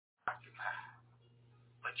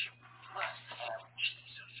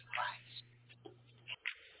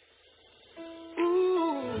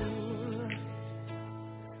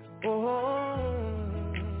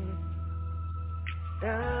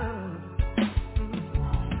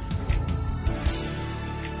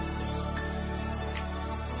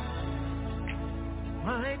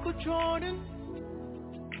Michael Jordan,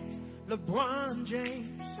 LeBron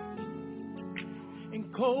James,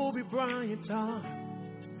 and Kobe Bryant are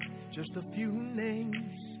just a few names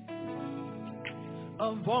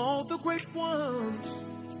of all the great ones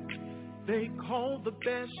they call the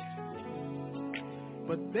best.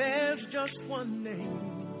 But there's just one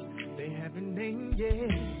name they haven't named yet.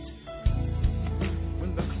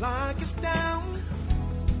 When the clock is down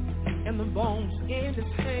and the ball's in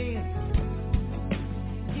his hand,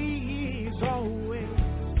 he's always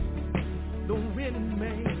the winning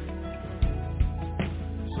man.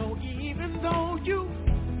 So even though you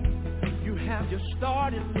have your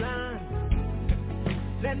starting line,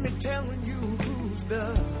 let me tell you who's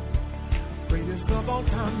the greatest of all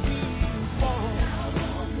time. He's born.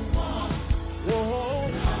 Whoa.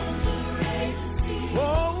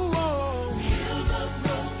 Whoa.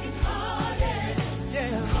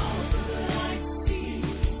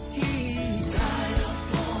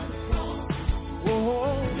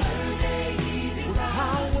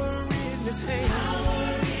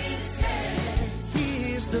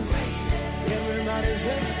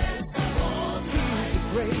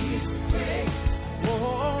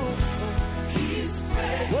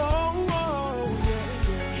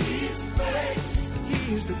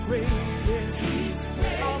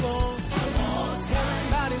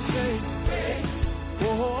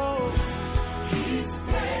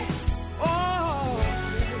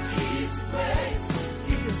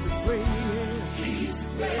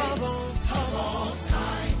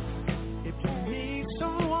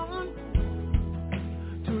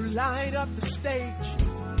 Light up the stage.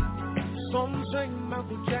 Some say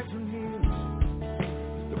Michael Jackson is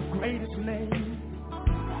the greatest name.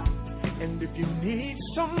 And if you need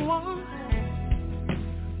someone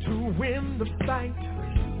to win the fight,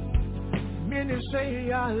 many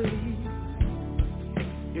say Ali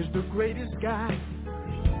is the greatest guy.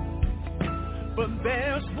 But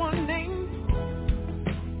there's one name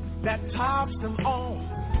that tops them all.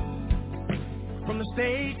 From the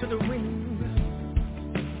stage to the ring,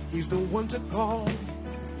 he's the one to call.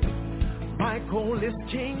 Michael is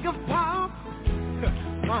king of pop.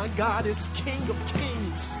 My God is king of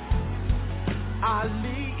kings.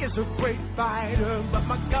 Ali is a great fighter, but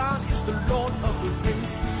my God is the Lord of the rings.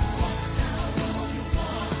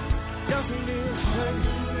 Yes, he is.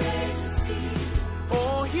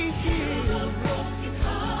 Oh, he is.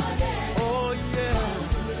 Oh, yeah.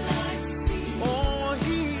 Oh,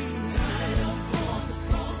 he is.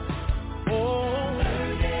 Oh.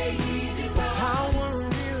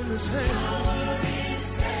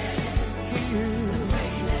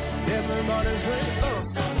 Everybody say,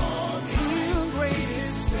 he's the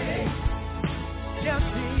greatest. Yes,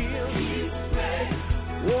 he is.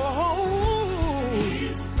 Whoa,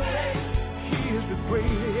 he is the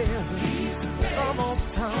greatest of all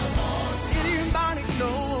time. Anybody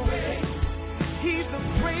know he's the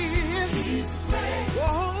greatest? Whoa,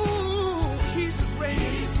 he's the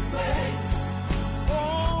greatest.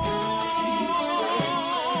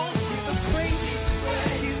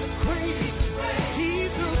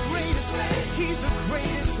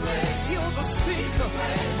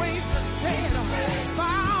 Raise the dead,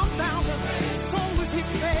 5,000 souls he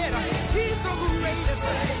fed. He's the greatest,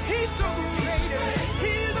 he's the greatest,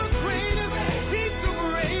 he's the greatest, he's the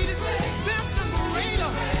greatest. There's none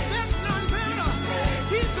greater, there's none better.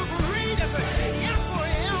 He's the greatest, yes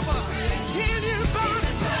forever.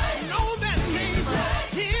 Anybody know that name?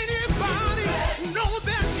 Anybody know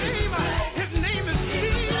that name? His name is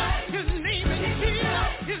Jesus, his name is Jesus,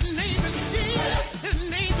 his name is Jesus, his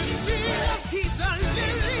name is Jesus. He's the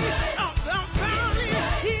lily of the valley.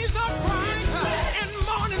 He's the bright and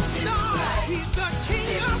morning star. He's the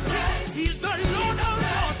King of kings. He's the Lord of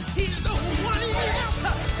lords. He's the one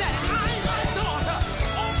that I adore.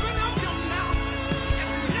 Open up your mouth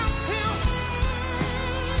and let him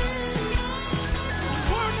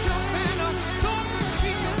worship and adore the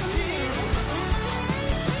King of kings.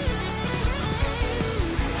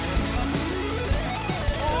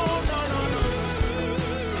 Oh, no, no, no.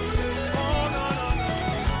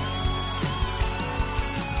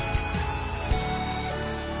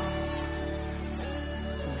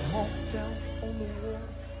 Down on the wall,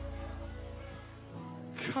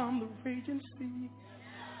 calm the raging sea,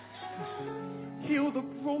 heal the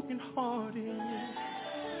brokenhearted,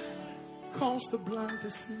 cause the blind to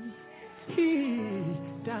see.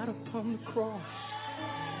 He died upon the cross,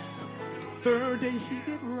 third day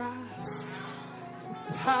he did rise,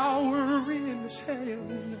 power in his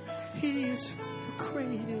hand. He is the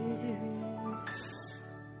greatest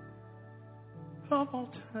of all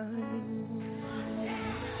time.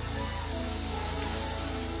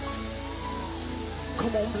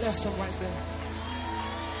 Come on, bless him right there.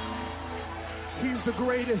 He's the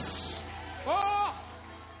greatest. Oh,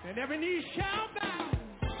 and every knee shall bow.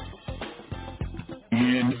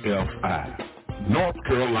 NFI, North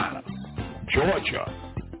Carolina, Georgia,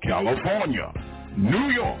 California, New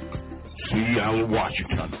York, Seattle,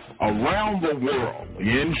 Washington, around the world,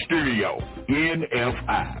 in studio,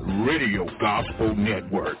 NFI Radio Gospel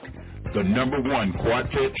Network, the #1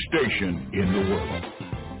 quartet station in the world.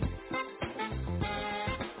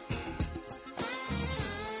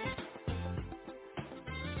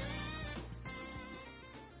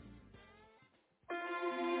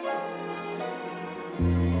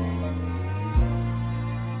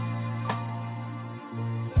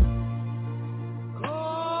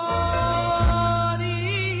 Oh!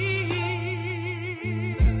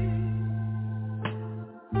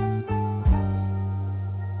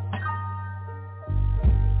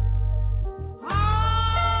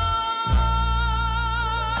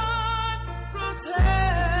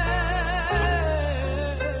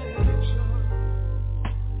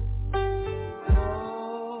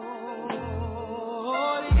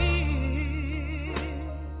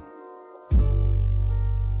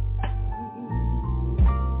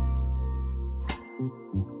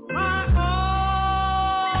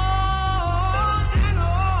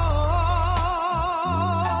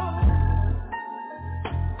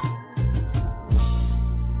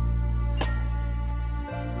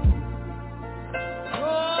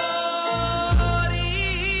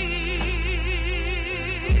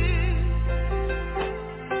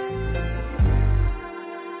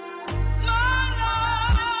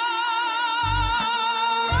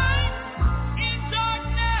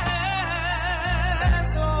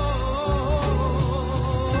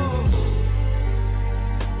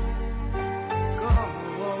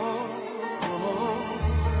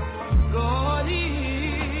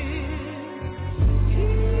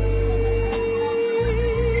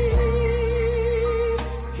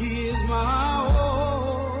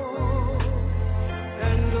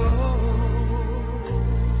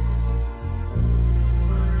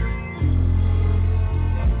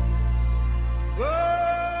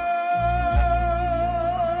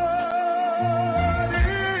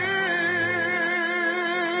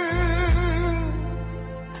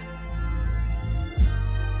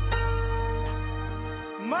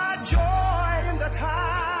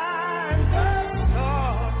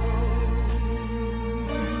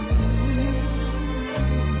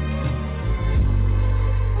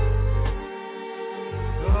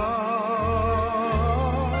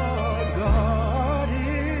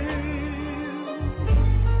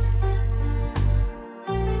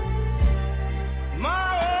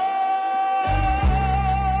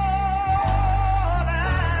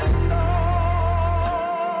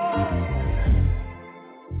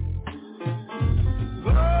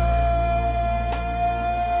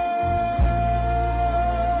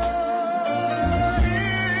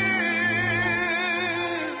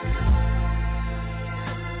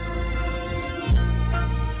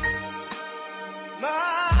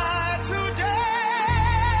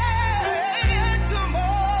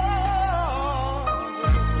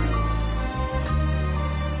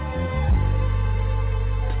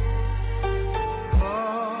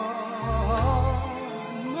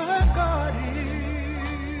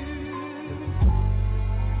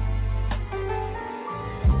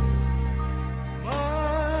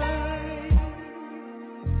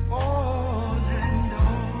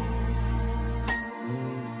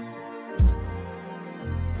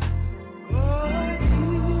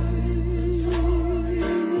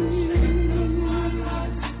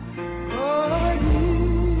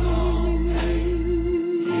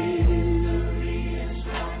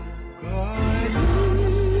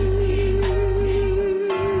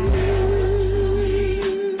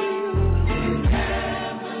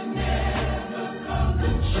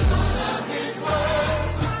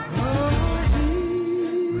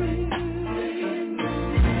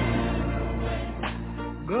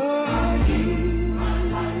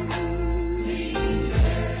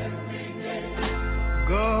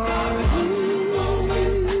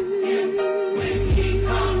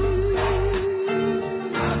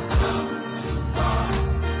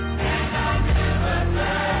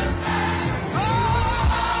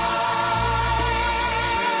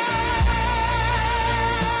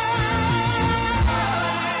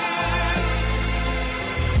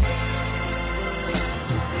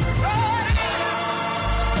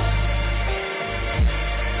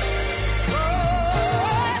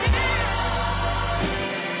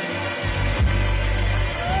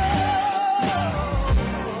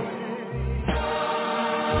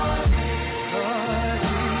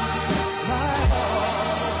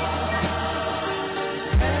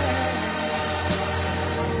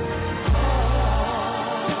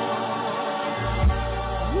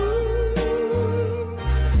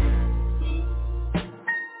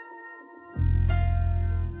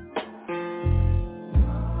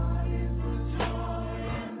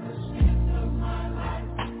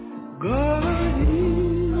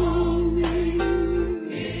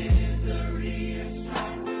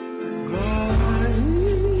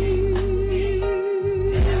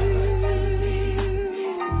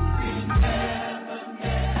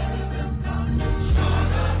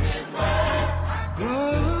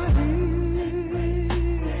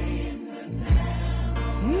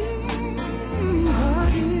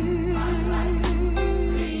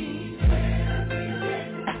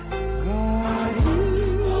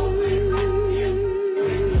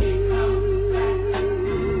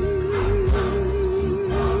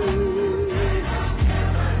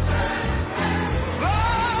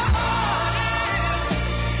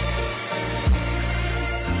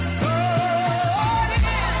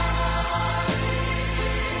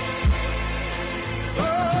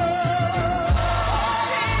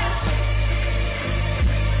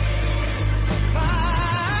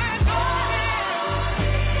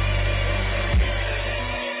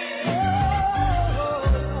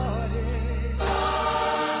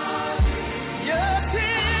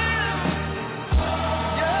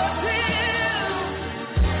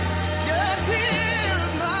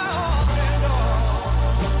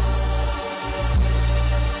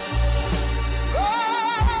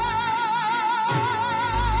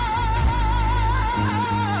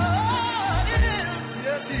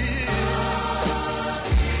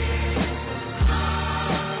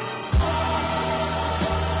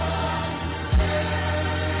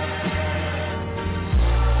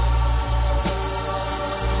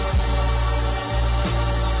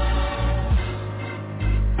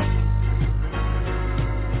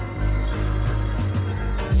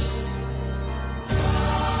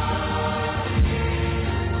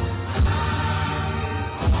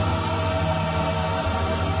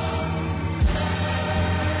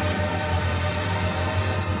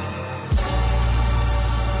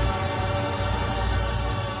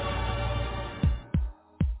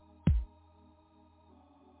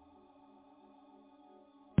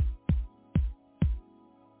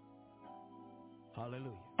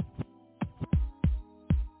 Hallelujah.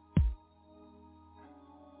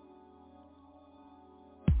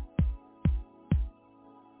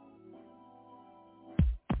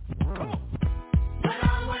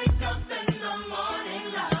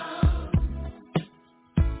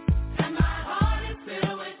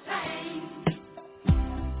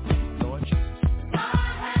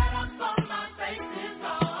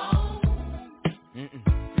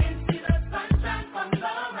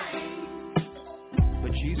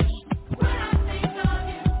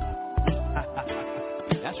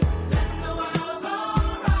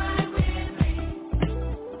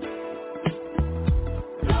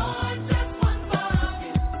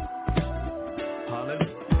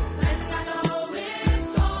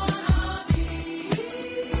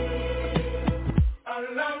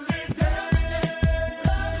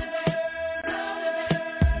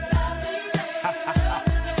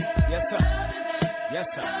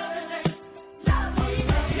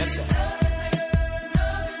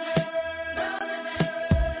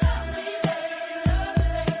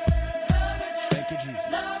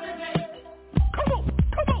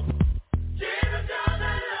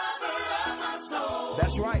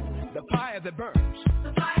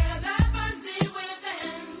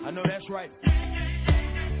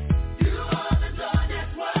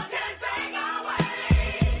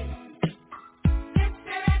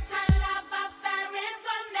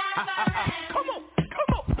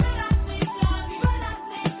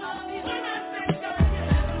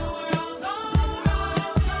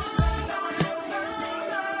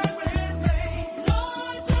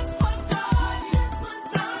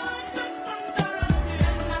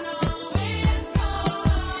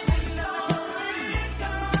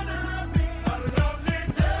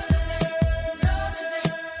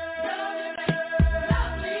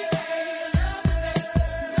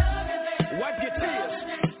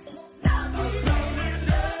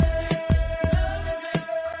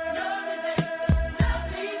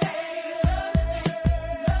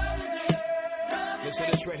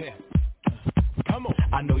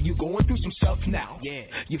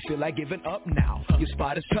 You feel like giving up now. Your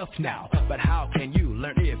spot is tough now. But how can you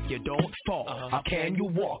learn if you don't fall? How can you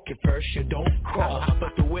walk if first you don't crawl?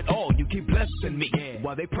 But through it all, you keep blessing me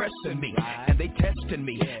while they pressing me and they testing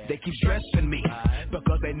me. They keep stressing me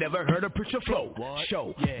because they never heard a preacher flow.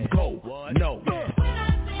 Show, go, no.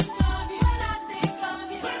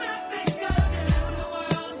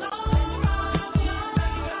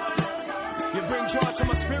 You bring joy to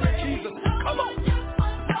my spirit, Jesus. Come on.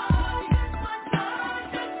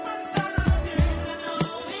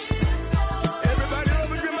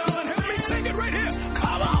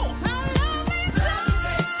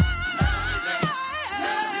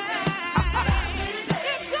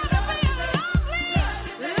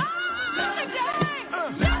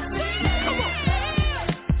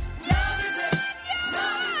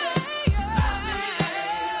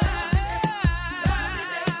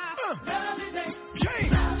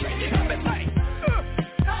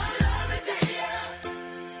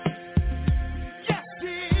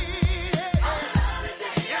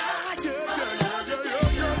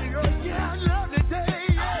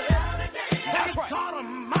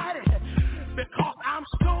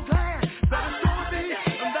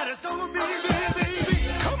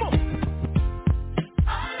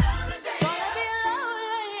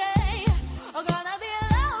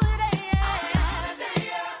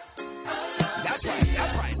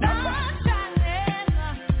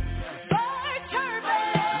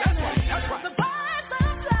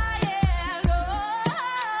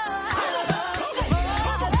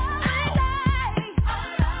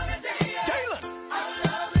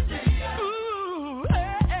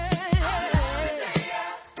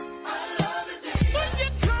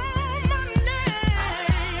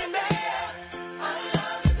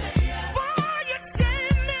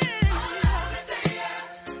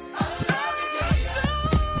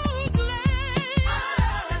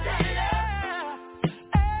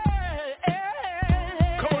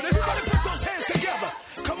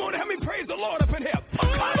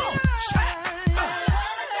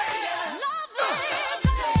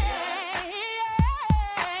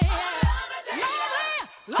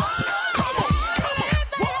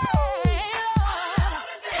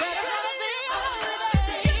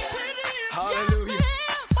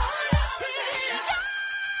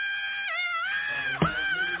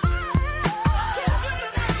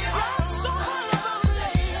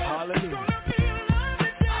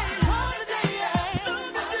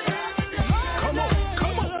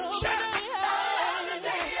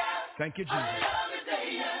 Thank you, Jesus.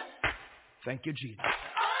 Thank you, Jesus.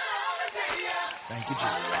 Thank you, Jesus.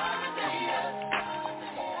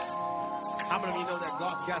 I How many of you know that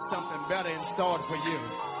God's got something better in store for you?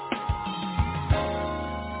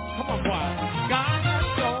 Come on, boy. God has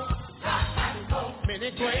so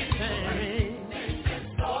many great things.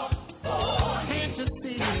 Can't you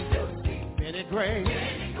see many great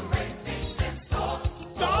things?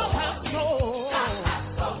 God has so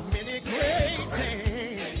many great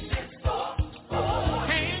things.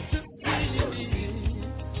 Can't you see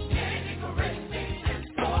many great things?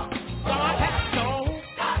 God has so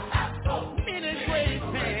many great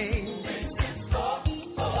things.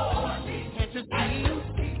 Can't you see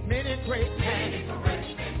many great things?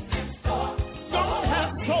 God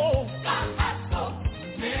has so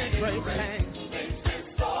many great things.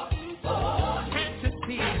 Can't you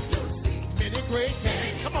see many great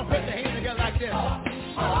things? Come on, put the hands together like this.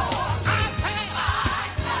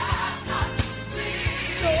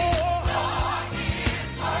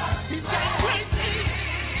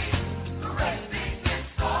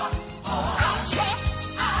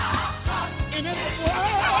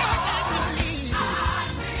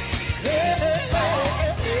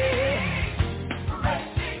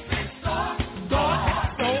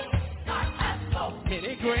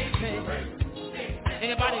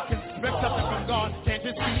 Anybody can expect something from God? Can't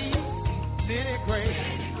you see many great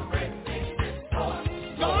things?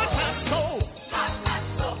 God has so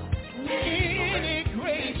many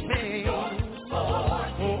great things.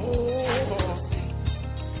 Oh,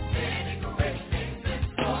 many great things.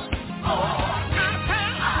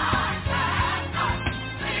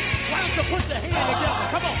 Why don't you put your hands together?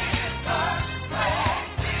 Come on.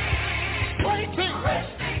 Great things.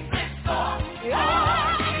 Yeah.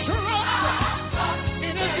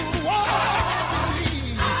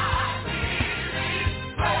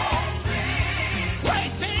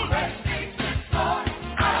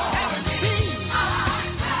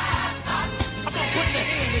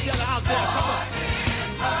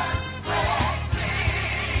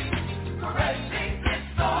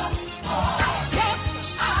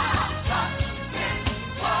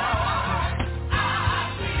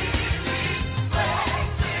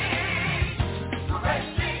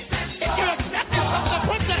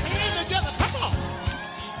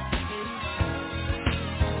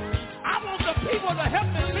 People to help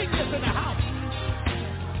me sing this in the house.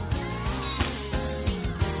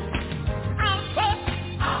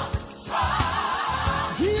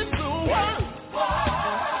 He's the one.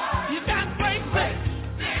 You got great things.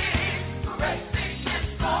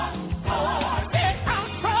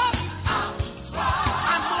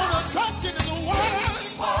 I'm gonna trust in the word.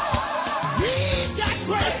 He's got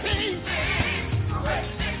great things.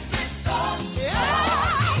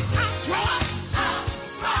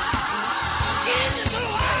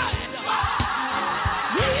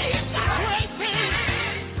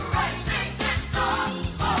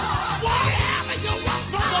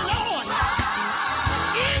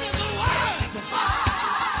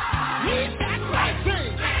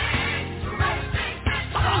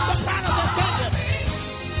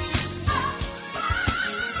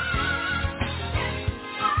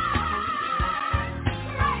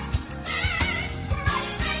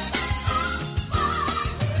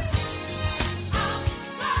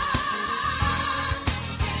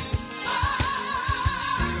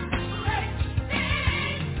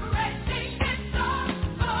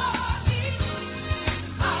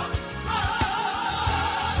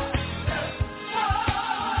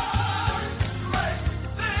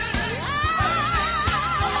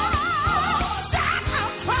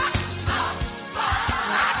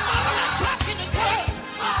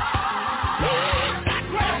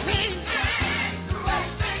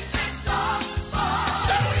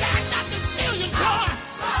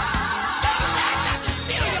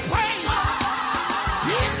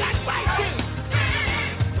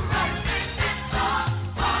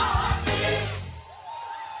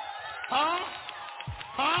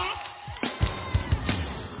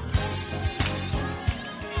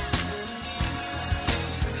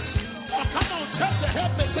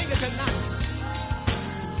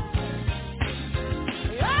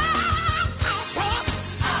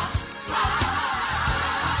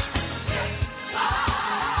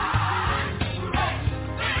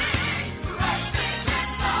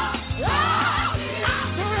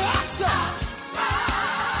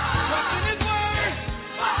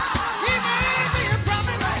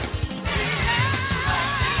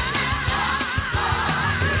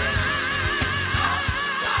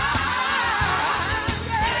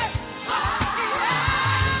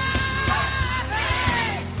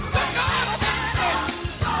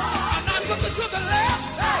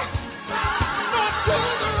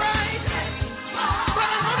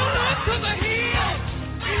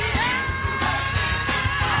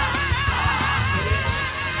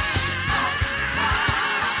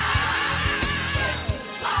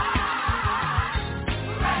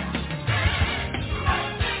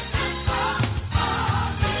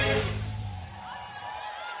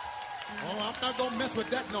 not going to mess with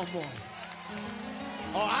that no more.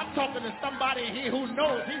 Oh, I'm talking to somebody here who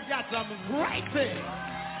knows he's got some great things.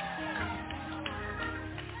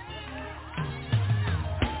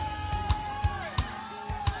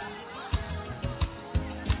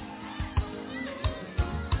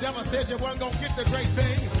 The devil said you weren't going to get the great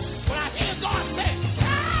thing. When I hear God say,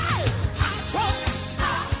 hey, I'm broken.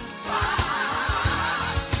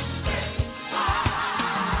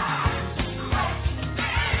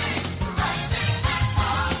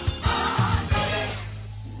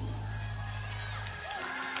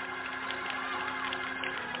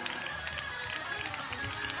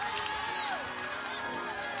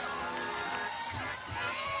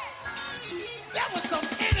 There were some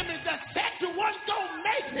enemies that said you weren't going to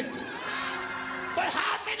make it. But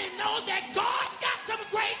how many know that God got some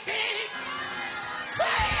great things?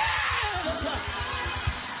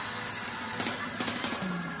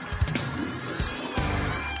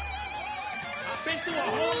 I've been through a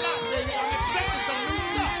whole lot, baby. I'm expecting some new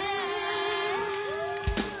stuff.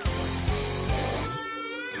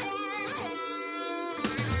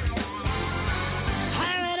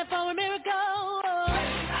 I'm ready for a miracle.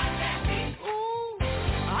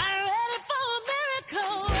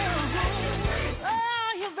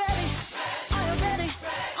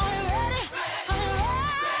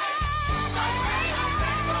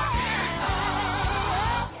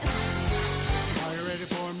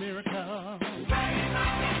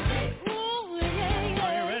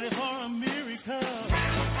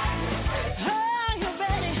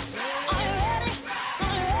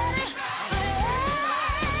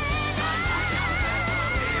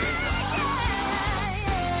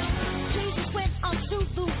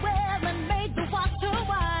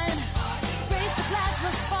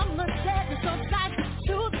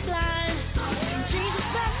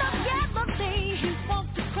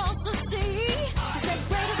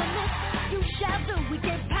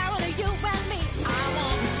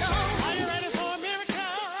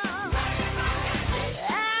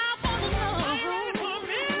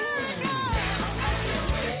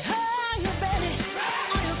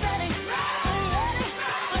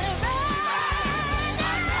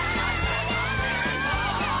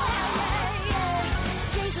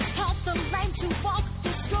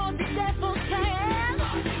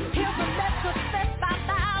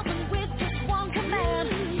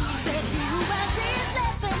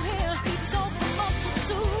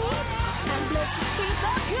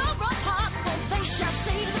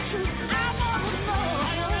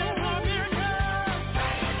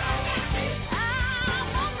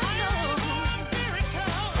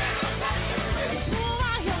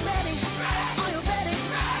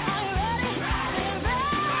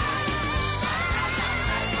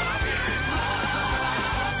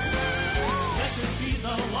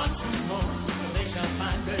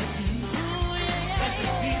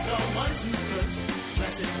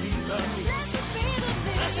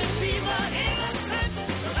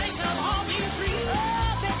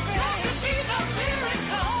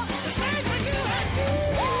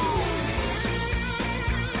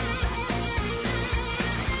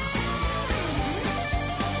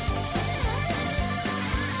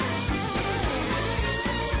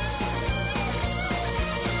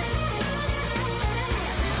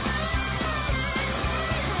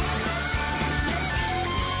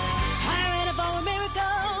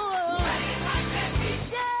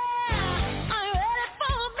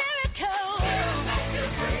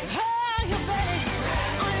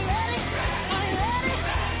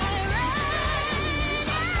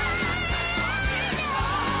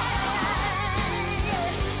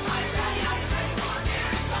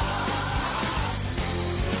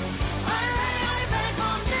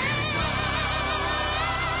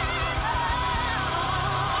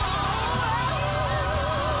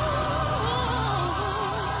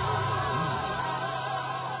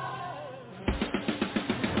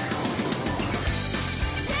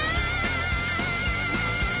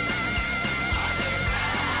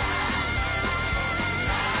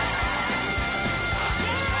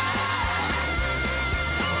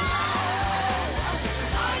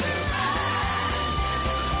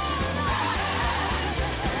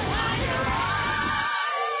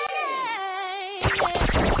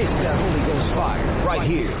 It's that Holy Ghost fire right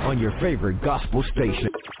here on your favorite gospel station.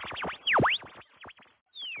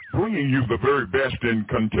 Bringing you the very best in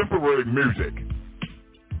contemporary music.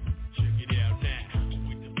 Check it out now.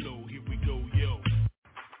 With the flow, here we go, yo.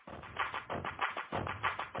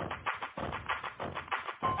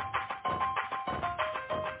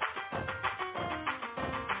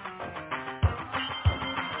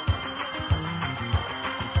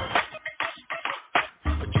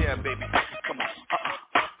 Yeah, baby. Come on.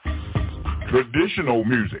 traditional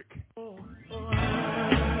music.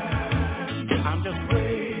 I'm just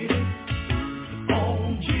waiting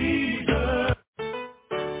on Jesus.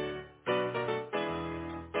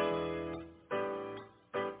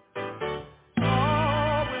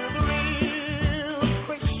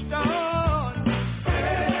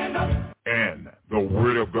 And the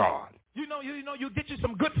Word of God. You get you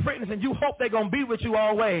some good friends and you hope they're going to be with you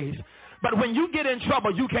always. But when you get in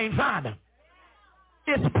trouble, you can't find them.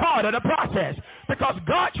 It's part of the process because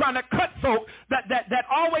God trying to cut folk that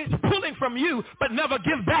always pulling from you but never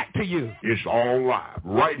give back to you. It's all live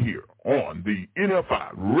right here on the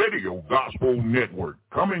NFI Radio Gospel Network,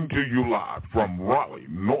 coming to you live from Raleigh,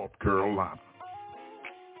 North Carolina.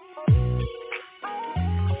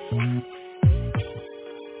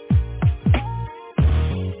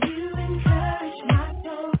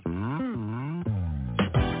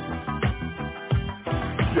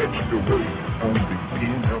 Catch the wave on the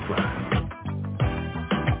NFI.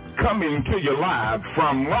 Coming to you live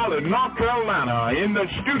from Raleigh, North Carolina, in the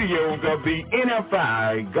studios of the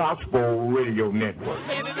NFI Gospel Radio Network.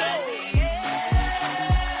 Put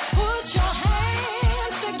your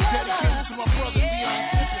hands together.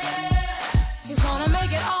 He's gonna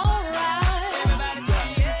make it all right.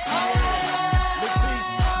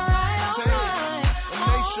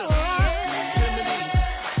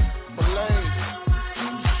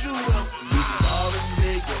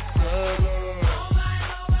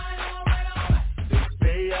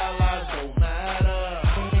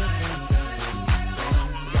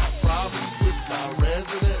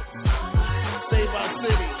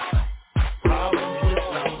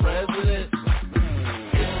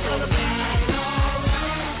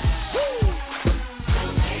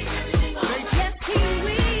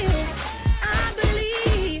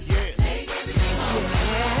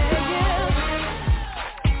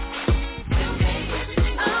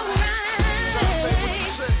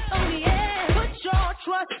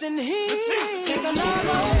 In Him, take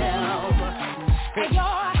another help. And your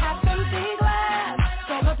heart can be glad.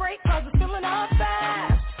 Celebrate 'cause it's filling up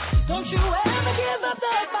fast. Don't you ever give up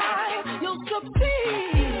the fight. You'll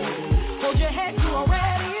succeed. Hold your head, you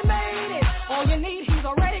already made it. All you need, He's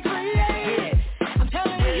already created. I'm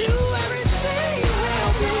telling you, everything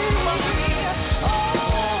will be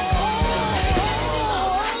alright.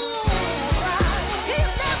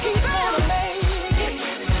 He's gonna make it.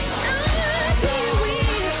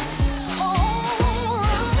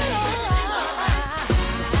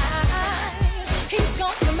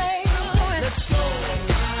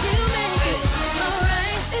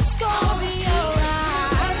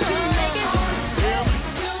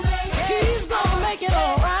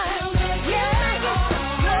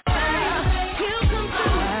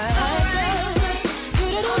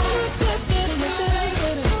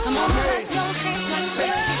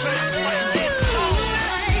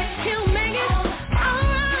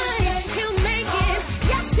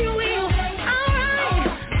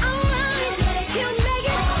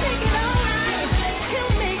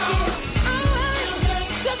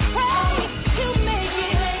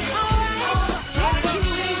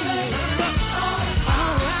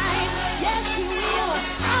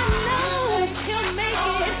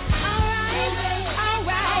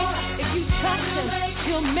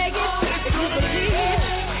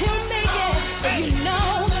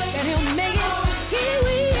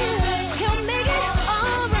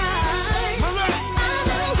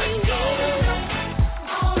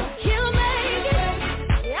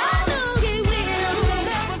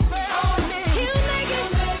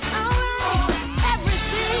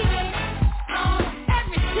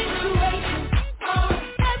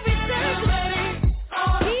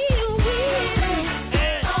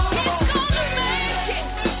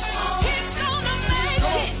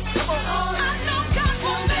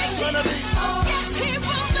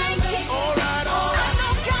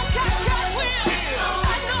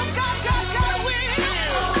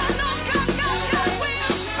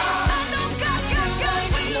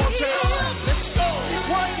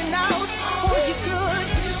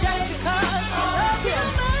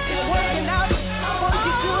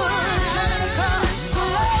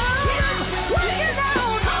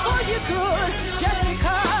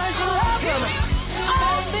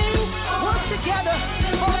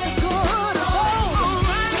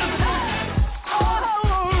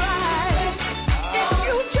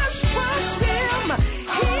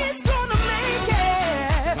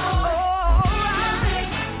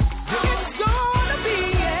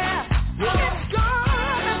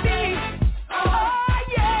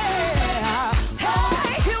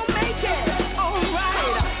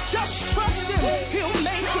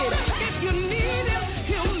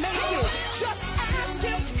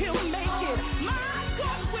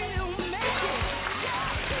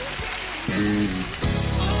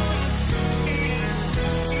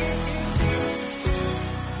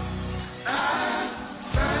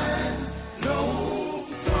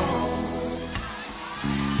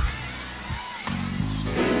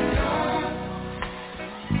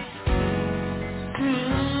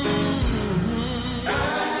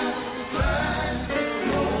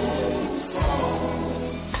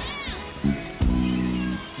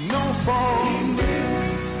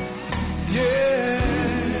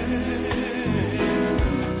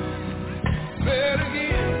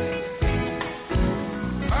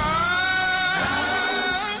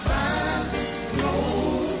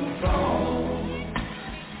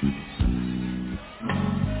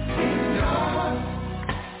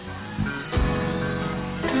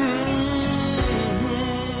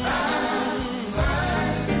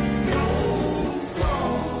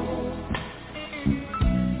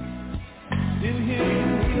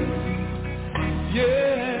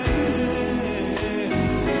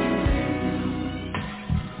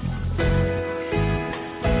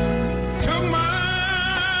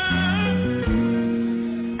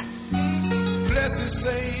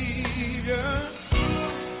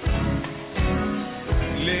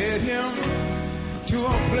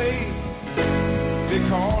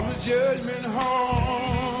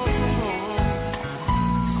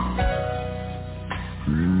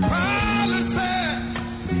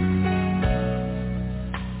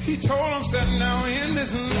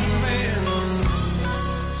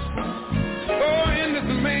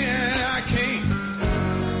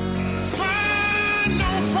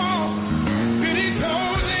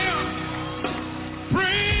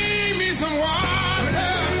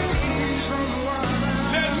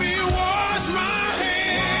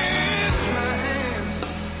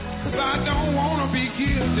 'cause I don't want to be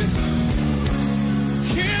guilty.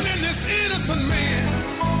 Killing this innocent man.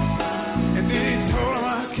 And then he told him I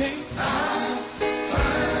can't.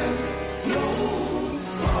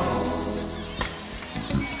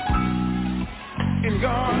 In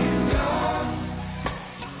God.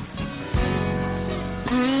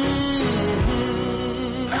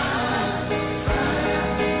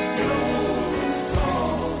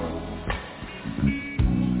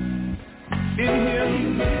 In Him.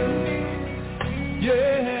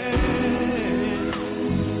 Yeah.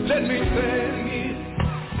 Let me say it again.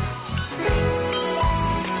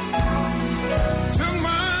 Took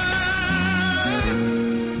my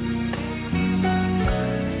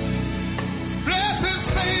blessed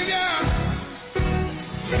Savior,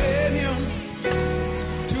 led Him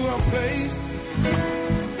to a place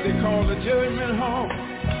they call the judgment hall.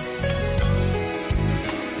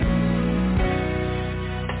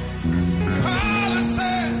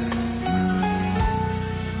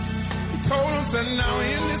 But now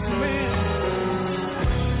in this man,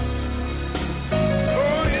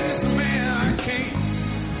 oh, in this man I can't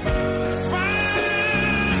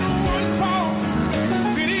find one fault.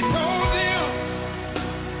 Then he told them,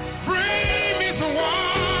 bring me some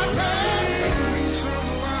water.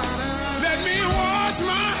 Let me wash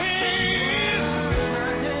my hands.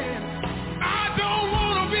 I don't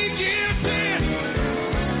want to be guilty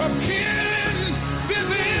of killing this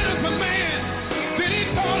innocent man. Then he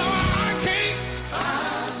told him,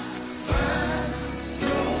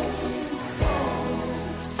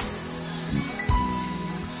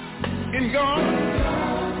 in God.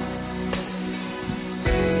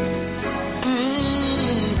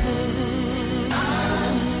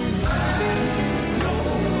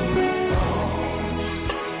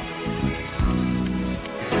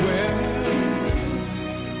 Well,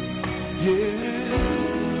 yeah,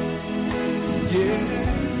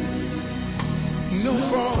 no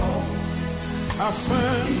fault I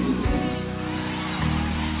find,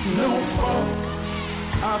 no fault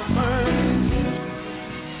I find.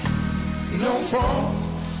 No fault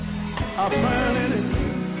I find in it.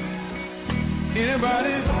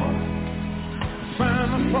 Anybody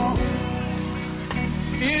find a fault?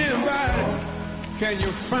 Anybody, can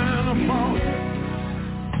you find a fault?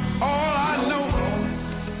 All I know,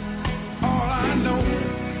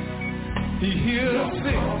 He healed the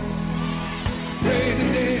sick, raised the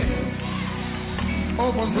dead,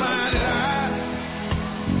 opened blinded eyes,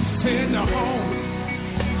 said the home,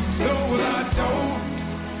 those I told.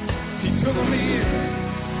 He took them in,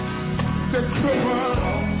 the cripple,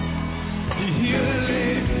 He healed the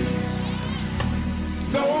leg.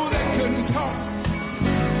 Those that couldn't talk,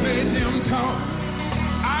 made them talk.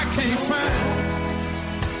 I can't find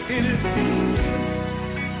anything.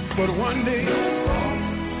 But one day,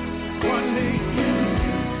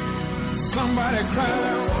 somebody cried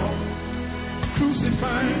out,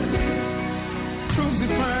 crucify Him,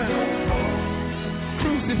 crucify Him,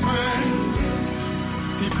 crucify Him.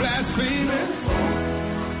 He blaspheming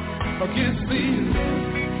against Caesar,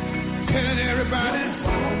 telling everybody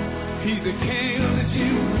He's the King of the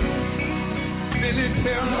Jews. Then they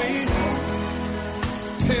tell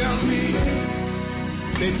me,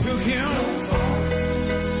 they took Him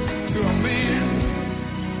to a man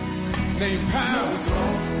named Pilate,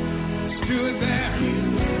 stood there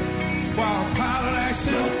while Pilate asked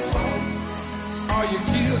him, are you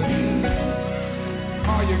guilty?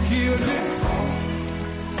 Are you guilty?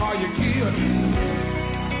 Are you guilty?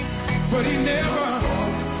 But he never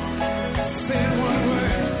said one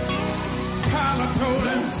word. Pilate told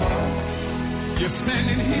him, you're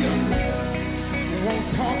standing here, won't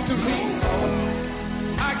talk to me.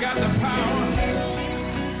 I got the power.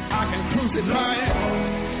 I can crucify you,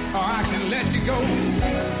 or I can let you go.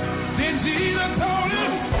 Then Jesus told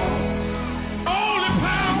him, only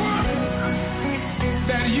power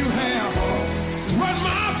that you have is what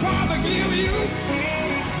my Father gives you.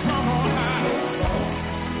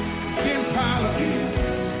 Then Pilate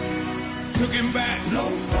took him back to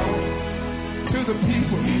the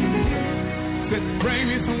people. Said, bring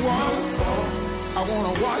me some water. I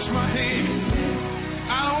want to wash my hands.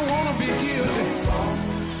 I don't want to be guilty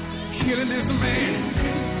killing this man.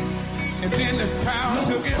 And then the crowd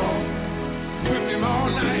took him, whipped him all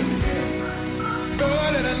night.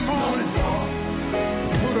 Early that morning,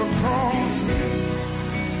 put a cross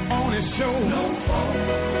on his shoulder.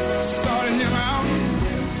 Started him out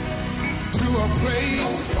to a place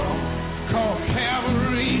called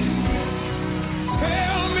Calvary.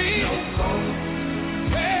 Tell me,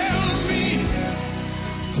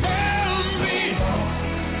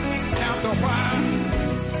 after a while,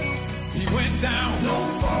 he went down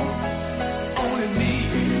on his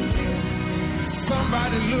knees.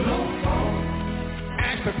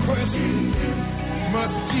 the question,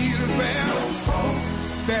 must Jesus bear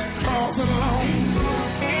that cross alone?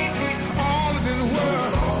 All of this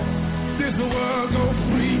world go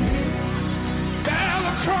free. There's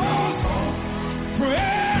a cross for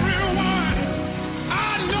everyone.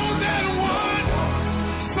 I know that one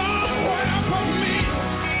somewhere for me.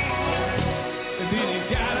 And then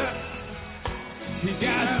he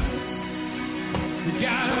got up,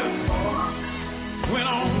 went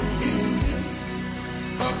on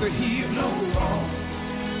up the hill,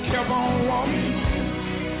 kept on walking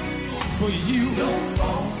for you.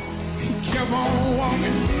 He kept on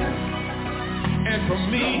walking, and for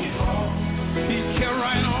me, he kept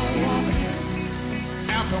right on walking.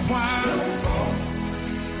 After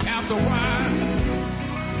a while,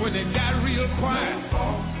 when it got real quiet,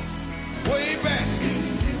 way back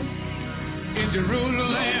in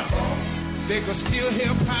Jerusalem, they could still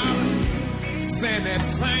hear power saying that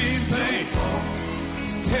same thing,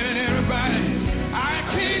 telling everybody, I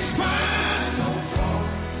can't find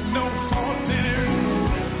no fault in it.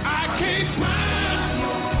 I can't find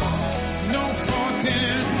no fault in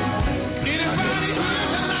it. Anybody here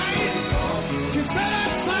tonight can say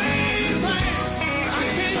that same thing. I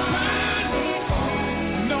can't find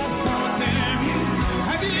no fault in it.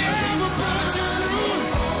 Have you ever brought your through?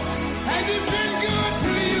 Has it been good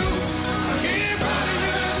to you? Anybody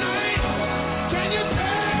here tonight? Can you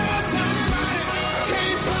tell somebody?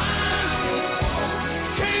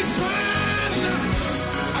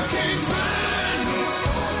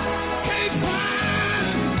 Can't find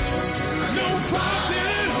no fault in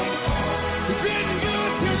it. You've been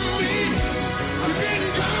good to me. You've been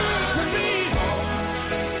good to me.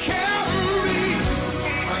 Carried me.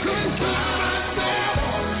 I couldn't keep myself.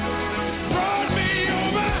 Brought me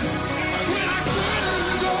over when I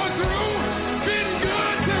couldn't go through. Been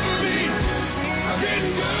good to me. I've been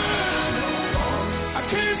good. I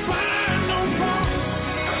can't find no fault.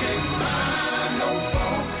 I can't find no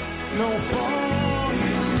fault. No fault.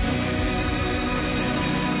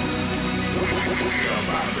 We're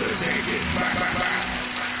about to take it back.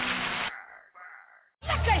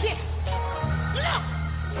 Look at here. Look.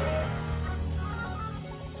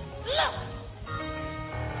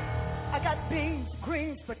 I got beans,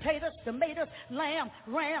 greens, potatoes, tomatoes, lamb,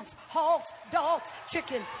 rams, hogs, dogs,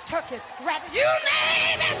 chicken, turkey, rabbit, you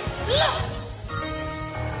name it. Look.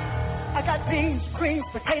 I got beans, greens,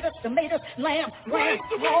 potatoes, tomatoes, lamb, rams,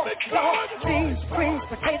 hogs, dogs, beans, greens,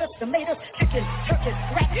 potatoes, tomatoes, chicken, turkey,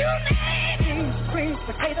 rabbit, you name it. Beans, greens,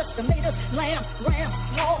 potatoes, tomatoes, lamb, rams,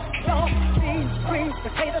 hogs, dogs, beans, greens,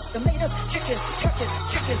 potatoes, tomatoes, chicken, turkey,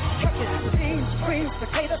 beans, greens,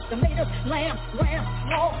 potatoes, tomatoes, lamb, rams,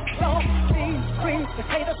 hogs, dogs, beans, greens,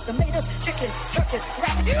 potatoes, tomatoes, chicken, turkey,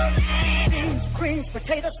 rabbit, you name it. Beans, greens,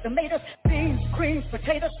 potatoes, tomatoes, beans, greens,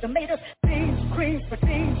 potatoes, tomatoes, beans, greens,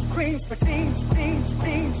 potatoes, greens, beans,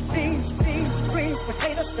 greens,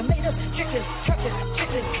 potatoes, tomatoes, chicken, turkey,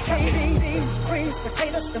 beans, greens,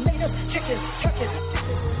 potatoes, tomatoes, chicken, turkey.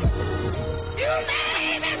 You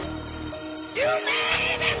name it. You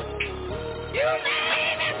name it. You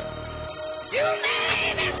name it. You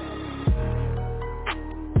name it.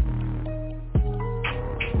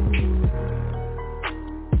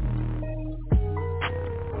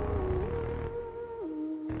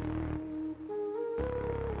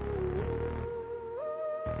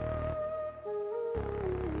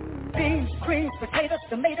 Beans, greens, potatoes,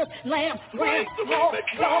 tomatoes, lamb, rams, hogs,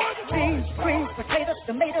 dogs, beans, greens, potatoes,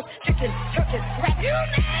 tomatoes, chicken, turkey, rabbit, you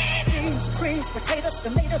name it. Beans, greens, potatoes,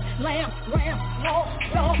 tomatoes, lamb, rams, hogs,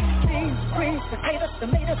 dogs, beans, greens, potatoes,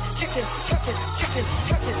 tomatoes, chicken, turkey,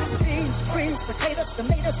 beans, greens, potatoes,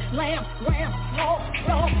 tomatoes, lamb, rams, hogs,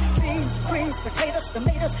 dogs, beans, greens, potatoes,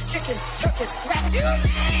 tomatoes, chicken, turkey, rabbit, you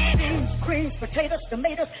name it. Beans, greens, potatoes,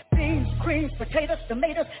 tomatoes, beans, greens, potatoes,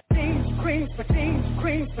 tomatoes, beans, greens, potatoes,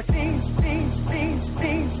 greens, beans,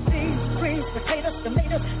 greens, potatoes,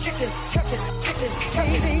 tomatoes, chicken, turkey,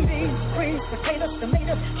 beans, greens, potatoes,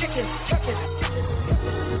 tomatoes, chicken, turkey.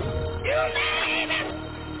 You name it.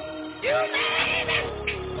 You name it.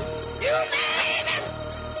 You name it.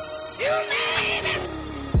 You name it.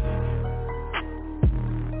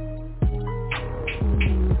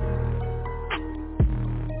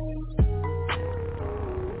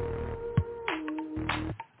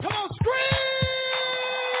 Come on, scream!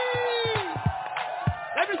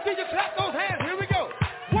 Let me see you clap those hands. Here we go.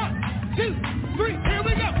 1, 2, 3. Here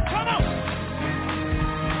we go. Come on.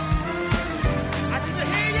 I need to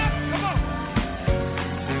hear you. Come on.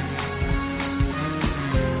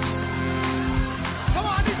 Come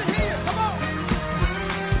on, I need to hear you. Come on.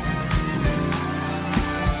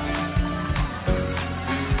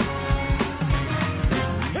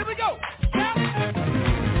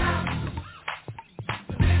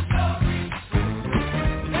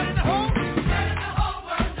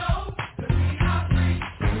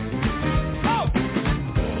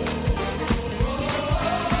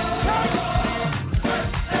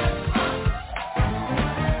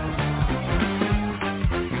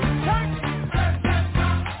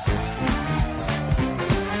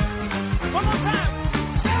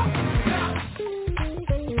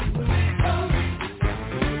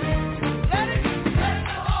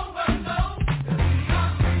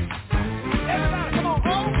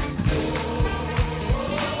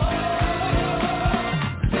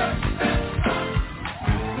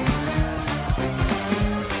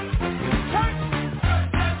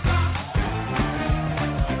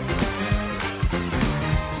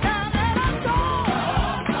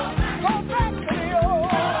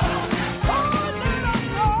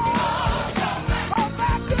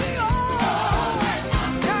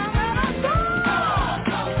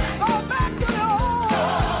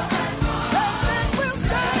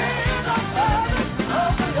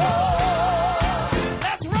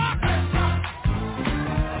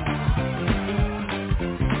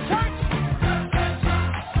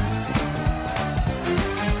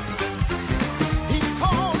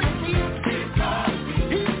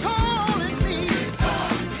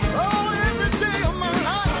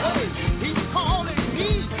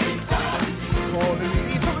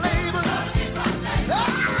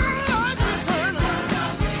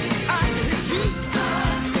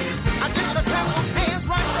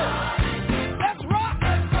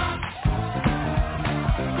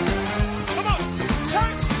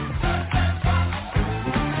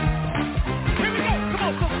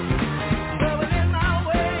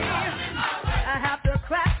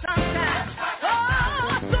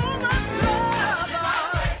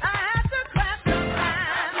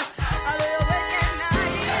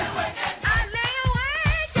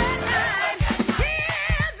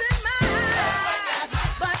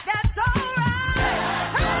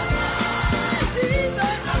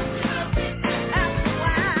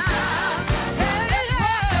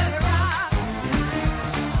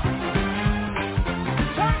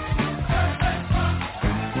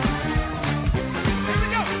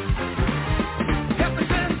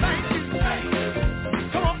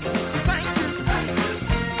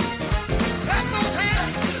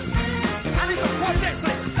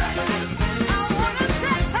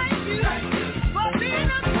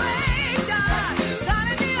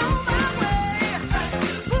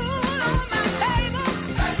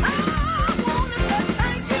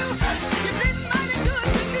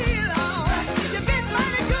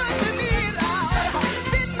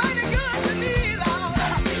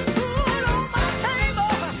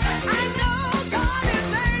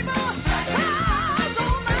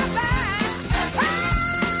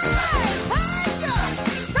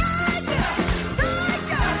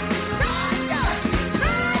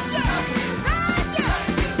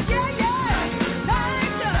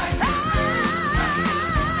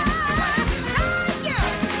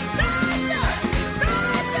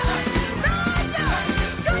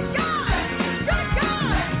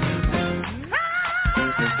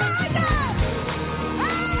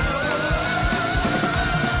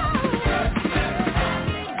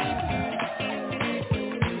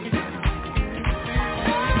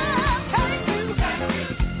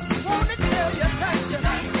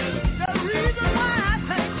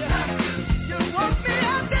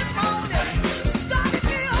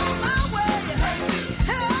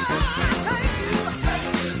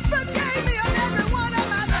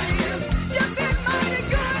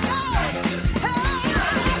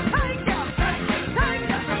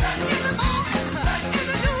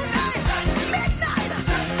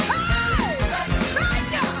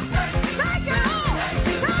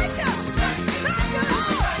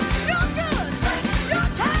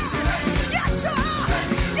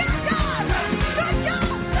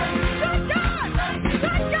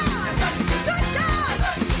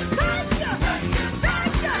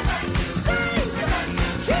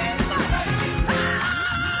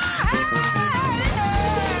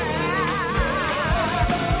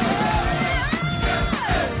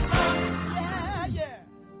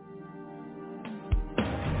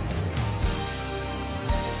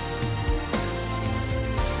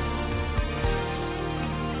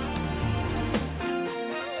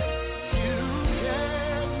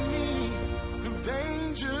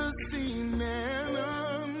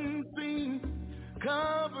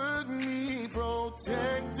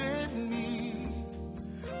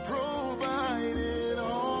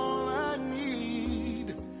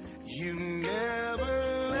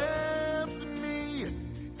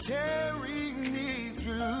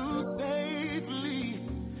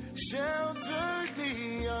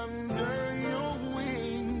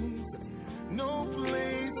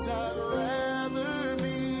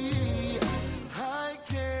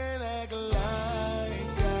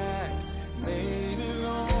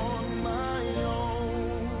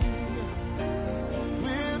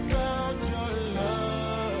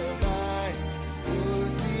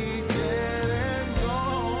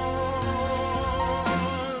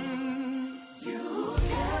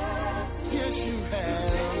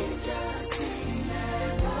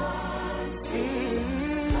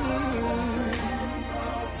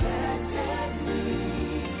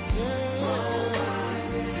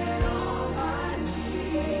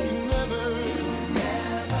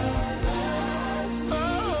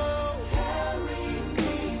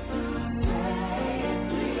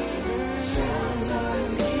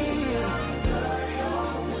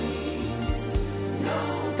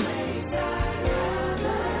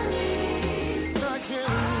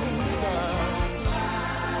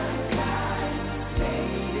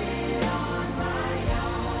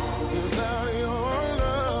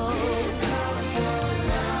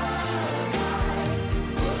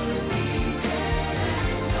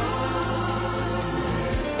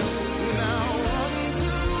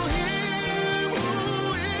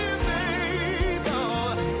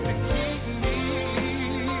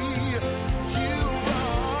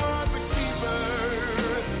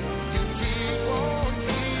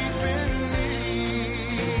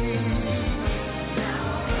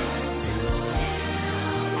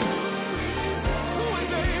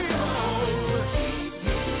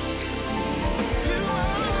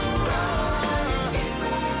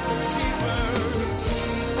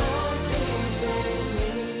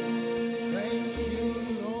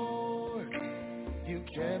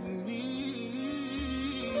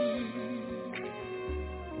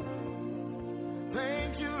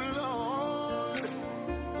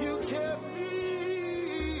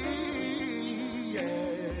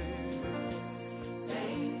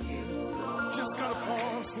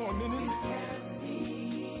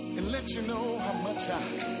 and let you know how much I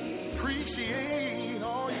appreciate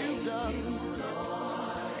all you've done.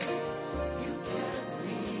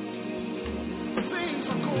 Things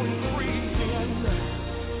are going crazy and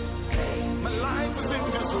my life is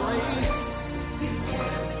in disarray.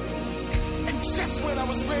 And just when I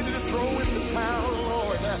was ready to throw in the towel,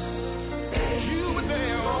 Lord, you were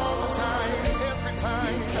there all the time, every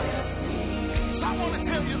time. So I want to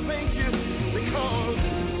tell you thank you because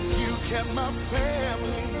you kept my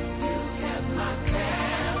family. You kept my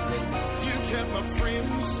family. You kept my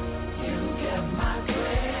friends. You kept my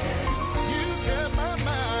friends. You kept my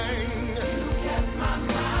mind. You kept my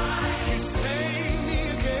mind. You saved me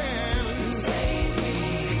again. Saved me.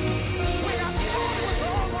 When I thought it was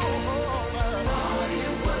all over. Thought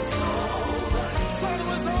it was over. Thought it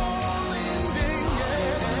was all ending,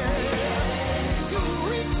 yeah. You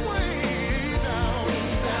reached way down.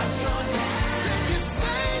 That's your hand. Then you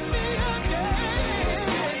saved me again.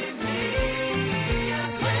 Saved me.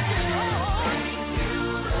 Thank you, Lord. You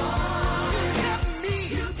kept me.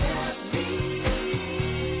 You kept me.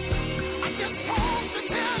 I just want to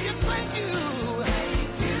tell you thank you.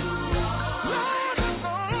 Thank you, Lord. Lord,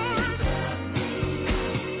 Lord.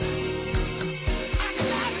 I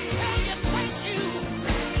gotta tell you thank you.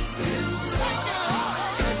 Thank you,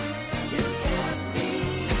 Lord. You kept me.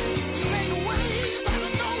 You made ways out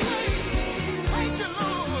of no way. Thank you,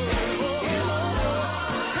 Lord. Thank you,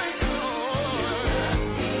 Lord. Thank you, Lord.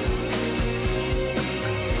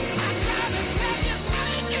 I gotta tell you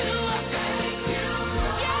thank you. Thank you, Lord.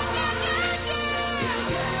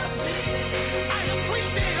 I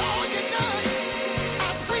appreciate all you done. I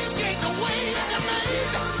appreciate the way you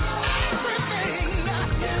made everything.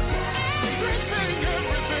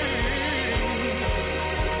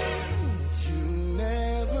 You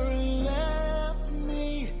never left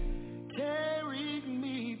me, carried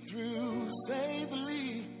me through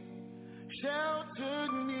safely,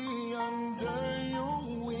 sheltered me under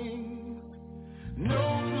your wings.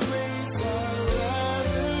 No place I'd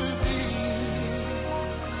rather be.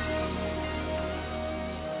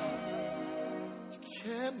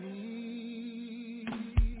 Kept me.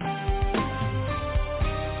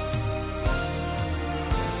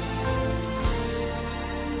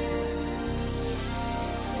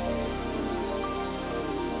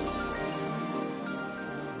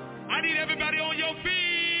 I need everybody on your feet.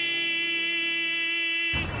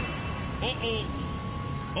 Uh-oh.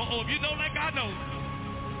 Uh-oh. If you know like I know.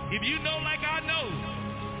 If you know like I know.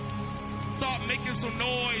 Start making some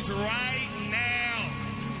noise right now.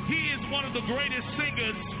 He is one of the greatest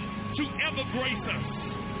singers to ever grace us.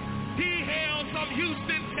 He hails from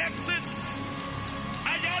Houston, Texas.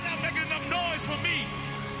 Y'all not making enough noise for me.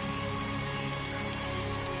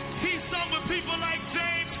 He sung with people like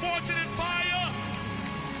James Fortune and Fire,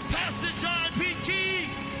 Pastor John P. Key.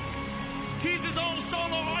 He's his own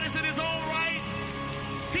solo artist in his own right.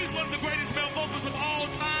 He's one of the greatest male vocalists of all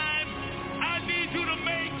time. I need you to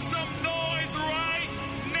make some noise right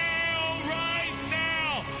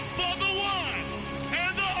now for the one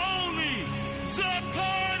and the only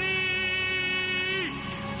Zacardi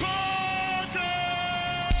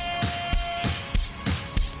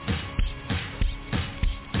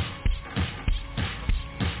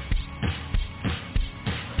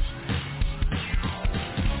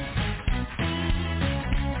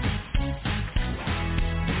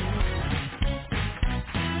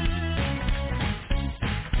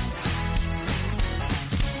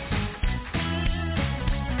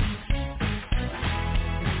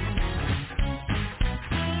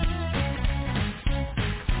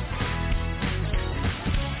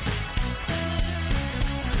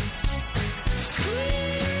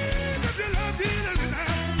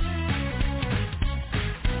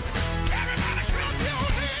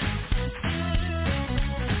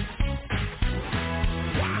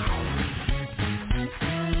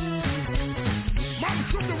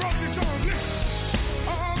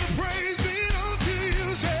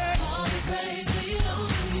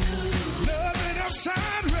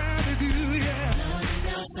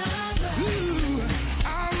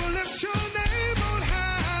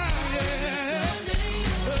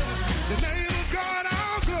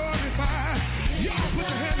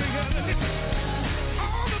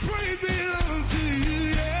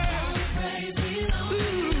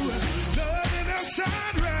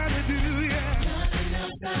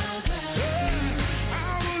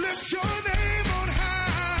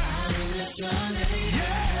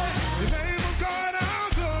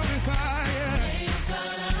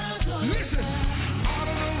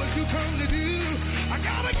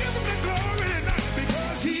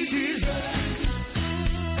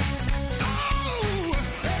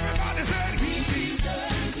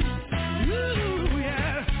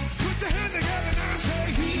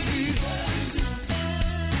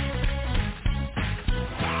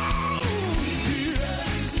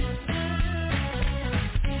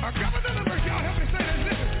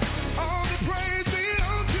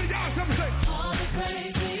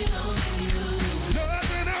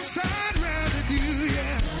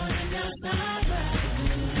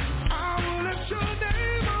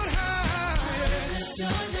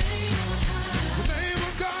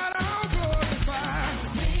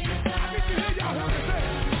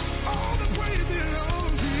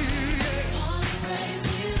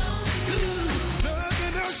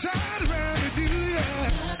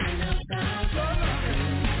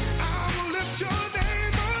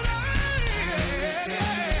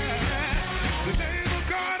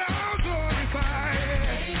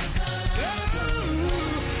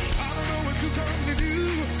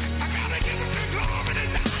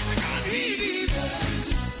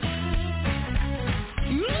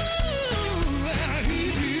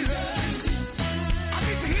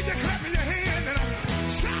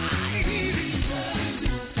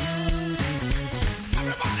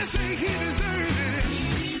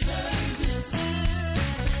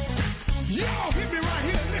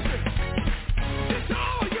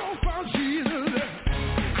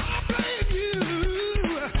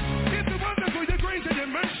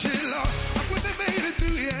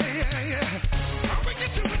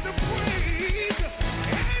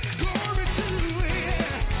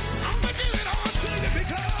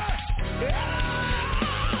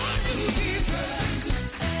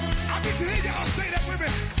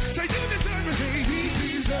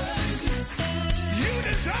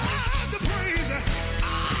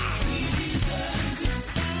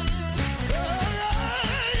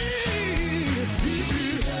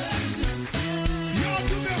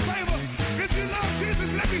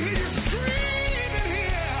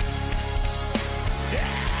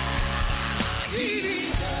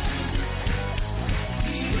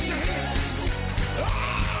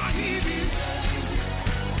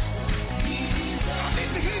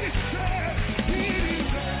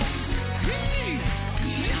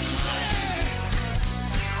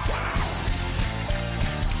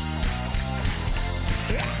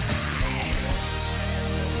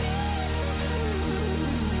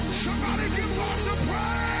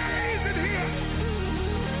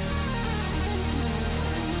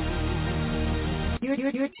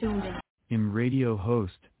You're tuned in. I'm radio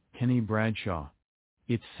host, Kenny Bradshaw.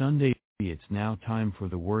 It's Sunday, it's now time for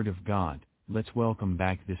the Word of God. Let's welcome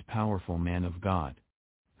back this powerful man of God,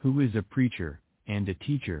 who is a preacher and a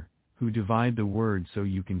teacher, who divide the Word so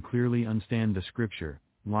you can clearly understand the Scripture,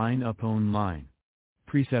 line upon line,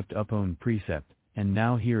 precept upon precept. And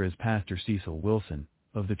now here is Pastor Cecil Wilson,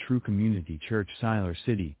 of the True Community Church, Siler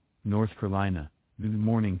City, North Carolina. Good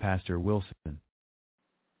morning, Pastor Wilson.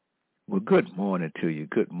 Well, good morning to you.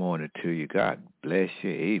 Good morning to you. God bless you.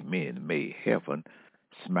 Amen. May heaven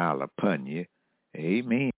smile upon you.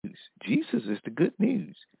 Amen. Jesus is the good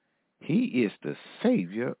news. He is the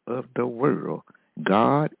Savior of the world.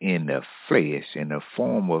 God in the flesh, in the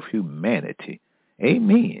form of humanity.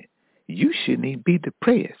 Amen. You shouldn't even be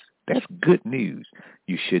depressed. That's good news.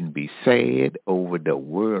 You shouldn't be sad over the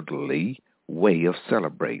worldly way of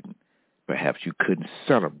celebrating. Perhaps you couldn't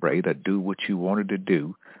celebrate or do what you wanted to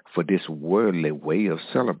do for this worldly way of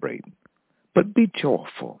celebrating. But be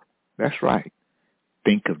joyful. That's right.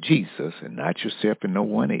 Think of Jesus and not yourself and no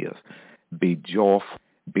one else. Be joyful.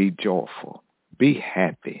 Be joyful. Be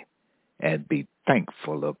happy. And be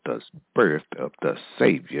thankful of the birth of the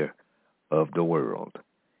Savior of the world.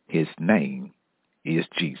 His name is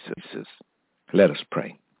Jesus. Let us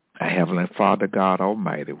pray. Our Heavenly Father, God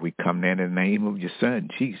Almighty, we come in the name of your Son,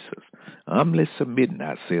 Jesus, humbly submitting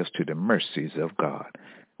ourselves to the mercies of God.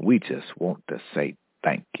 We just want to say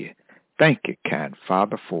thank you. Thank you, kind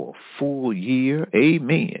Father, for a full year.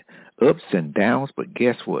 Amen. Ups and downs, but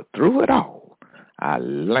guess what? Through it all, I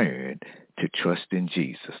learned to trust in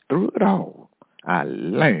Jesus. Through it all, I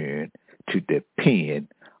learned to depend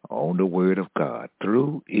on the Word of God.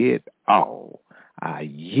 Through it all, I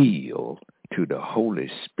yield to the Holy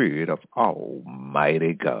Spirit of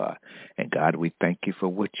Almighty God. And God, we thank you for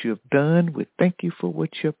what you've done. We thank you for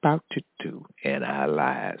what you're about to do in our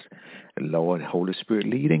lives. Lord, Holy Spirit,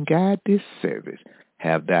 lead and guide this service.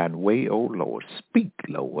 Have thine way, O Lord. Speak,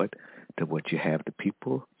 Lord, to what you have the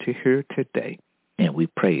people to hear today. And we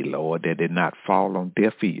pray, Lord, that it not fall on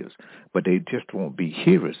deaf ears, but they just won't be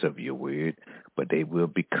hearers of your word, but they will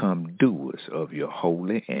become doers of your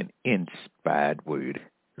holy and inspired word.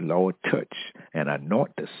 Lord, touch and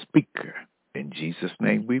anoint the speaker. In Jesus'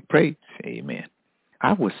 name we pray. Amen.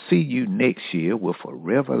 I will see you next year with a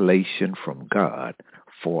revelation from God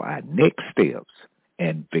for our next steps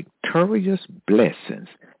and victorious blessings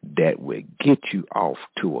that will get you off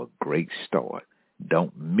to a great start.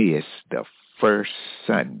 Don't miss the first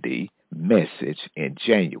Sunday message in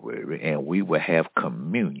January, and we will have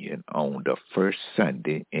communion on the first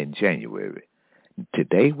Sunday in January.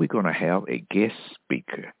 Today we're going to have a guest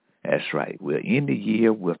speaker. That's right. We're in the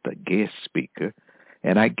year with a guest speaker,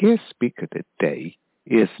 and our guest speaker today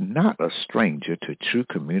is not a stranger to True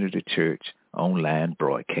Community Church online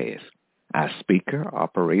broadcast. Our speaker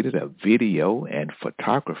operated a video and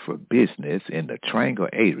photographer business in the Triangle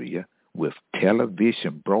area with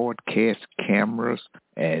television broadcast cameras,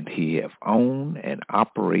 and he have owned and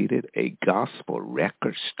operated a gospel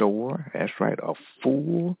record store. That's right, a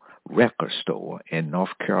full record store in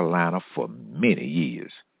North Carolina for many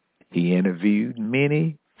years. He interviewed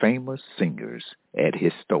many famous singers at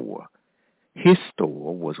his store. His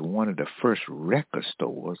store was one of the first record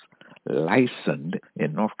stores licensed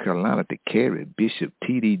in North Carolina to carry Bishop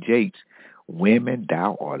T.D. Jakes' Women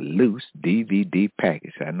Thou Art Loose DVD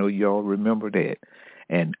package. I know you all remember that.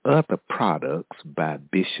 And other products by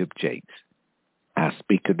Bishop Jakes. Our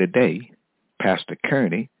speaker today, Pastor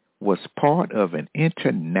Kearney, was part of an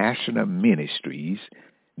international ministries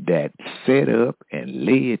that set up and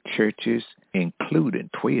led churches, including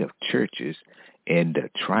 12 churches in the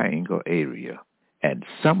Triangle area. And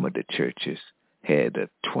some of the churches had a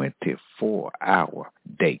 24-hour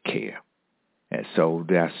daycare. And so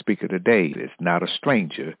our speaker today is not a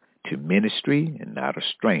stranger to ministry and not a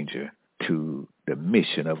stranger to the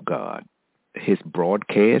mission of God. His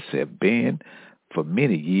broadcasts have been for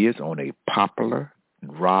many years on a popular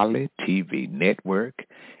Raleigh TV network,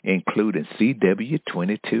 including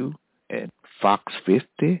CW22 and Fox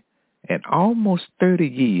 50, and almost 30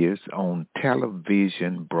 years on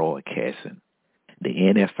television broadcasting. The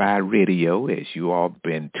NFI radio, as you all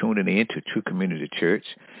been tuning in to True Community Church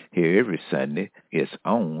here every Sunday, is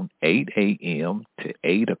on 8 a.m. to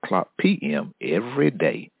 8 o'clock p.m. every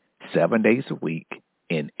day, 7 days a week,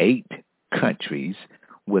 in 8 countries,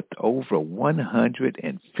 with over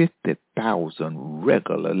 150,000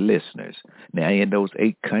 regular listeners. Now, in those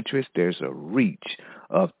 8 countries, there's a reach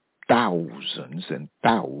of thousands and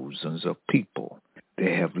thousands of people.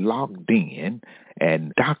 They have logged in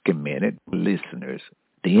and documented listeners.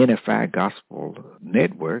 The NFI Gospel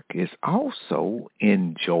Network is also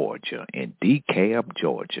in Georgia, in DeKalb,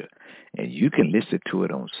 Georgia. And you can listen to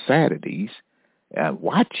it on Saturdays and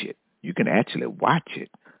watch it. You can actually watch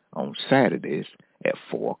it on Saturdays at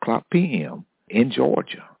 4 o'clock p.m. in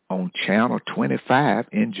Georgia, on Channel 25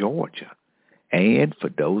 in Georgia. And for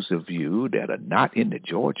those of you that are not in the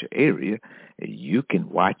Georgia area, you can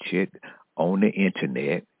watch it on the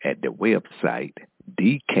internet at the website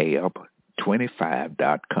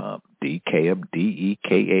DeKalb25.com. DeKalb,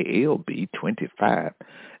 DEKALB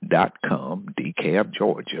 25.com, DeKalb,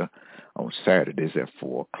 Georgia, on Saturdays at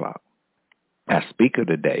 4 o'clock. Our speaker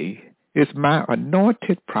today is my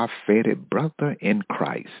anointed prophetic brother in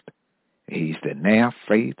Christ. He's the Now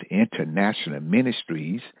Faith International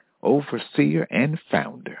Ministries overseer and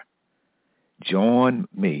founder. Join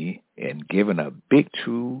me in giving a Big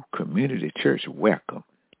True Community Church welcome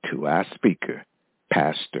to our speaker,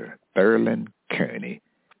 Pastor Thurland Kearney.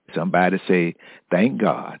 Somebody say, thank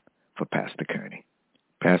God for Pastor Kearney.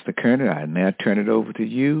 Pastor Kearney, I now turn it over to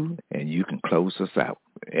you, and you can close us out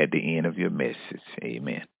at the end of your message.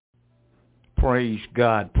 Amen. Praise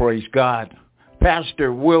God. Praise God.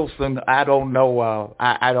 Pastor Wilson, I don't know.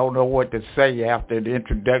 I don't know what to say after the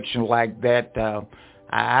introduction like that.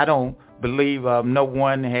 I don't believe no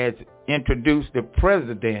one has introduced the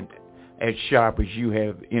president as sharp as you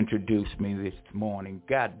have introduced me this morning.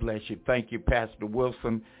 God bless you. Thank you, Pastor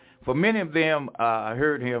Wilson. For many of them, I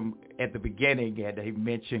heard him at the beginning, and he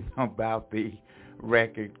mentioned about the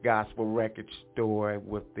gospel record store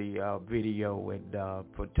with the video and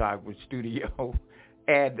photography studio.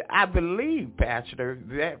 And I believe, Pastor,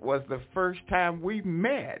 that was the first time we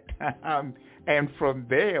met. And from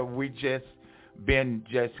there, we just been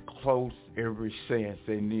just close ever since.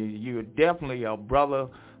 And you're definitely a brother,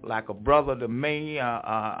 like a brother to me.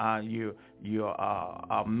 You're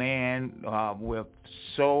a man with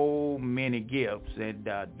so many gifts, and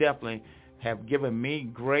definitely have given me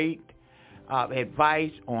great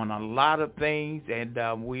advice on a lot of things, and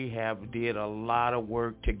we have did a lot of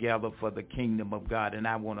work together for the kingdom of God, and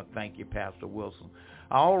I want to thank you, Pastor Wilson.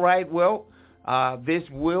 All right, well, this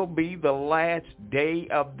will be the last day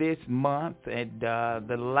of this month and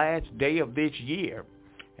the last day of this year,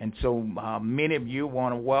 and so many of you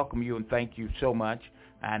want to welcome you and thank you so much,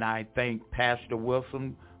 and I thank Pastor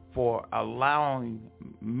Wilson for allowing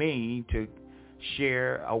me to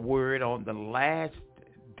share a word on the last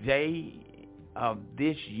day of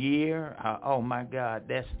this year. Oh my God,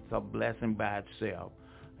 that's a blessing by itself.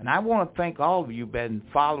 And I want to thank all of you who've been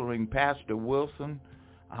following Pastor Wilson,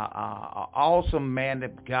 an awesome man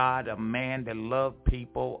of God, a man that loved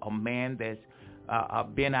people, a man that's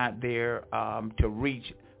been out there to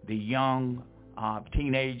reach the young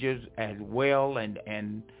teenagers as well,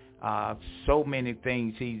 and so many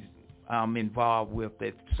things he's involved with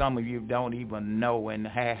that some of you don't even know and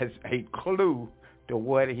has a clue to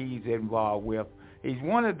what he's involved with. He's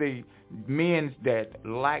one of the men that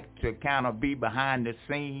like to kind of be behind the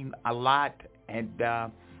scene a lot, and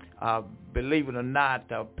believe it or not,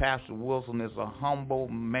 Pastor Wilson is a humble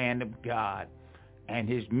man of God, and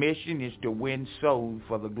his mission is to win souls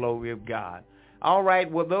for the glory of God. All right,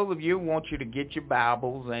 well, those of you want you to get your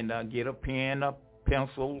Bibles and get a pen, a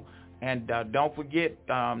pencil, and don't forget,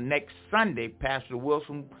 next Sunday, Pastor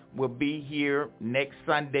Wilson will be here next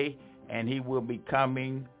Sunday, and he will be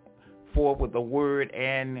coming forth with the word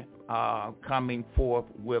and coming forth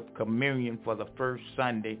with communion for the first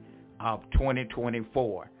Sunday of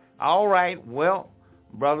 2024. All right, well,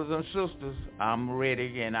 brothers and sisters, I'm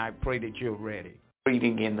ready, and I pray that you're ready.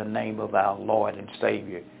 Reading in the name of our Lord and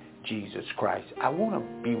Savior, Jesus Christ. I want to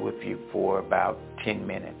be with you for about 10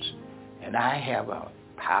 minutes, and I have a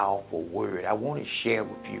powerful word I want to share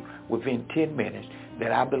with you within 10 minutes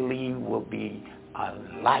that I believe will be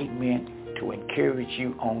enlightenment to encourage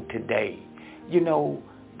you on today. You know,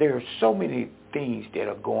 there are so many things that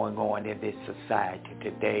are going on in this society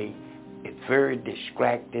today. It's very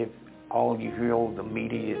distractive. All you hear on the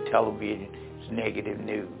media, television, is negative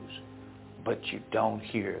news, but you don't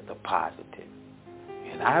hear the positive.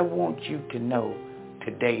 And I want you to know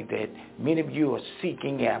today that many of you are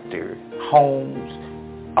seeking after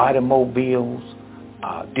homes, automobiles,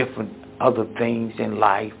 different other things in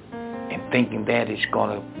life, and thinking that is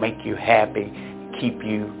going to make you happy, keep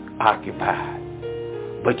you occupied.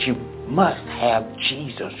 But you must have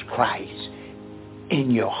Jesus Christ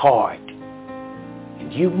in your heart.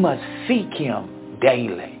 And you must seek him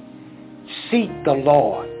daily. Seek the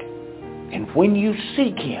Lord. And when you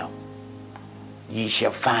seek him, ye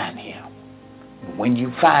shall find him. When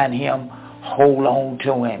you find him, hold on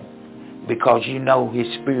to him, because you know his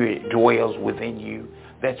spirit dwells within you.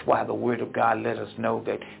 That's why the Word of God let us know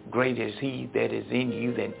that greater is He that is in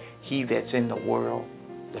you than he that's in the world,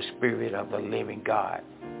 the Spirit of the living God.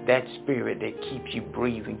 That Spirit that keeps you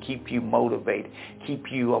breathing, keep you motivated,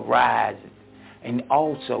 keep you arising, and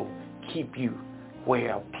also keep you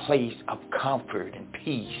where a place of comfort and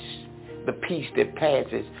peace, the peace that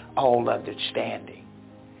passes all understanding.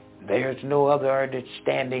 There's no other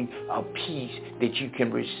understanding of peace that you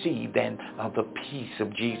can receive than of the peace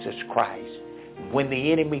of Jesus Christ. When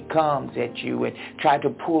the enemy comes at you and try to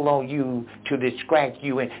pull on you to distract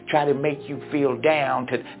you and try to make you feel down,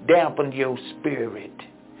 to dampen your spirit,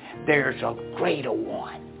 there's a greater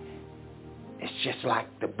one. It's just like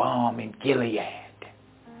the balm in Gilead.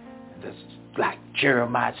 Like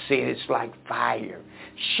Jeremiah said, it's like fire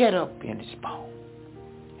shut up in his bone.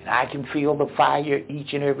 And I can feel the fire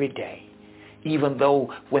each and every day. Even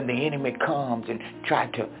though when the enemy comes and try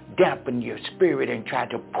to dampen your spirit and try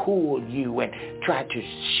to pull you and try to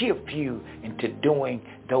shift you into doing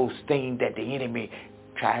those things that the enemy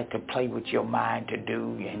tried to play with your mind to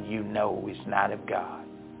do, and you know it's not of God.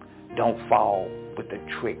 Don't fall with the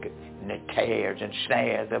trick and the tears and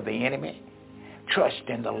snares of the enemy. Trust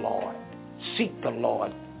in the Lord. Seek the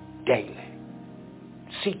Lord daily.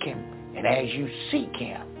 Seek him, and as you seek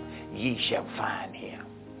him, ye shall find him.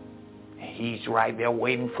 And he's right there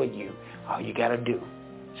waiting for you. All you got to do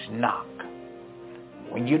is knock.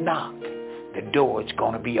 When you knock, the door is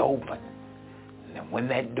going to be open. And then when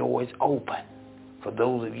that door is open, for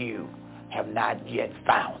those of you who have not yet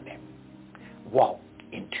found him, walk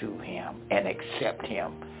into him and accept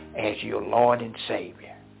him as your Lord and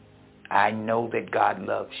Savior. I know that God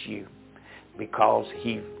loves you because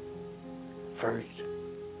he first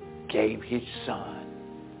gave his Son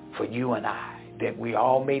for you and I, that we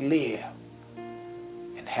all may live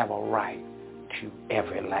and have a right to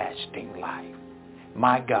everlasting life.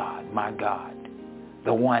 My God,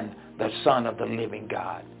 the one, the Son of the living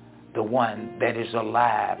God, the one that is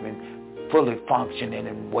alive and fully functioning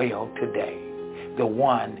and well today, the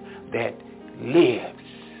one that lives,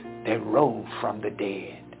 that rose from the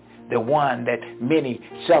dead, the one that many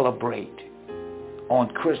celebrate on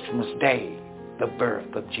Christmas Day, the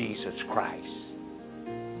birth of Jesus Christ.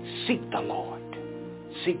 Seek the Lord.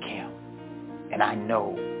 Seek him. And I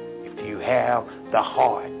know if you have the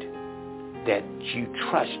heart that you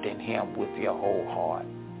trust in him with your whole heart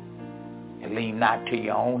and lean not to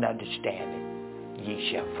your own understanding,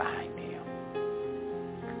 ye shall find him.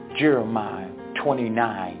 Jeremiah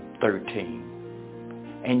 29:13.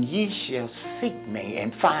 And ye shall seek me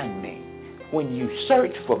and find me when you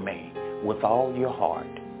search for me with all your heart.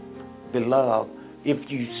 Beloved, if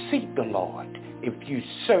you seek the Lord, if you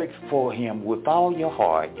search for him with all your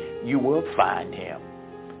heart, you will find him.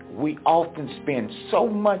 We often spend so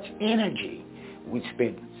much energy, we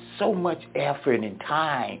spend so much effort and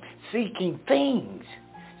time seeking things,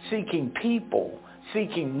 seeking people,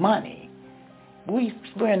 seeking money. We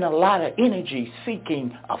spend a lot of energy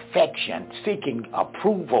seeking affection, seeking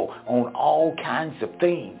approval on all kinds of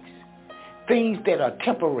things. Things that are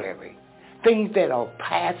temporary, things that will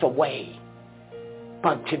pass away.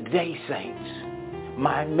 But today, saints,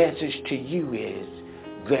 my message to you is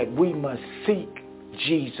that we must seek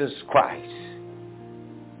Jesus Christ.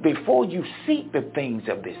 Before you seek the things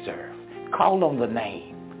of this earth, call on the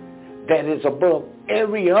name that is above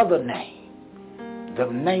every other name, the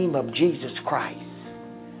name of Jesus Christ.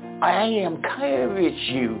 I encourage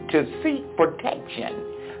you to seek protection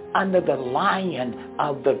under the Lion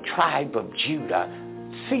of the tribe of Judah.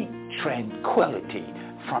 Seek tranquility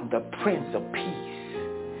from the Prince of Peace.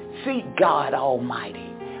 Seek God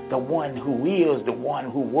Almighty, the one who is, the one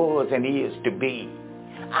who was and is to be.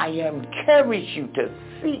 I encourage you to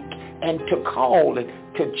seek and to call and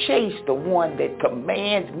to chase the one that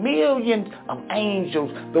commands millions of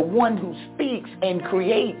angels, the one who speaks and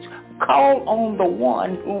creates. Call on the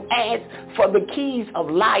one who asks for the keys of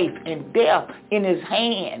life and death in his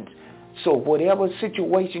hands. So whatever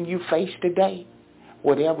situation you face today,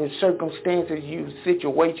 whatever circumstances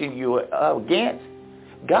situation you're against,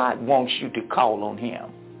 God wants you to call on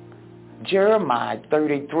him. Jeremiah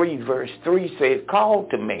 33 verse 3 says, call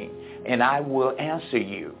to me and I will answer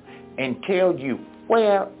you and tell you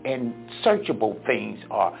where unsearchable things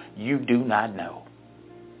are you do not know.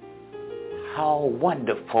 How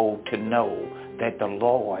wonderful to know that the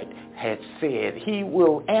Lord has said he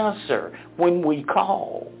will answer when we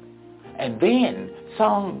call. And then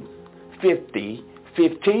Psalm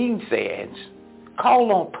 50:15 says,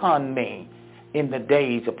 call upon me in the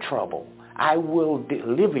days of trouble. I will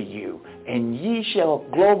deliver you, and ye shall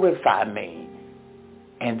glorify me.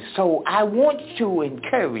 And so I want to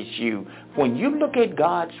encourage you, when you look at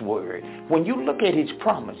God's word, when you look at his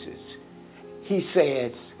promises, he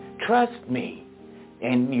says, trust me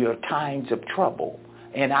in your times of trouble,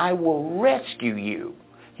 and I will rescue you.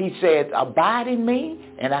 He said, abide in me,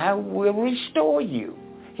 and I will restore you.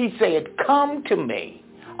 He said, come to me,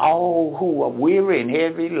 all who are weary and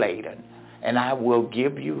heavy laden, and I will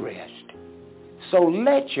give you rest. So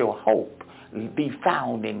let your hope be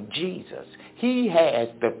found in Jesus. He has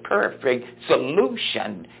the perfect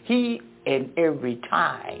solution, he in every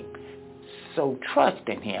time. So trust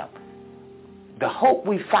in him. The hope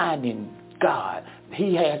we find in God,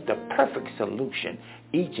 he has the perfect solution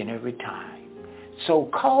each and every time. So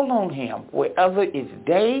call on him wherever it's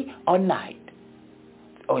day or night.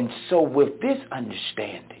 And so with this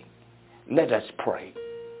understanding, let us pray.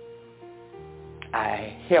 Our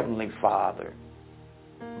Heavenly Father,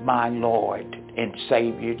 my Lord and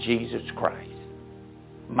Savior Jesus Christ,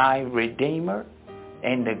 my Redeemer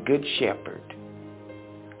and the Good Shepherd,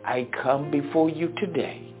 I come before you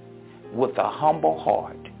today with a humble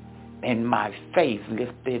heart and my faith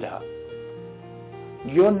lifted up.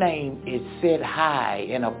 Your name is set high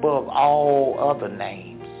and above all other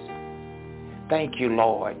names. Thank you,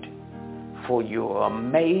 Lord, for your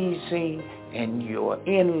amazing and your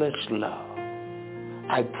endless love.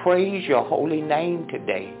 I praise your holy name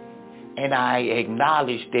today, and I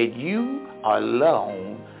acknowledge that you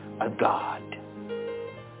alone are God.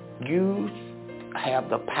 You have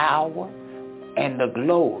the power and the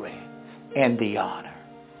glory and the honor.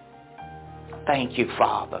 Thank you,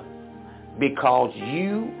 Father, because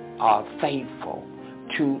you are faithful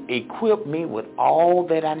to equip me with all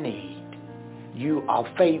that I need. You are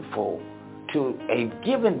faithful to have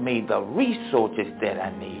given me the resources that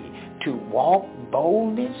I need to walk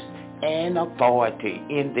boldness and authority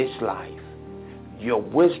in this life. Your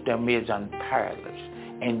wisdom is unparalleled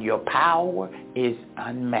and your power is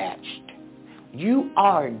unmatched. You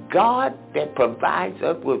are God that provides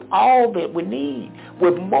us with all that we need,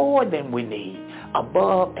 with more than we need,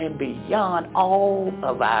 above and beyond all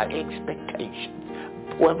of our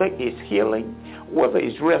expectations, whether it's healing, whether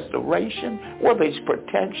it's restoration, whether it's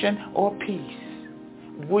protection or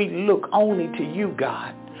peace. We look only to you,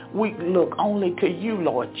 God. We look only to you,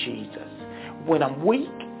 Lord Jesus. When I'm weak,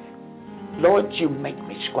 Lord, you make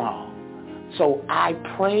me strong. So I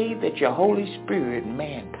pray that your Holy Spirit,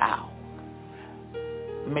 manpower,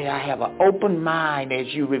 may I have an open mind as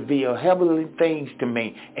you reveal heavenly things to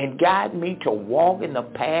me and guide me to walk in the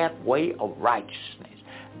pathway of righteousness.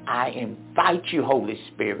 I invite you, Holy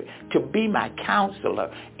Spirit, to be my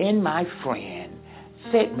counselor and my friend.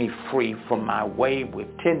 Set me free from my wayward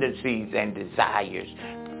tendencies and desires,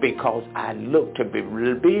 because I look to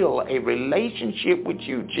reveal a relationship with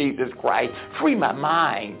you, Jesus Christ. Free my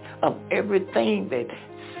mind of everything that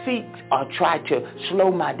seeks or try to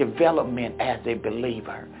slow my development as a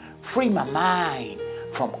believer. Free my mind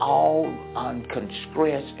from all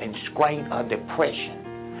unconstressed and strain of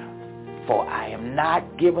depression. For I am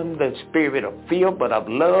not given the spirit of fear, but of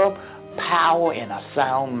love, power, and a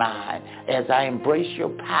sound mind. As I embrace your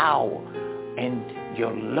power and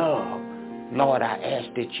your love, Lord, I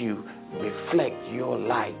ask that you reflect your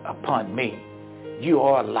light upon me. You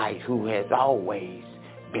are a light who has always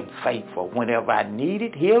been faithful. Whenever I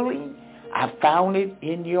needed healing, I found it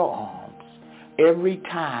in your arms. Every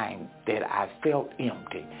time that I felt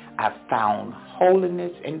empty, I found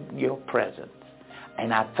holiness in your presence.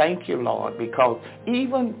 And I thank you, Lord, because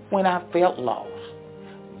even when I felt lost,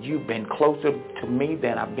 you've been closer to me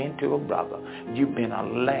than I've been to a brother. You've been a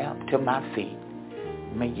lamp to my feet.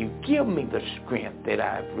 May you give me the strength that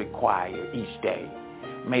I require each day.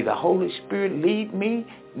 May the Holy Spirit lead me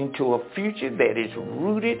into a future that is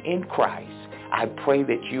rooted in Christ. I pray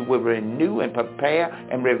that you will renew and prepare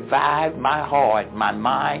and revive my heart, my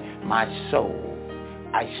mind, my soul.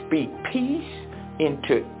 I speak peace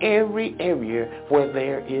into every area where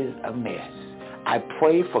there is a mess. I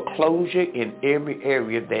pray for closure in every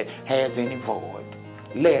area that has any void.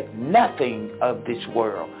 Let nothing of this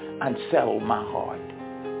world unsettle my heart.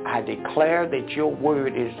 I declare that your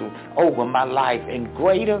word is over my life, and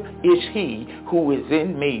greater is he who is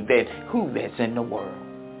in me than who that's in the world.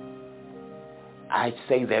 I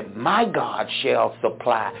say that my God shall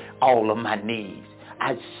supply all of my needs.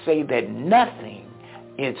 I say that nothing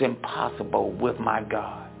is impossible with my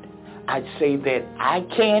God. I say that I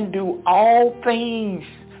can do all things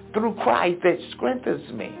through Christ that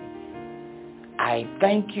strengthens me. I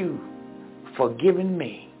thank you for giving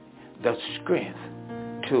me the strength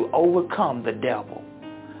to overcome the devil.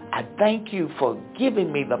 I thank you for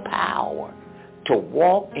giving me the power to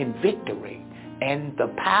walk in victory and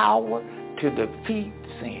the power to defeat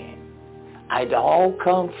sin. It all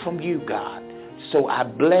comes from you, God. So I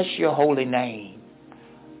bless your holy name.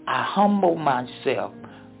 I humble myself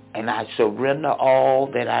and I surrender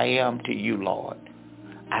all that I am to you, Lord.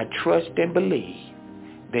 I trust and believe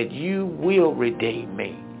that you will redeem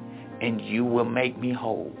me and you will make me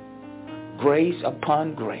whole. Grace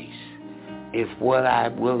upon grace is what I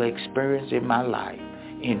will experience in my life.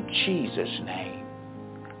 In Jesus' name,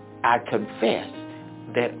 I confess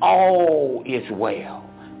that all is well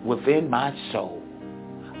within my soul.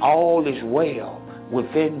 All is well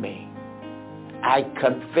within me. I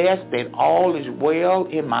confess that all is well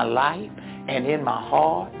in my life and in my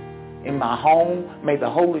heart, in my home. May the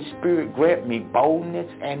Holy Spirit grant me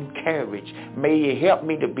boldness and courage. May it help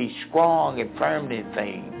me to be strong and firm in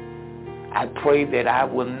things. I pray that I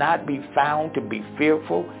will not be found to be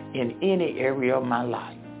fearful in any area of my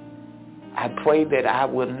life. I pray that I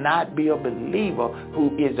will not be a believer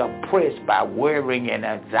who is oppressed by worrying and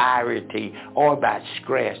anxiety or by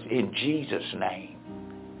stress, in Jesus' name.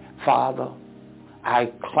 Father,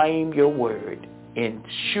 I claim your word, and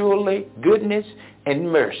surely goodness and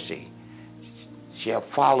mercy shall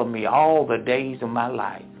follow me all the days of my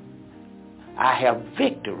life. I have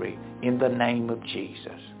victory in the name of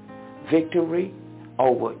Jesus. Victory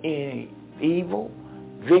over any evil,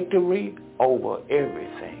 victory over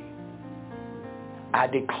everything. I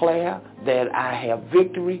declare that I have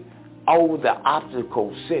victory over the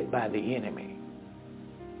obstacles set by the enemy.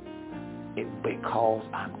 Because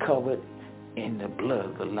I'm covered in the blood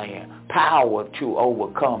of the Lamb. Power to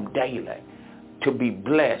overcome daily, to be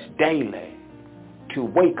blessed daily, to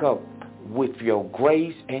wake up with your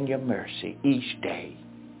grace and your mercy each day.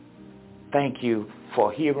 Thank you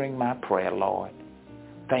for hearing my prayer, Lord.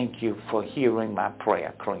 Thank you for hearing my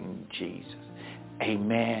prayer, King Jesus.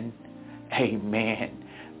 Amen. Amen.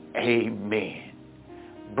 Amen.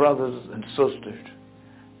 Brothers and sisters,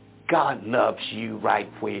 God loves you right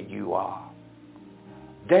where you are.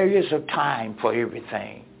 There is a time for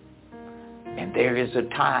everything. And there is a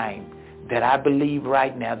time that I believe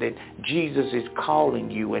right now that Jesus is calling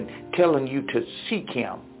you and telling you to seek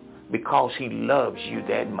him because he loves you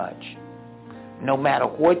that much. No matter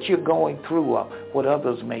what you're going through or what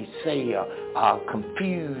others may say or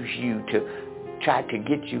confuse you to try to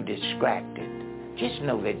get you distracted, just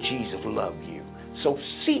know that Jesus loves you. So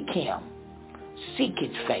seek him. Seek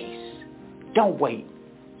his face. Don't wait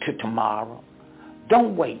till tomorrow.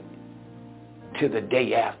 Don't wait till the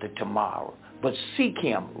day after tomorrow. But seek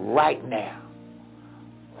him right now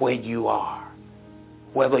where you are.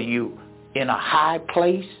 Whether you in a high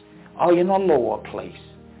place or in a lower place,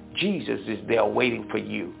 Jesus is there waiting for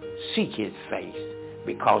you. Seek his face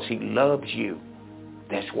because he loves you.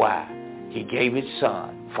 That's why he gave his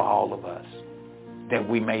son for all of us, that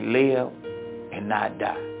we may live and not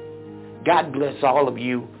die. God bless all of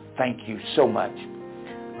you. Thank you so much.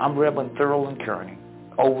 I'm Reverend Thurland Kearney,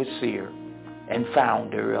 overseer and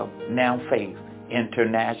founder of Now Faith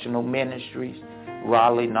International Ministries,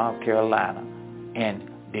 Raleigh, North Carolina, and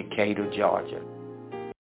Decatur, Georgia.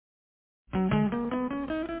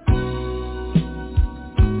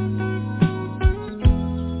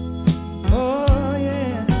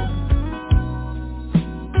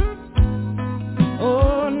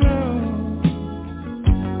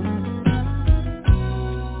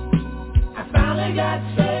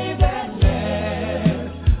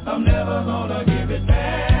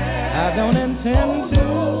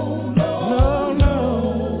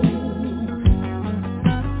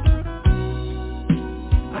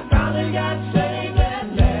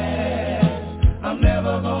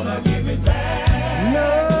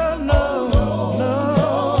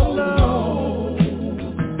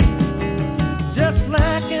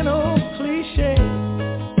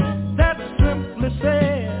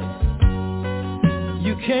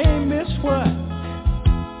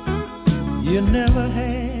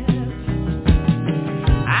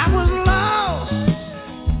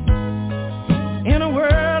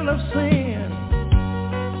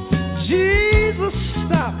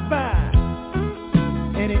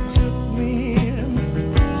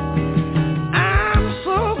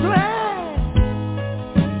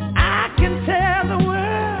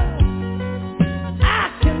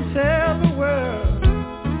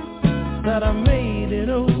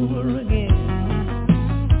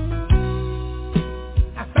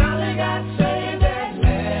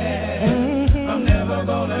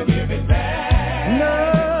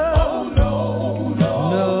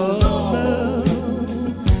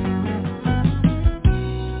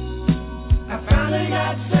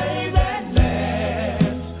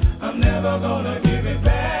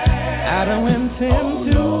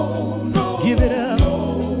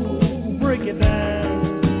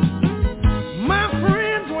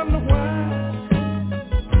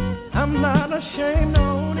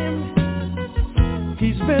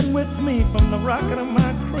 been with me from the rocking of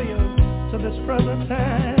my cradle to this present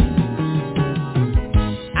time.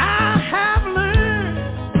 I have learned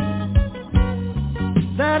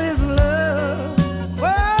that is love.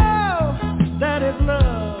 Whoa, that is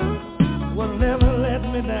love will never let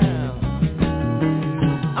me down.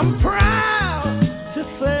 I'm proud to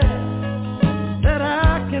say that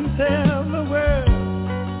I can tell the world.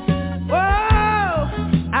 Whoa,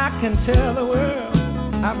 I can tell the world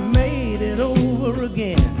I made it over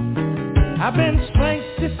again. I've been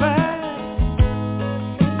sanctified.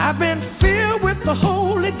 I've been filled with the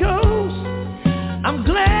Holy Ghost. I'm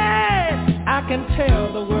glad I can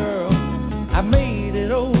tell the world I made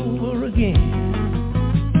it over again.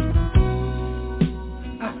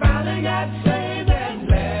 I finally got saved and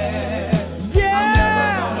blessed. Yeah. I'm never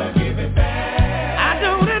gonna give it back. I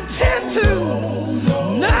don't intend to.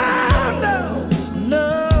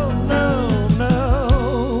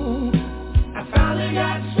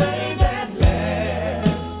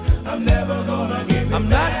 I'm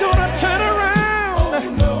not gonna turn around. Oh,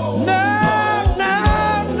 no, no, no,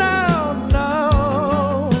 no,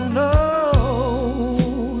 no, no,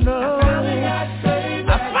 no. I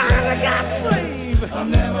finally got saved. I'm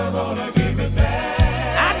never gonna give it back.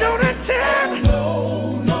 I don't intend.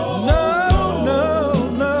 No, no, no,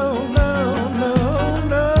 no, no, no, no,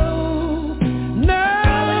 no, no. I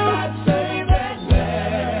got saved and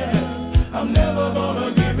blessed. I'm never gonna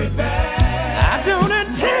give it back. I don't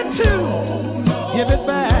intend to. Give it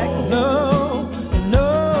back, no,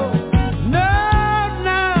 no, no,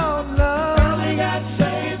 no, no. Finally got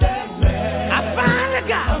saved and blessed. I finally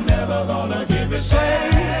got. I'm never gonna give it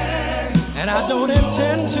back. And I don't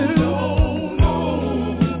intend to.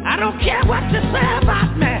 I don't care what you say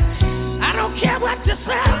about me. I don't care what you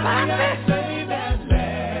say about me.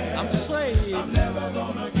 I'm saved. I'm never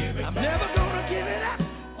gonna give it. I'm never gonna give it up.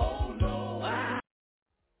 Oh no.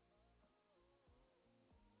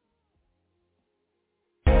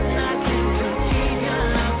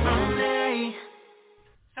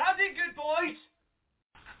 How's it, good boys?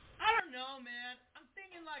 I don't know, man. I'm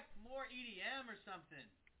thinking like more EDM or something.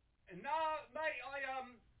 No, mate,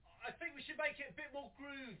 I think we should make it a bit more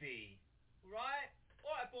groovy. Right?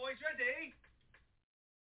 Alright, boys, ready?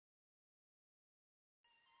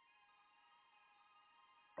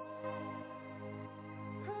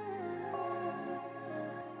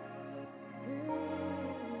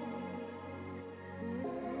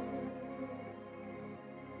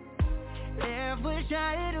 Every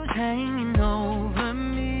shadow was hanging over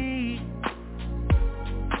me.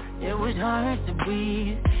 It was hard to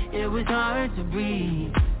breathe. It was hard to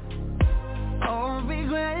breathe. Oh,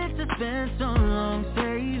 regrets to spend so long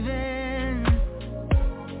saving.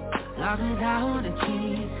 Locked without the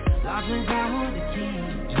keys. Locked without the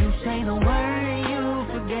keys. You say the word and you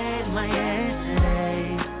forget my yesterday.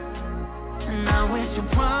 And I wish your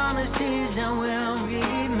promises that will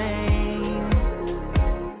remain.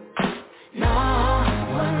 No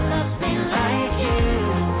one loves me like you.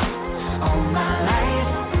 All my life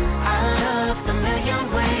I loved a million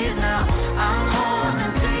ways. Now I'm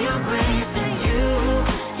holding to your grace. And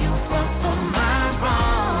you fought for my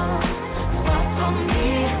wrong, fought for me,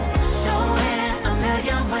 showing a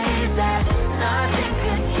million ways that nothing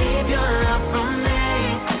could keep your love from me.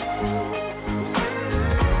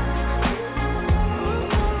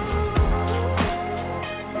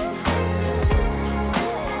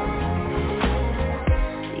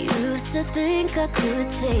 Think I could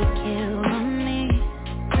take care of me.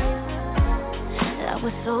 I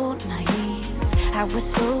was so naive. I was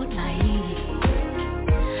so naive.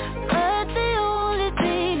 But the only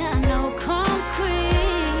thing I know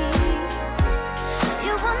concrete,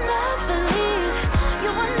 you will never leave.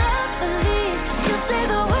 You will never leave. You say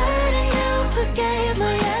the word and you forgave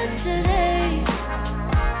my yesterday.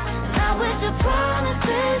 And I wish the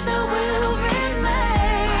promises that will remain.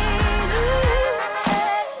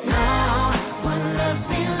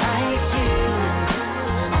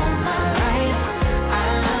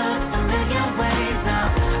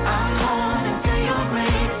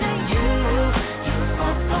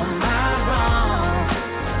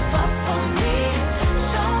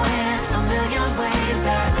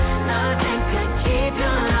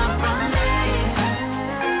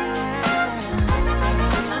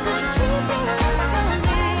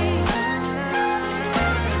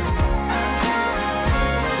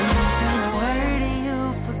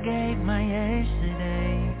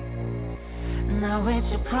 With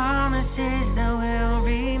your promises that will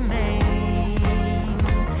remain.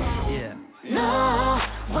 Yeah. No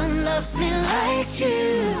one loves me like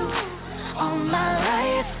you. All my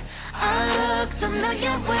life I looked a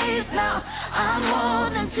million ways. Now I'm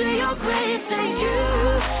holding to your grace and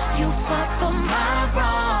you fought for my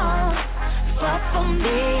wrong, fought for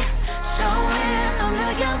me, showing a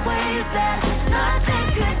million ways that nothing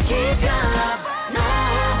could keep your love.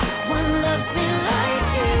 No one loves me like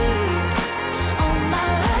you. All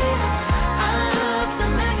my life, I looked a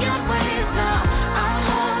million ways. Now I'm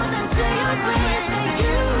holding to your grace and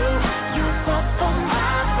you fought for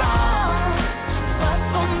my wrong, fought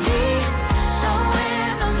for me,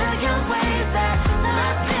 showing a million ways that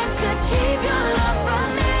nothing could keep your love from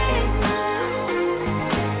me.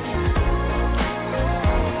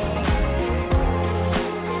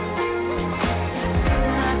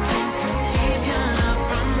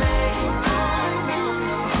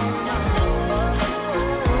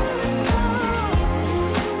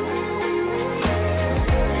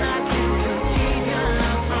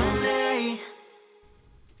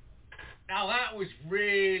 Now that was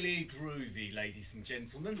really groovy, ladies and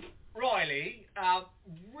gentlemen. Riley,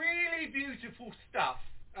 really beautiful stuff.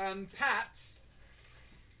 Pat,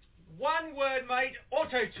 one word, mate,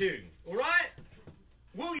 auto-tune, all right?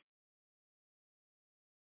 Will you?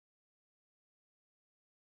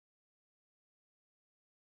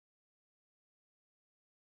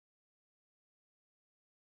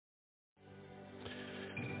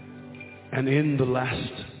 And in the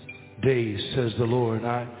last days, says the Lord,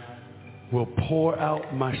 I will pour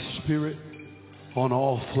out my spirit on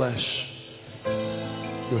all flesh.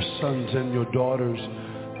 Your sons and your daughters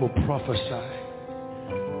will prophesy.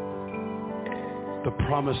 The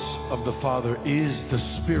promise of the Father is the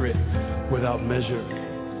Spirit without measure.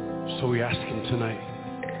 So we ask Him tonight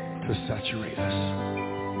to saturate us.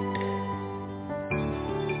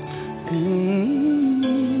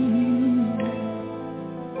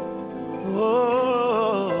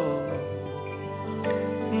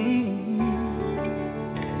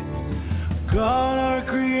 God, our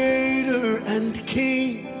Creator and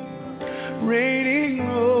King, reigning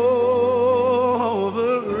over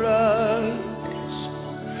us,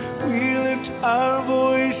 we lift our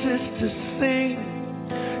voices to sing.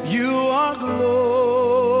 You are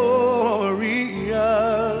glorious.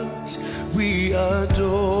 We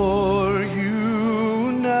adore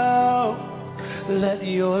you now. Let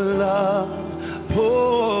your love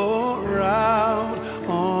pour out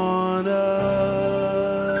on us.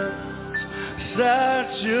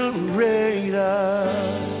 Saturate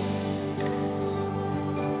us.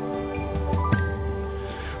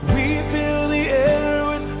 We fill the air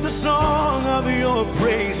with the song of your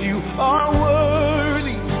praise. You are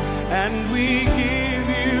worthy, and we give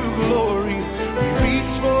you glory. We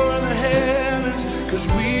reach for the heavens, 'cause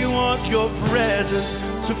we want your presence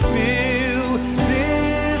to fill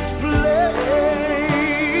this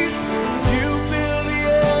place. You fill the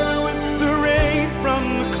air with the rain from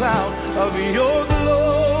the cloud of your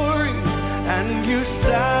glory, and you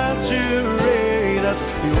saturate us.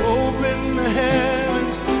 You open the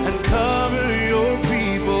heavens and cover your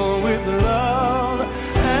people with love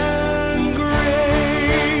and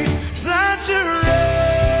grace.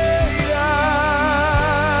 Saturate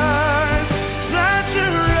us,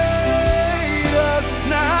 saturate us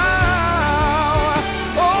now.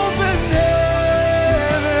 Open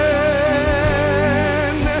heaven,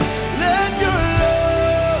 let your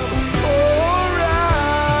love pour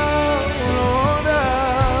out on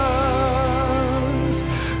us.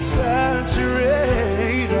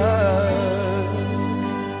 Saturate us.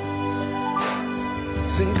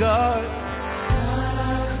 Sing, God,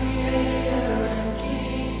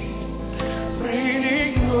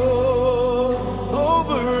 reigning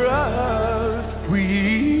over us.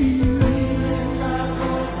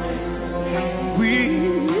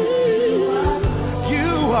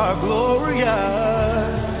 You are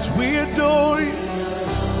glorious. We adore you.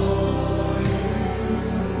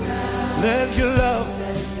 Let your love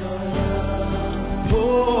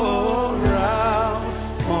pour out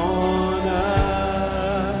on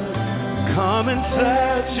us. Come and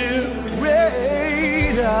saturate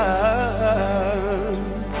us.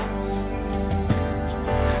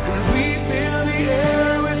 And we fill the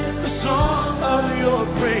air with the song of your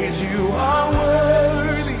praise. You are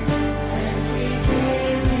worthy.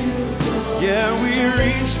 Yeah, we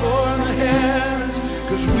reach for the heavens,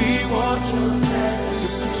 'cause we want to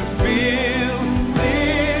feel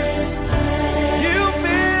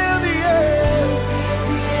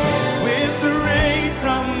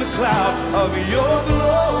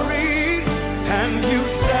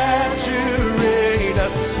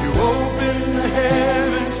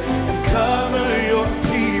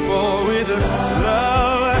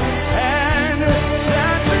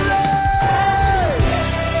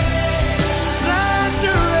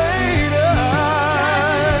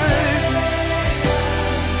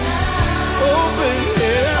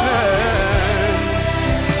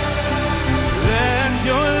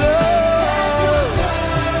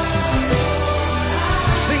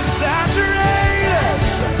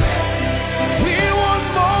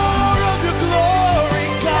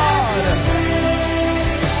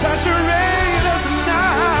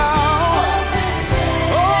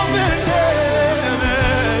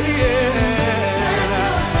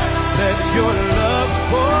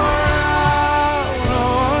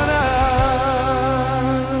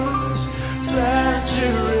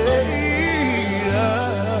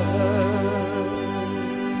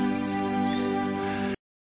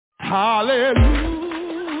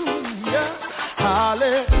Hallelujah,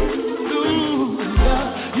 hallelujah.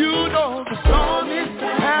 You know the storm is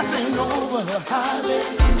passing over.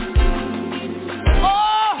 Hallelujah.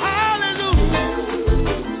 Oh, hallelujah,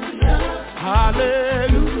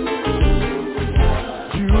 hallelujah.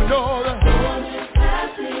 You know the storm is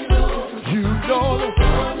passing over. You know the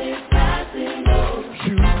storm is passing over.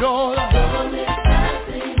 You know the storm is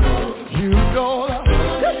passing over. You know the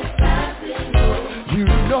storm is passing over. You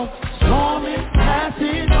know the storm is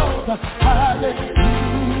passing over. Hallelujah.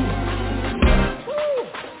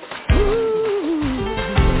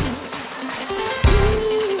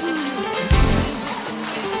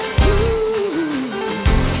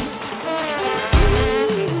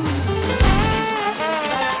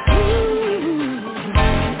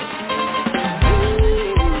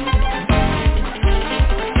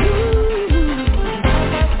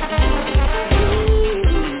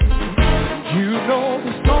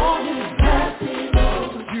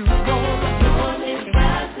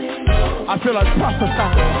 I feel like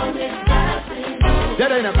prophesying.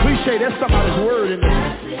 That ain't a cliche, that's somebody's word in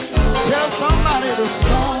there. Tell somebody the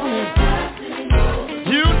song.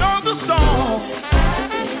 You know the song.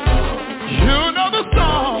 You know the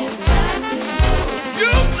song. You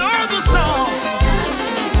know the song.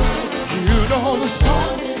 You know the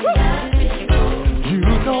song. You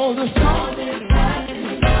know the song.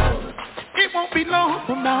 It won't be long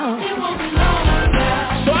from now.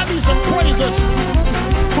 So I need some praisers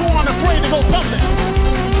who aren't afraid to go public.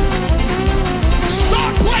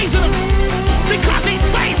 Start praising him because he's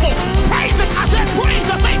faithful. Praise him. I said praise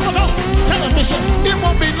the faithful. Don't tell him, Bishop. It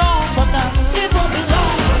won't be long from now. It won't be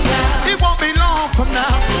long from now. It won't be long from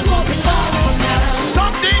now. It won't be long from now.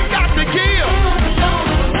 Something got to give. It won't be long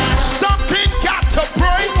from now. Something got to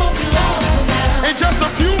break. It won't be long from now. In just a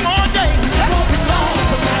few more days. It won't be long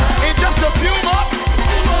from now. In just a few more.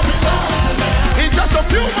 It won't be long from now. In just a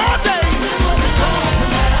few more days.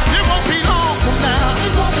 It won't be long from now.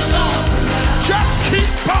 It won't be long from now. Just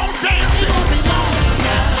keep on dancing. It won't be long from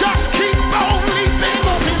now. Just keep on leaping. It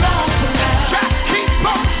won't be long from now. Just keep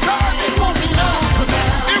on turning. It won't be long from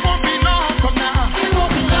now. It won't be long from now. It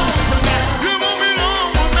won't be long from now. It won't be long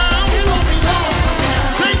from now. It won't be long from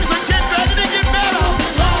now. Things are getting ready to get better.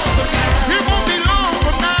 It won't be long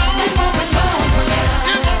from now. It won't be long from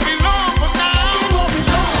now. It won't be long from now. It won't be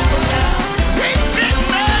long from now. We've been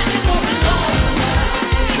made. It won't be long from now.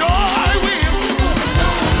 Joy will.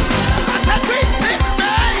 I said we've been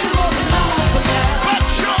made. It won't be long from now. But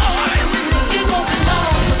joy will. It won't be long from now.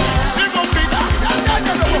 It won't be long. It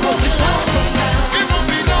won't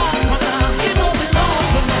be long from now. It won't be long from now. It won't be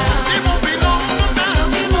long from now. It won't be long from now.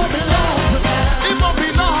 It won't be long from now. It won't be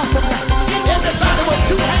long from now. Everybody with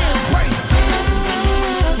two hands praise.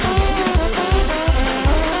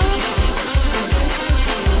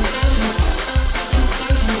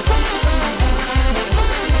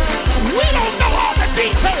 We don't know all the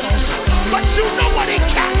details, but you know what he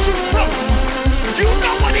kept you from. You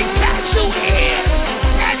know what he kept you in.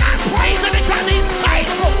 And I praise him because he's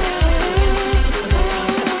faithful.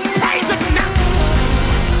 Praise him now.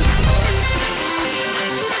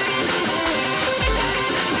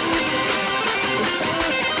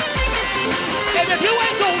 And if you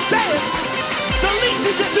ain't gonna dance, the least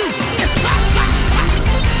you can do is clap.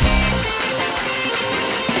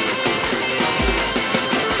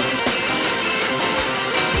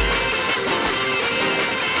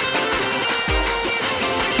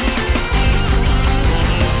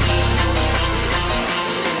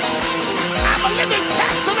 I'm a living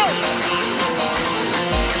testimony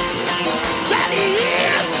that he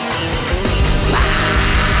is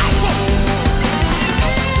powerful.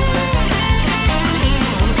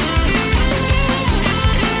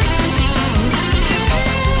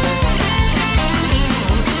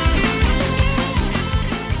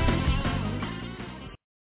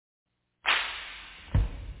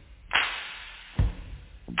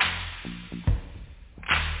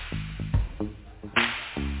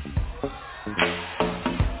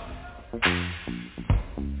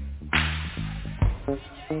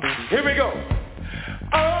 Here we go.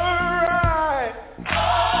 All right.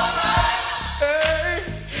 All right. Hey.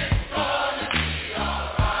 It's gonna be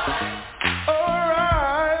all right. All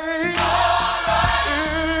right. All right.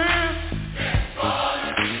 It's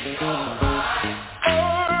gonna be all right.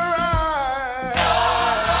 All right.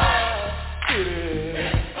 All right. It is.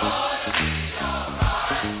 It's gonna be all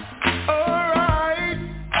right. All right.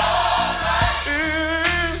 All right.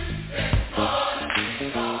 It's gonna be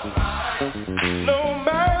all right. No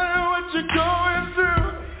matter what you're going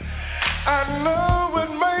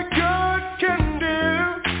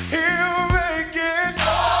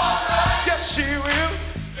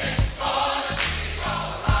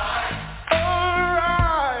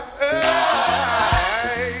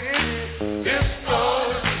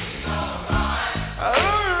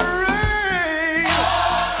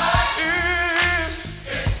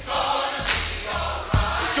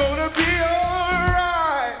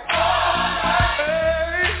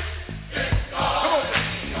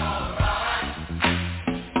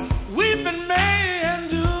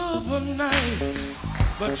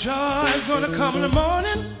Joy's gonna come in the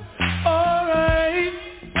morning. All right.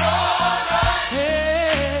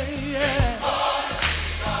 Hey, yeah.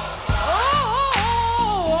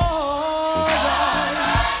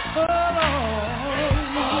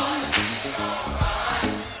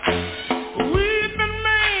 Weeping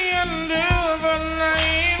may endure the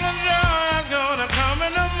night, but joy's gonna come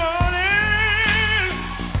in the morning.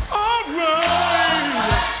 All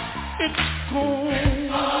right. It's cold.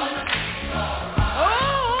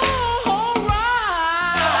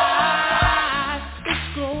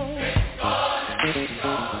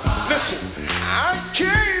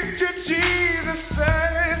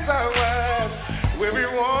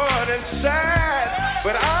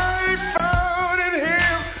 But I found in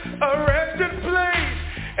him a resting place,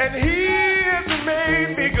 and he has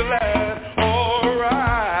made me glad. All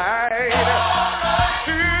right.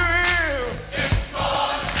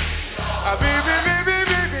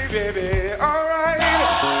 Baby. All right.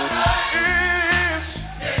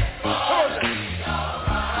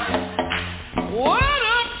 What a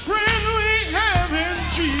friend we have in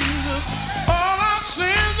Jesus. All our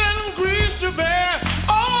sins and griefs to bear.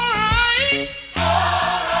 All right.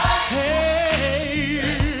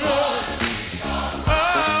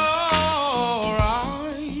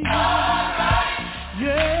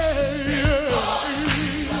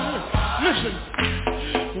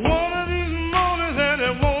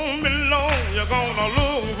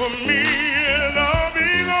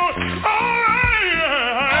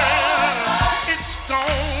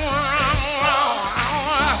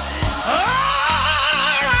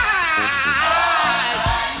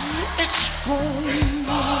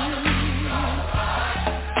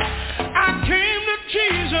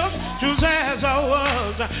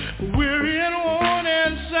 Weary and worn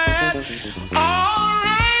and sad. All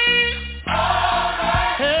right.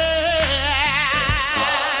 Hey.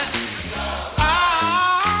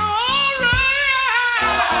 All right.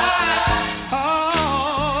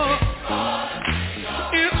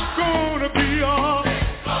 It's gonna be all.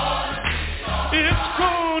 It's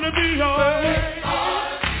gonna be all.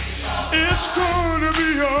 It's gonna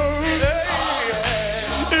be all. It's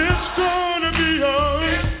gonna be all.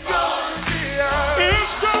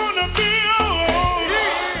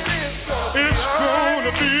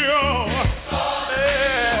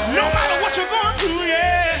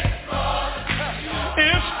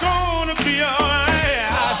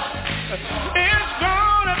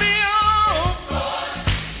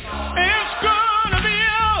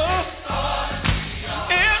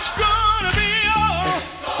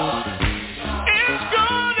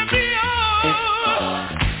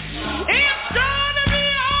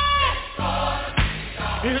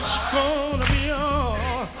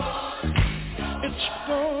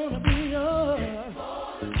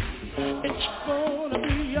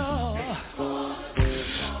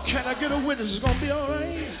 Get a witness, it's gonna be all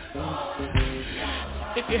right.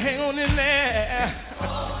 If you hang on in there,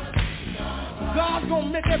 God's gonna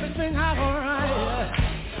make everything out all right.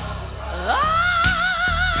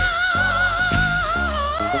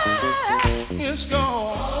 It's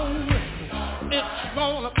gonna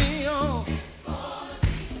be on.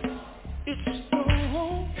 It's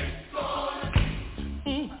gonna.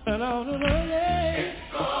 And all the way.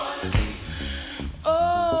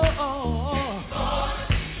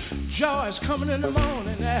 Joy's coming in the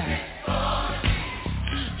morning.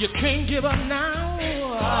 You can't give up now.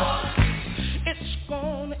 It's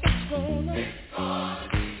gonna.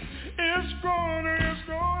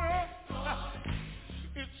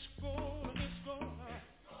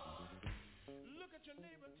 Look at your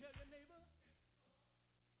neighbor and tell your neighbor.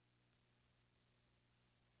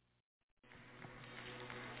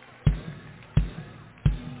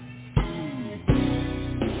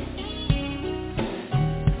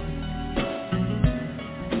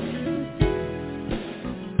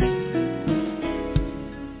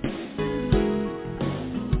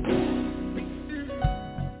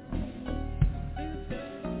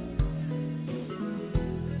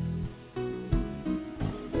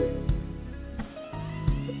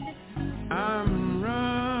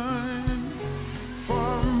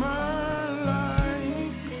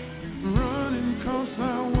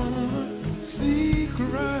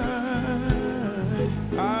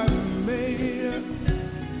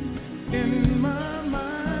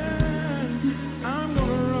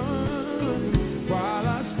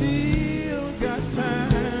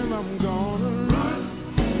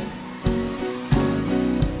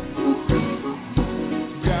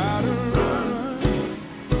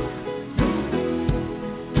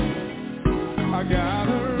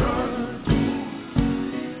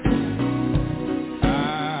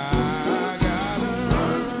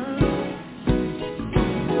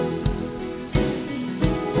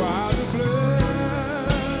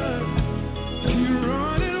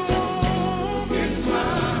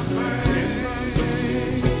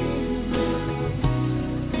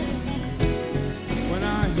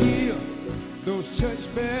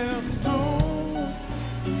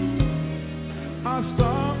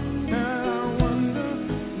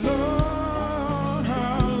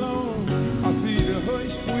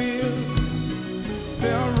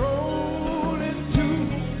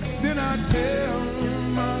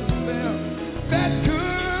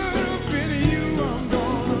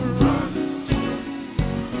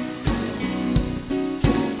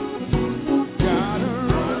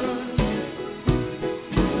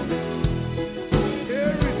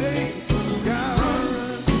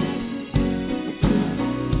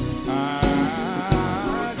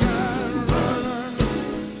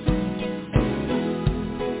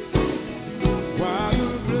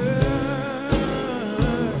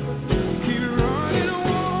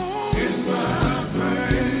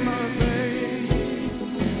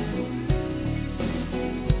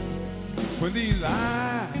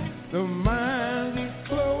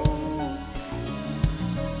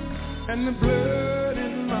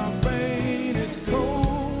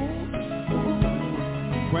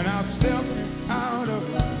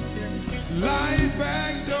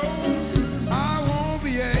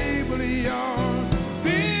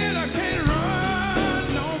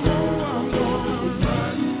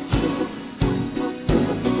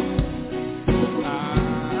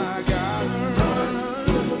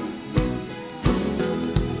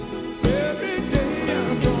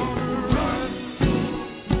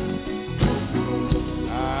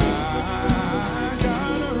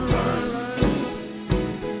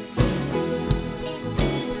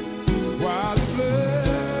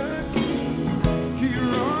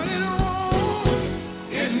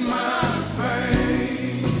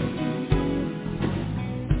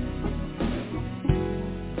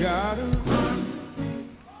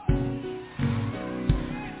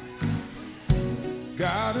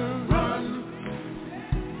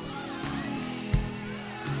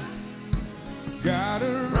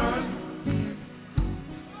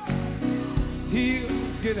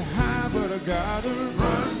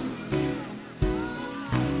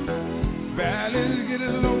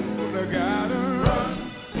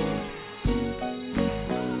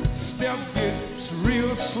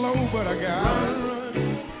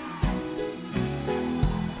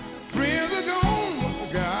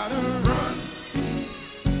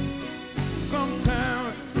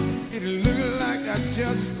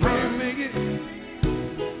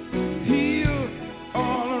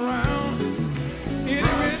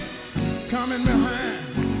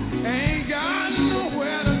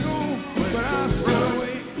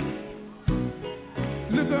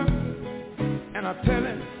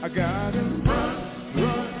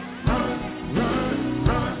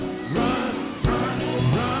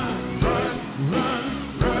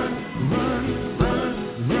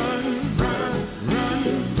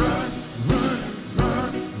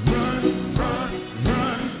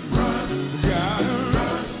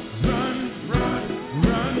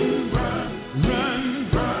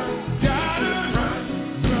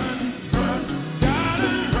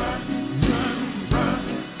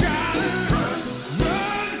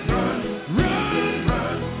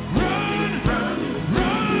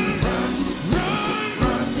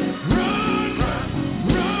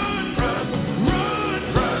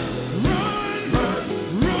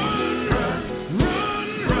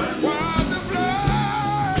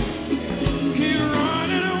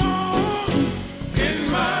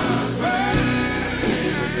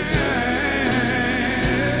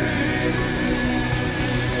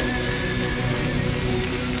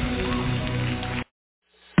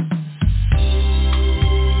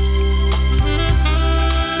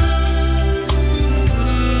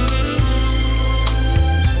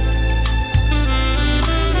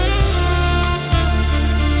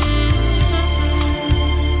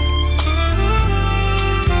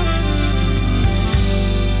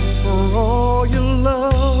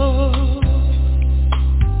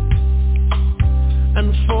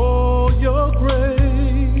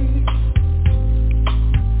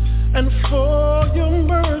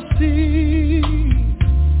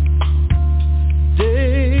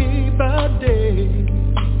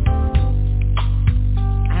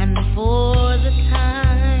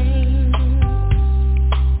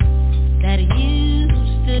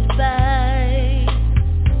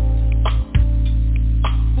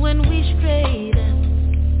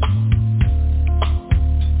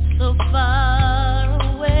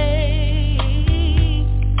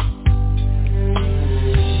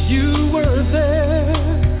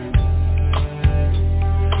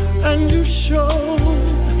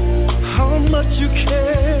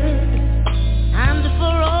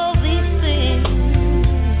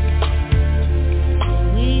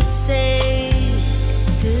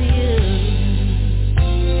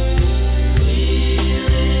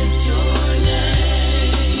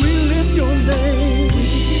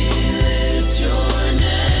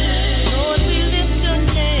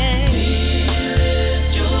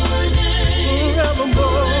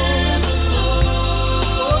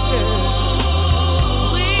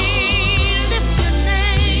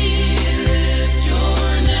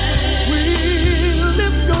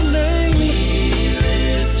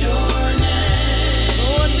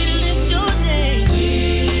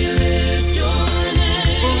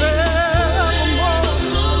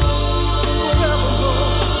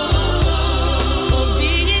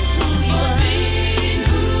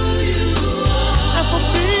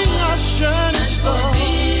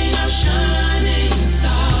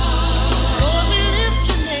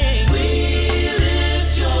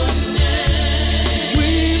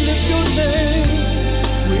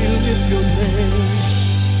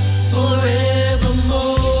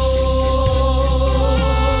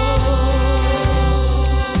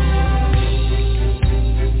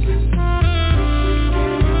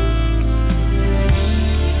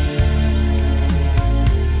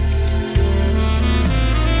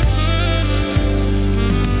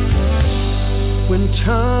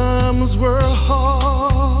 times were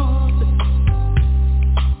hard,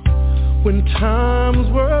 when times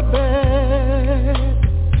were bad,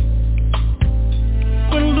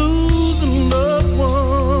 when losing loved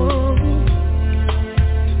ones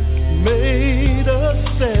made us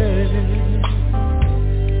sad,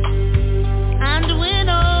 and when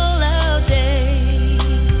all our days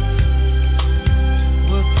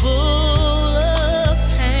were full of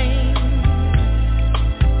pain,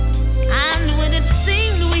 and when it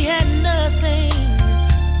seemed we had nothing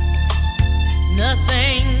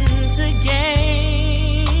to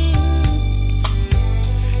gain,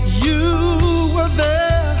 you were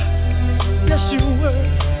there, yes you were,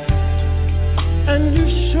 and you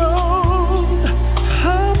showed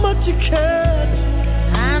how much you cared.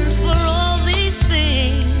 and for all these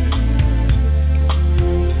things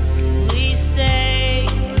we say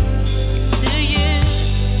to you,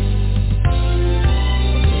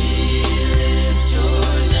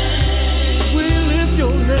 We lift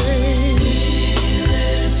your name.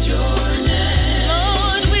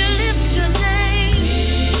 Lord, we lift your name.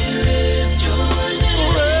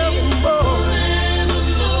 Forevermore.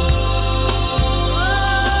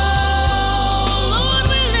 Lord,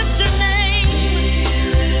 we lift your name.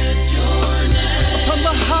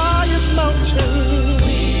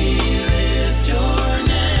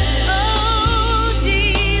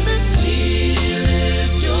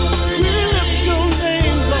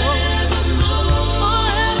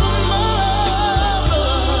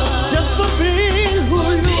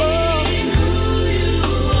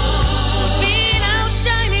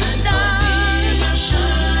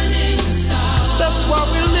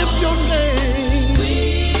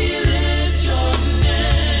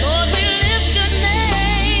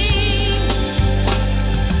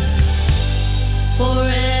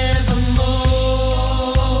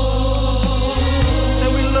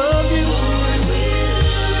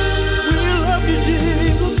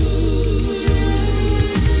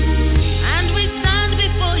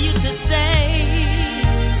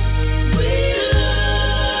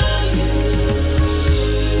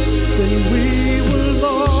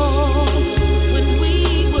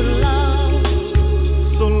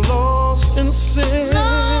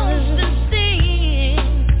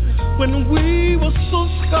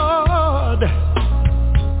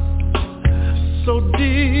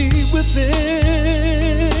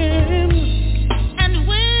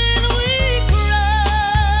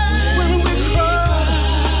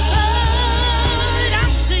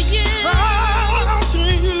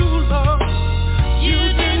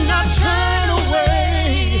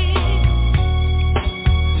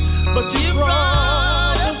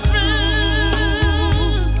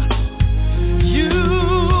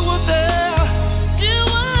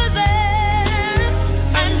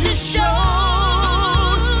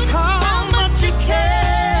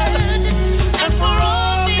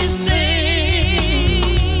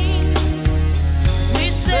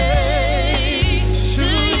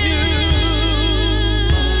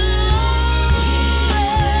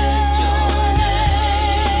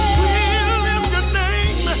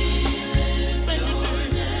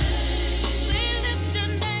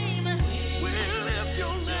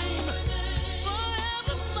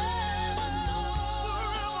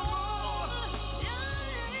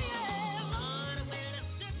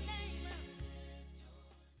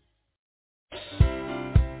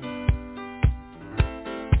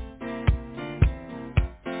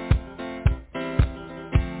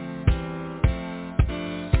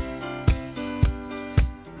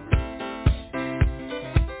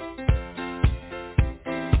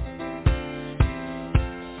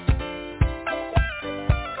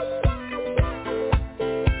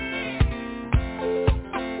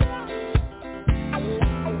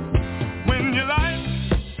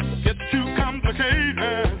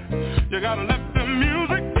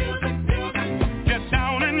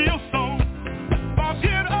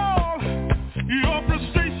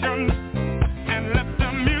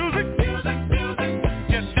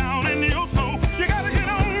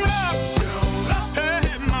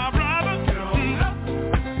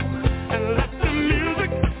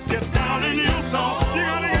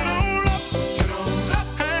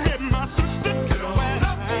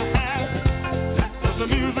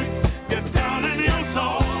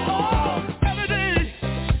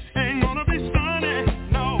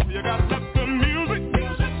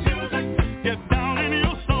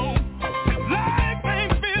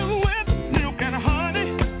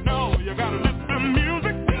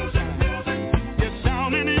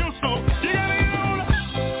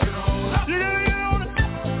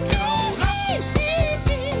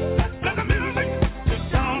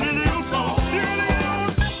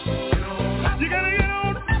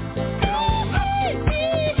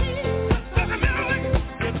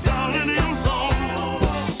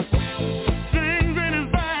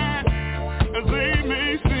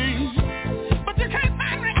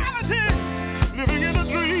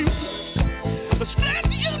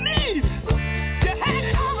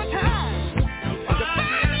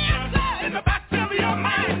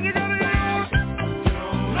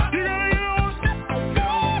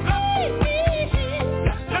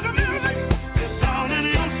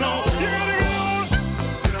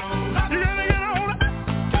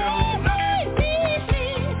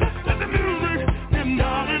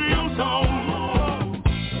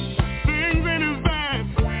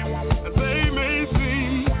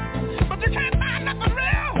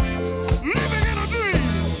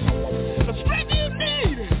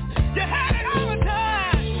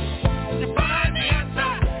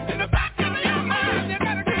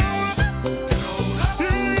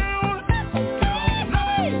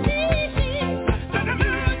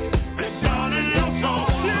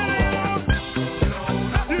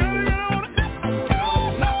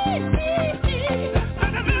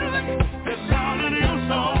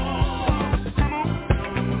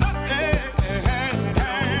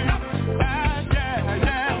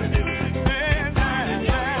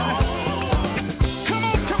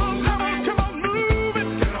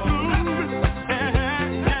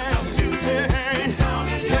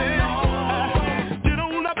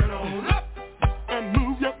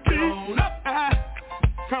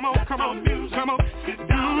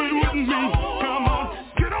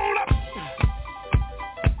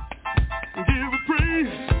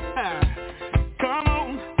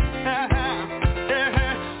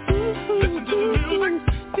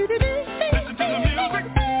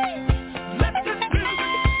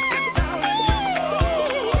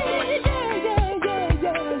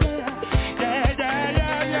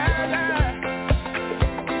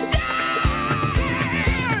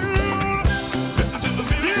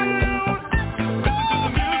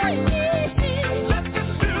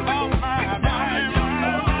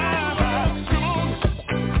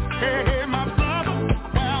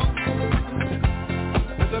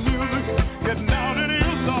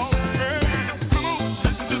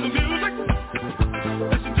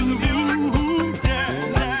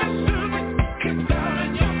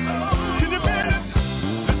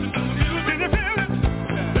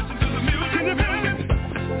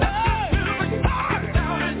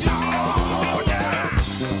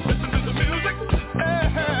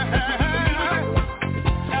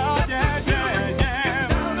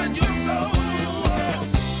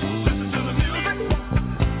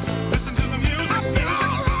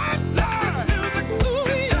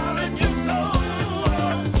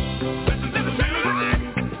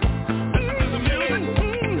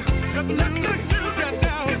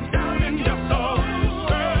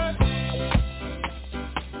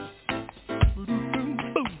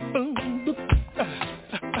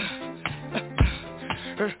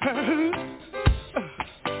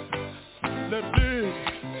 Let's dig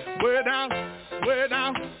way down, way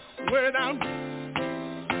down, way down.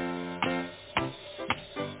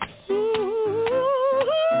 Ooh,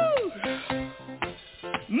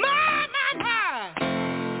 my,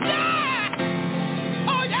 yeah,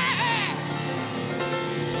 oh yeah.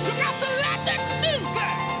 You got to let this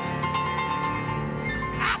music.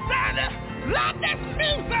 I said it, let this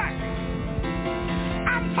music.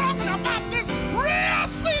 I'm talking about this real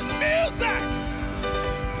sweet music.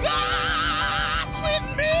 God, sweet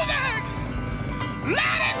music.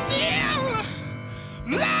 Let it deal.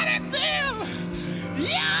 Let it deal.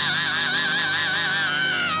 Yeah.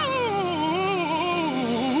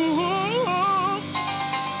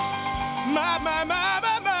 My.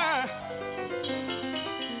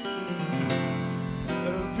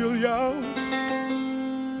 Feel your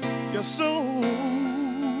soul.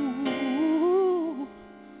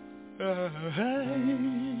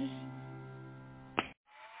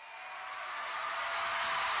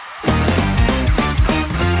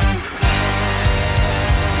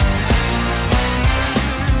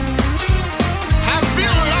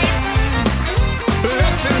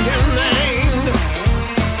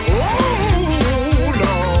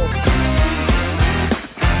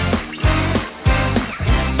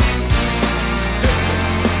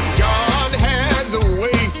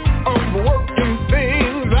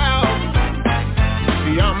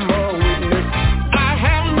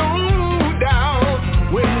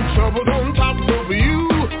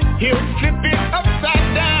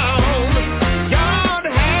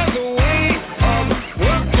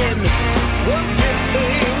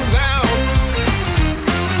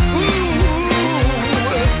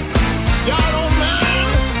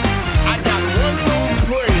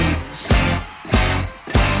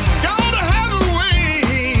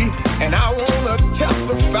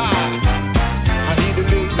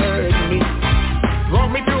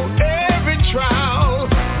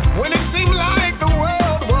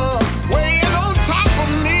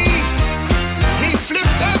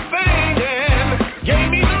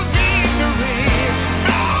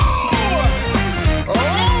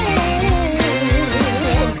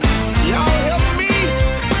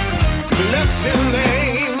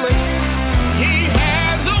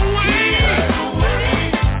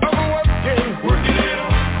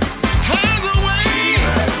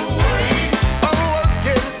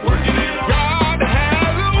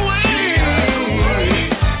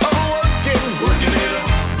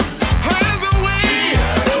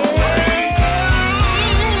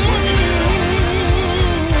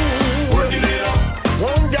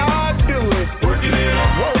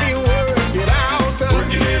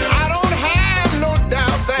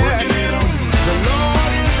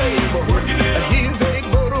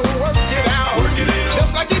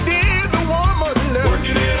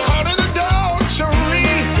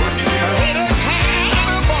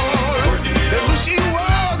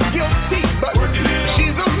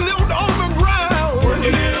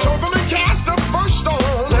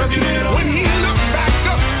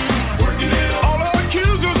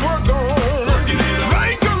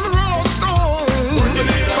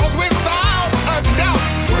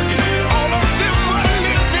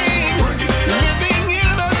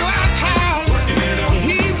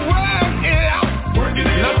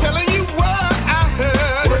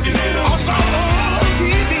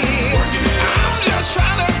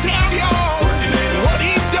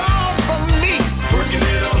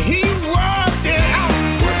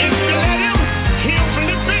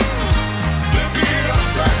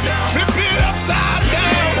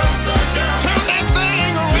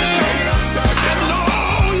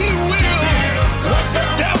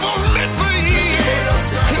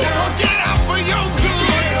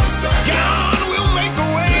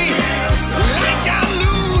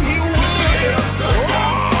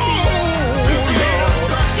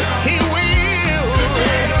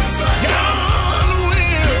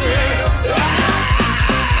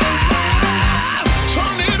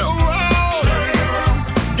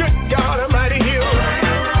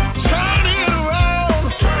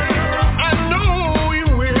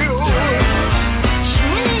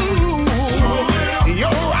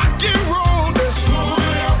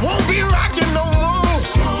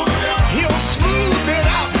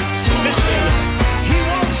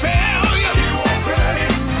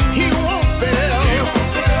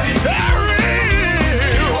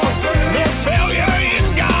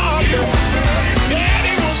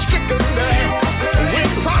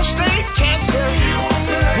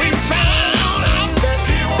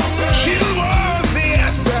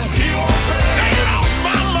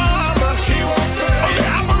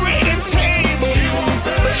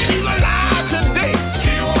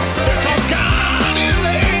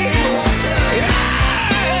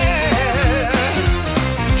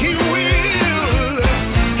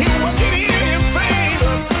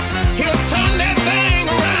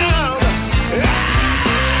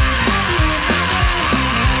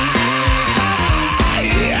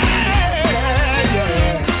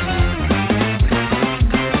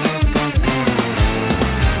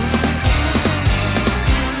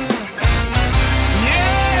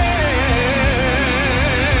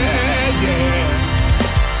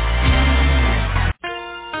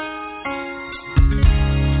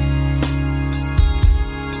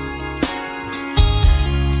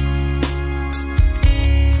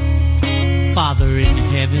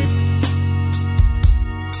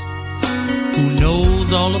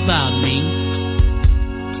 all about me.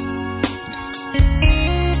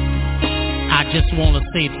 I just want to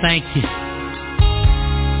say thank you.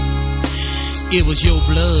 It was your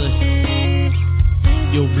blood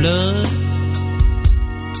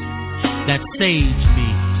that saved me.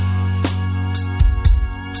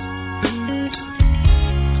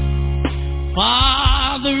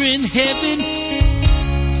 Father in heaven,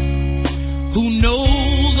 who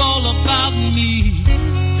knows all about me,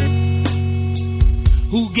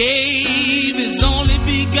 who gave his only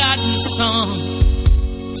begotten Son.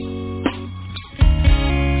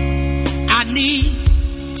 I need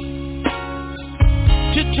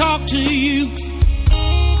to talk to you,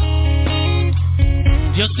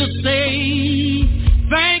 just to say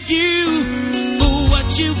thank you for what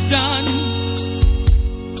you've done.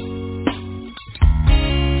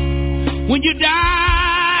 When you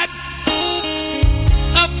died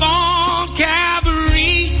upon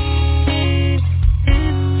Calvary,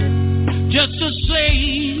 just to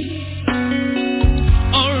save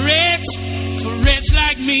a wretch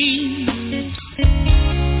like me.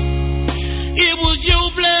 It was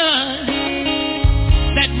your blood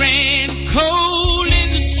that ran cold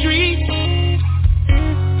in the street.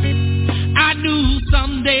 I knew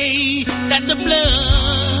someday that the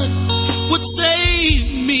blood would save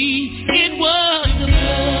me. It was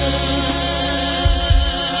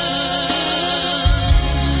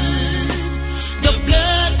the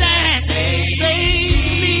blood that saved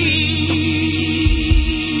me.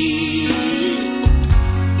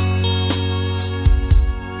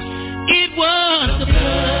 It was the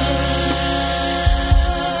blood,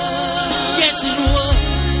 yes it was,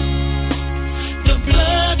 the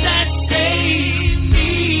blood that saved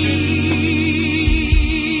me.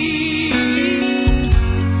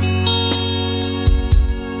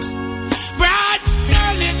 Bright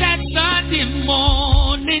early that Sunday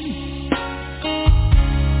morning,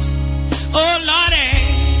 oh Lordy,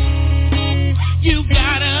 you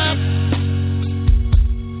got up.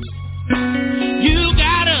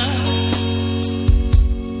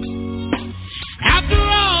 After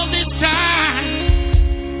all this time,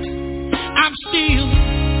 I'm still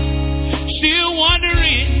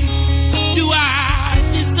wondering, do I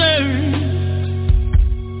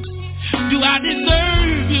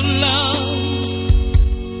deserve your love?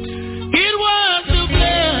 It was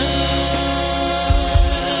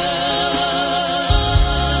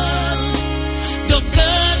the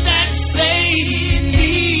blood that saved me.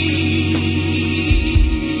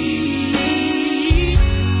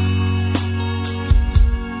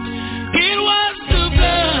 It was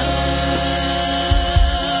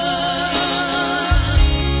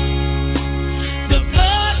the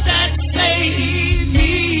blood that saved me.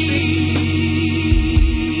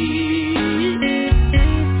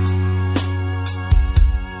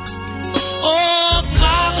 Oh,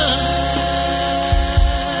 Father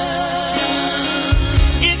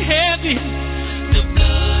in heaven, the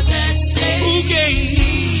blood that saved,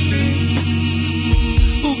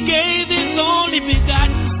 who gave his only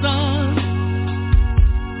begotten Son.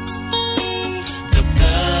 The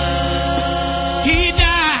blood, he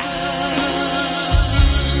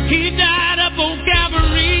died up on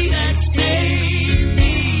Calvary that saved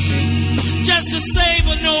me, just to save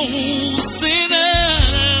an old sinner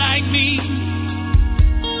like me.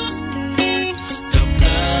 The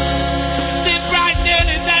blood, then bright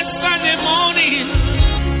early that Sunday morning,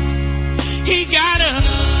 he got up.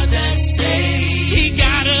 He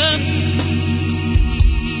got up.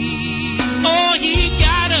 Oh, he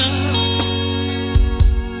got up.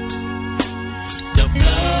 The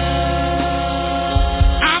blood.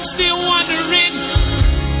 I'm still wondering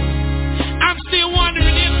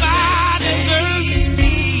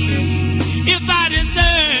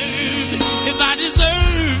if I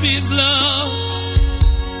deserve his love.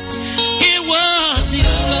 It was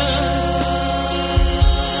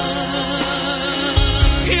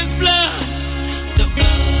his blood, the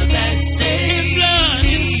blood that saved, his blood,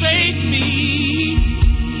 it saved me.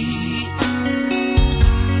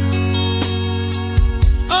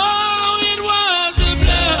 Oh, it was the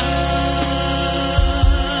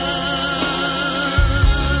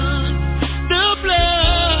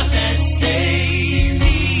blood that saved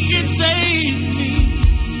me. It saved me.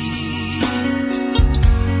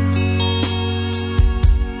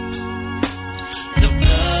 The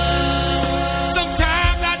blood.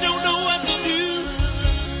 Sometimes I don't know what to do.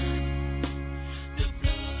 The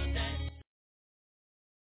blood that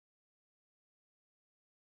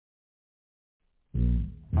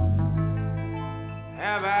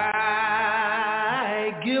have I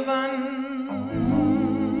given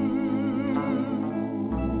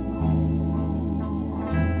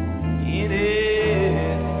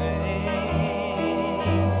any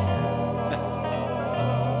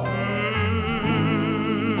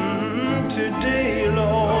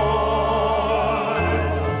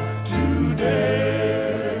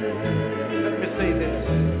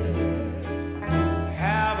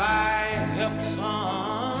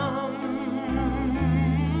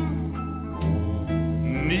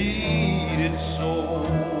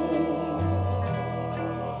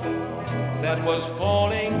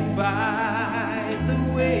the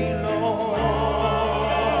way, Lord.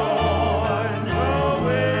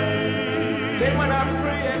 Then when I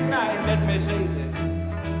pray at night, let me say this.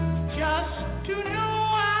 Just to know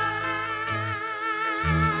I've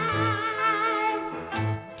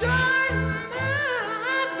done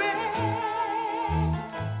my best.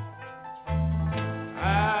 I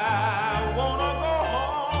wanna go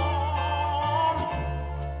home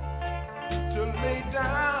to lay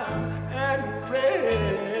down and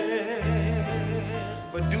rest.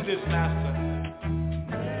 But do this, Master.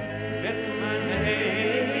 Let my name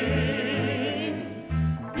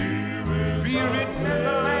be written in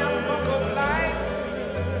the Lamb Book of Life.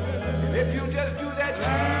 If you just do that,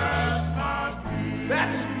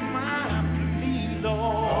 that's my plea,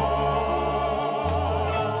 Lord.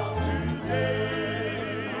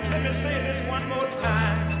 Let me say this one more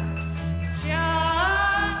time.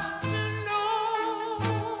 Just to know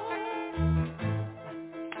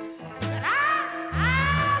that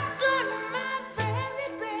I've done my very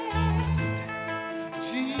best.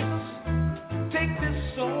 Jesus, take this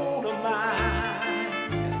soul of mine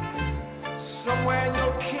somewhere in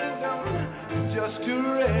your kingdom just to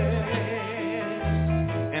rest,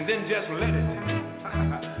 and then just let it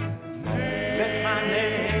let my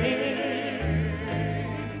name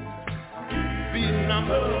be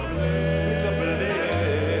numbered with the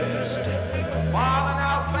blessed. Father,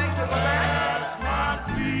 now thank you for that.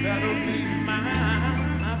 That'll be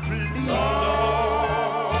my plea,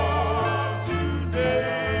 Lord, today.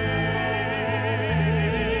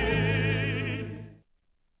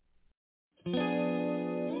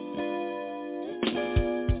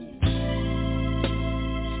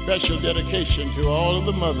 Special dedication to all of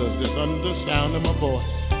the mothers that's under the sound of my voice.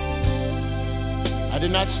 I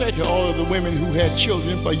did not say to all of the women who had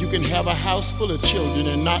children, for you can have a house full of children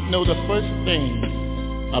and not know the first thing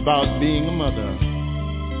about being a mother.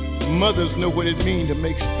 Mothers know what it means to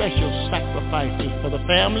make special sacrifices for the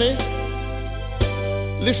family.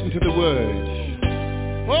 Listen to the words.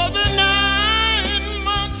 For the 9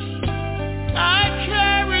 months I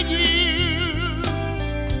carried you,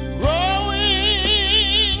 growing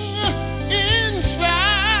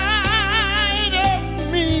inside of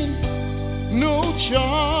me, no charge.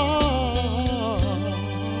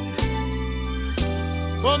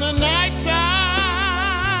 For the nights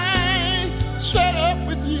I sat up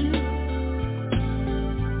with you,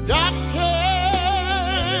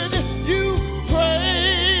 doctored, you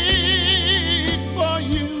prayed for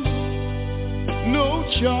you, no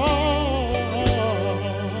charge.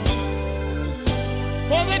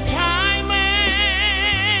 For the time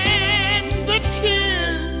and the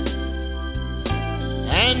tears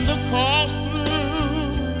and the cost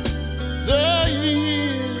through the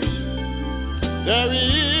years, there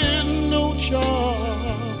is no charge.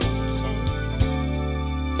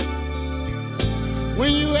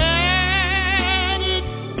 When you add it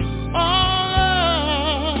all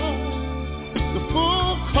up, the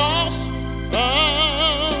full cost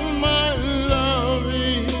of my love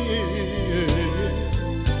is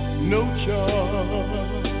no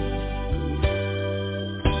charge.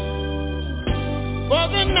 For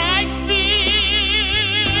the night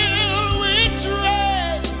filled with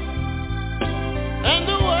dread and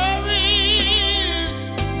the worries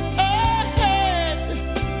ahead,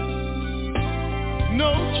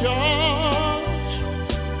 no charge.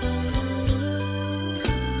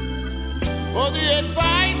 For the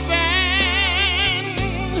advice and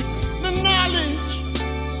the knowledge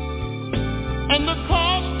and the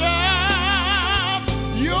cost of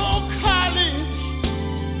your college,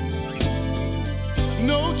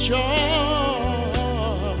 no charge.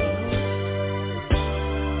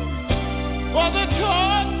 For the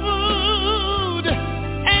taught food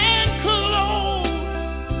and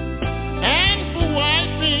clothes and for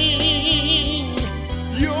wiping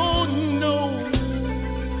your nose,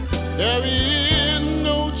 there is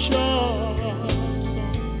no charge.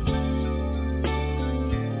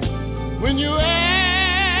 When you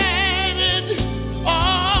added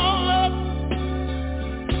all up,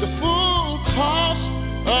 the full cost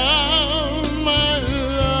of my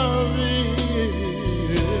love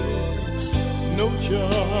is no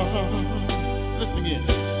charge. Listen again.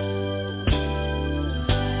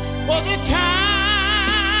 For the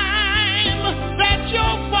time that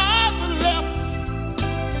your father left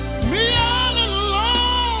me all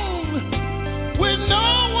alone with no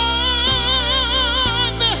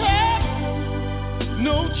one to help,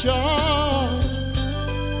 no charge.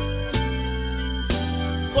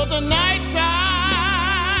 For the nights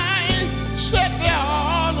I sat there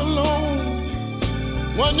all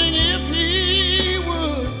alone, wondering if he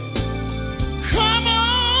would come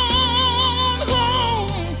on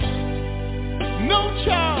home, no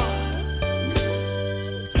charge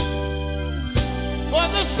for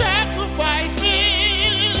the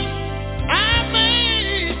sacrifices I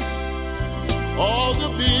made, all the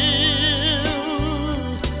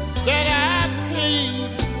bills that I paid.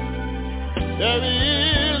 There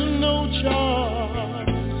is no charge.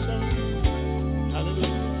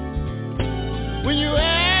 Hallelujah. When you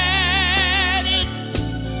add it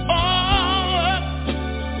all up,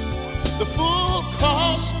 the full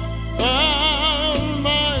cost of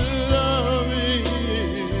my love is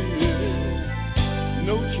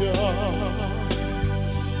no charge.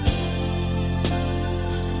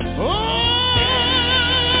 Oh,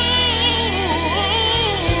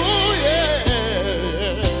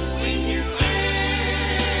 yeah. When you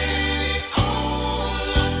add all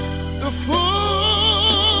up, the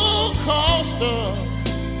full cost of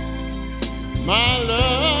my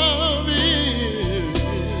love is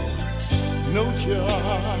no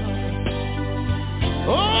charge.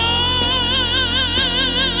 Oh,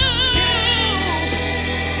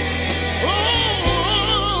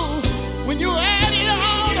 when you add it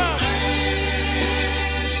all up,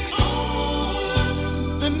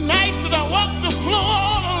 the nights that I walked the floor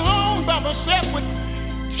all alone by myself with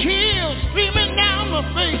tears streaming down my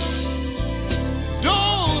face,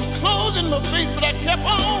 doors closing my face, but I kept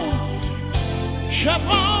on.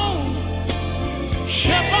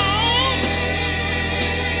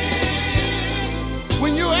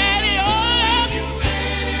 When you add it all up,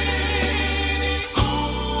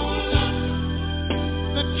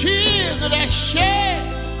 the tears that I shed,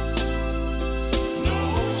 no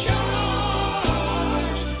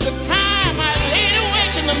charge. The time I laid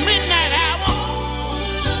awake in the midnight hour,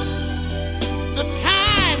 the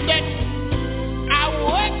time that I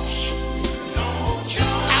worked, no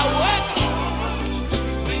charge. I worked,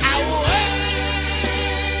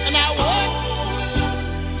 and I worked.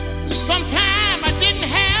 Sometimes I didn't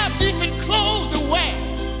have decent clothes to wear.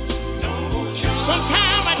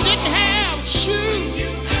 Sometimes I didn't have shoes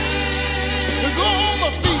to go on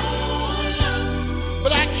my feet.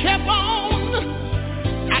 But I kept on.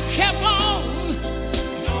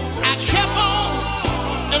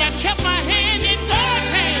 And I kept my hand in God's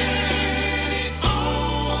hand.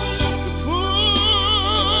 The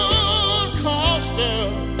full cost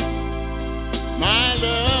of my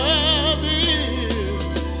love is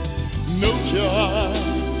no charge.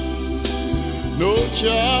 No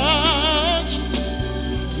charge.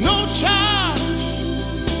 No charge.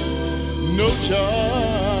 No charge.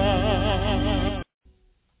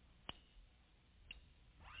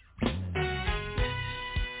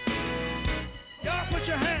 Y'all put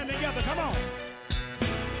your hand together. Come on.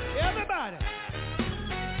 Everybody.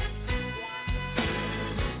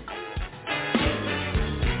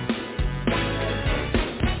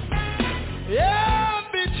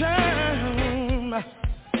 Every time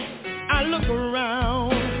I look around,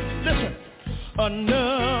 listen,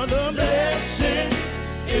 another blessing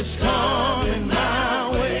is coming my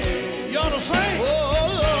way. You ought to sing. Oh,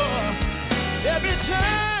 Lord. Every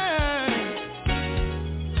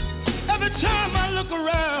time I look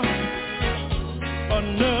around,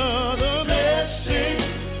 another blessing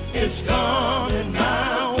is coming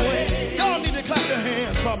my way. Y'all need to clap your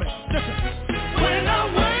hands for me. Listen. When I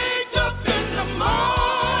wake up in the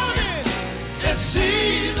morning and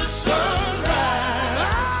see the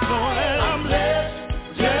sunrise, know that I'm blessed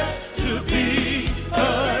just to be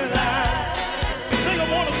alive. I think I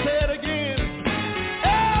want to say it again.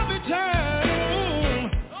 Every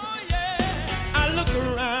time, oh yeah, I look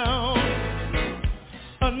around,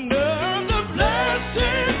 another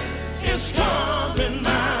blessing is coming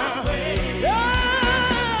my way.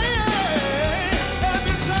 Yeah, yeah.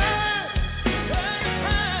 Every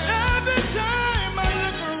time I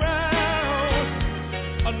look around,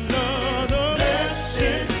 another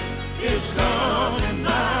blessing is coming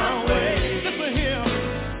my way. Listen here.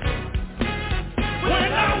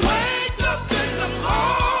 When I wake up in the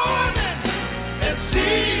morning and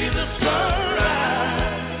see the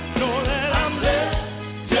sunrise, know that I'm blessed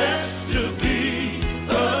just to be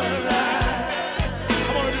alive.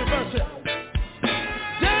 I'm gonna do the verse here.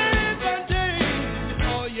 Day by day,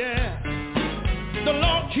 oh yeah, the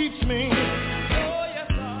Lord keeps me, oh yes,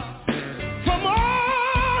 Lord, from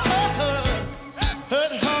all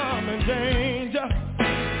hurt, harm, and danger.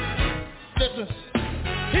 Listen,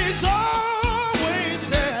 He's always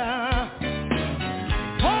there,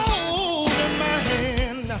 holding my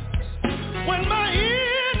hand. When my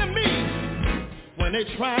enemies, when they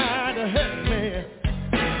try to hurt me,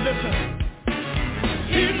 listen,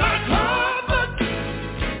 He's my comfort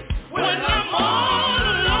when I'm all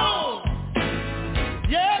alone.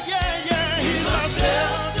 Yeah, yeah, yeah, He's my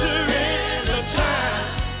shelter in the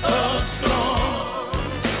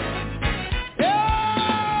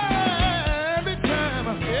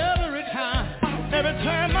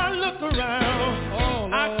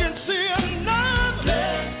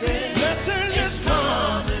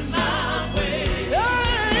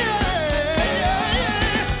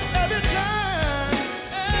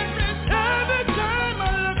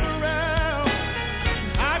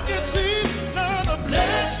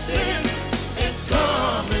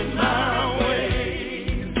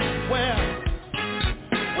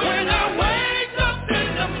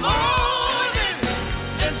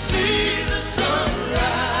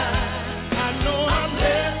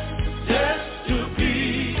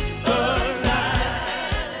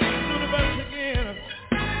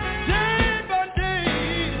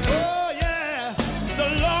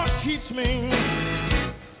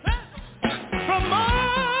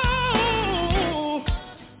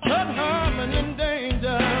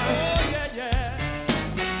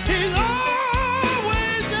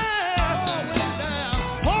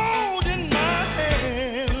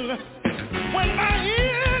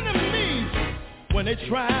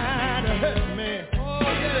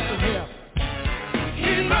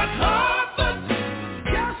Let's go.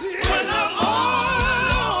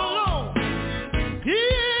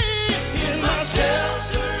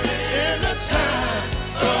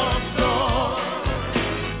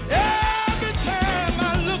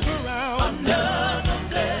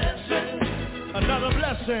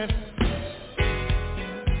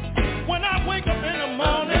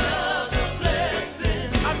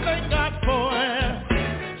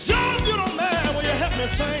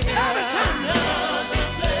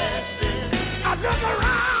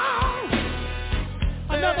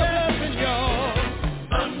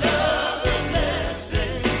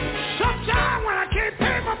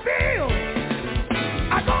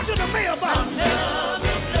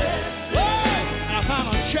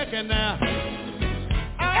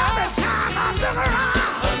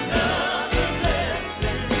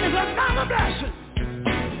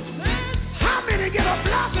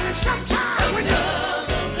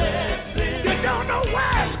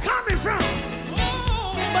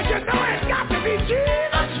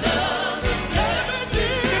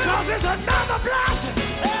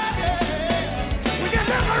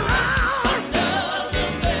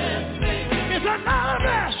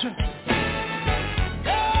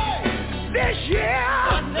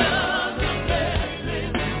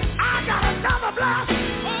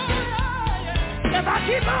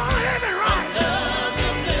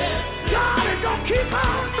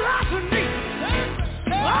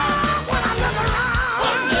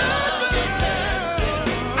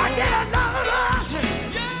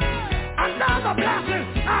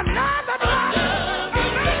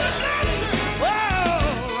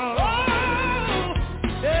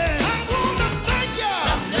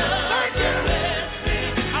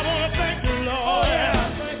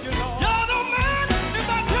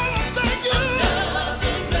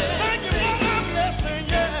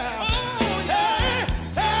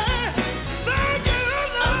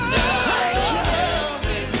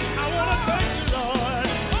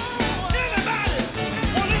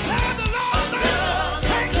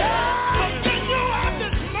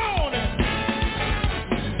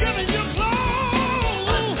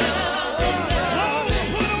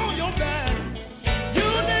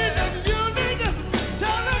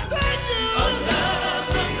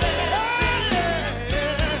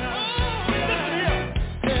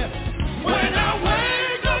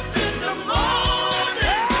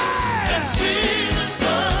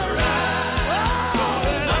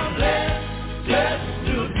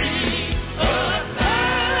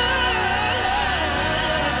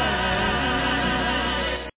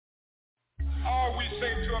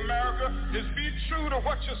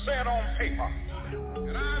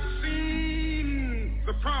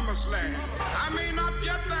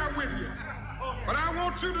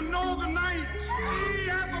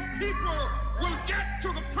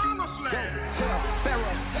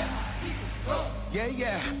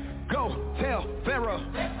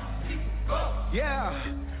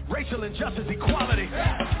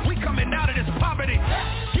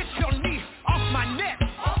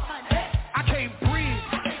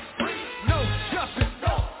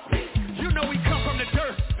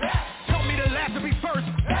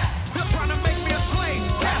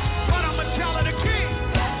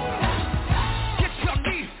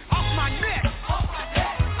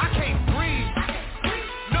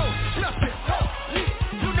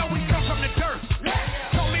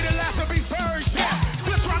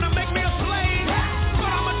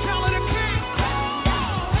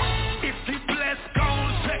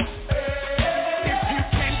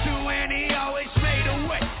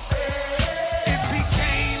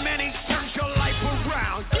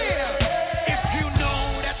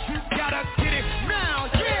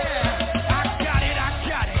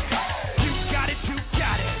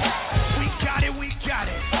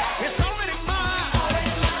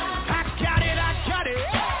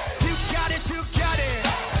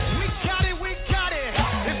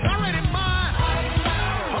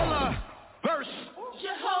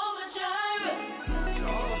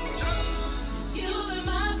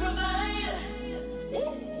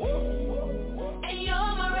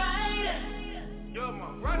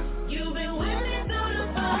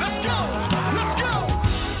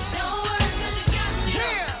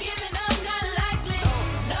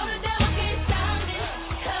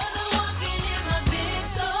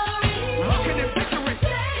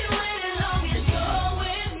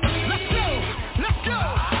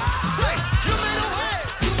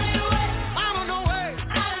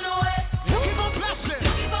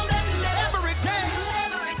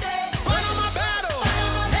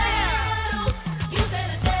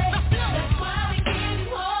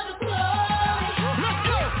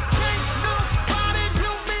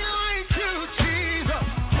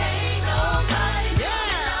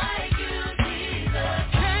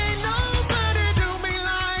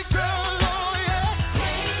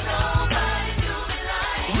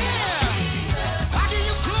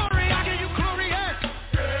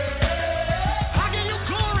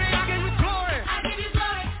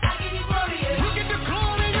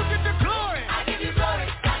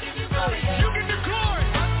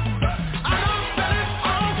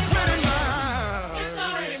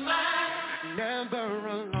 never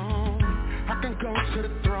alone. I can go to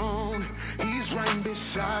the throne. He's right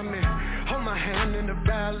beside me. Hold my hand in the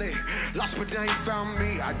valley. Lost but they ain't found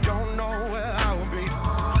me. I don't know where I will be.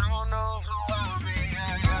 I don't know who I will be.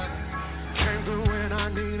 Yeah. Came through when I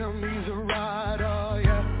need him. He's a rider.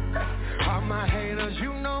 Yeah. All my haters,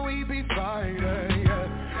 you know he be fighting. Yeah.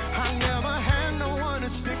 I never had no one to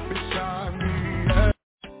stick beside me. Yeah.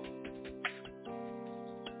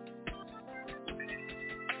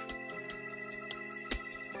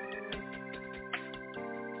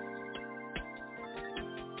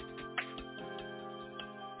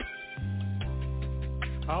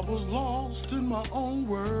 I was lost in my own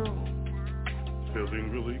world,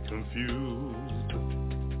 feeling really confused.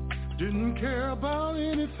 Didn't care about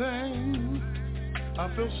anything, I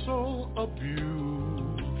felt so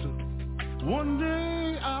abused. One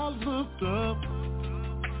day I looked up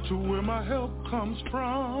to where my help comes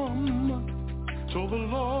from. Told the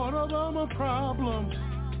Lord about my problems,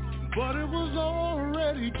 but it was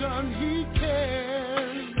already done. He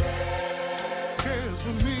cares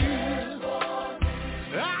for me.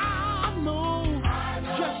 I know,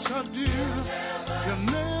 yes I do. You'll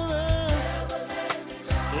never,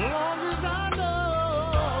 long as I know,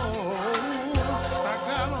 I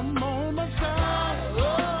got 'em on my side. Oh,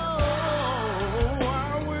 I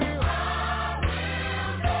will.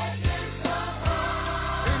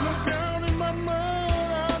 Ain't no doubt in my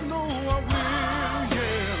mind, I know I will.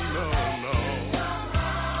 Yeah,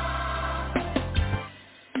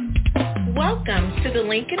 no. Welcome to the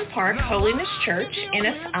Lincoln Park Holiness Church,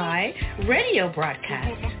 NFI, radio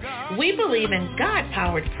broadcast. We believe in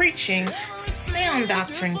God-powered preaching, sound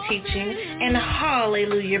doctrine teaching, and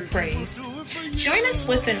hallelujah praise. Join us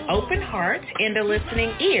with an open heart and a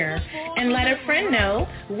listening ear, and let a friend know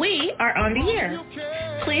we are on the air.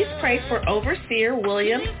 Please pray for Overseer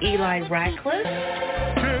William Eli Ratcliffe.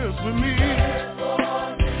 Cares for me.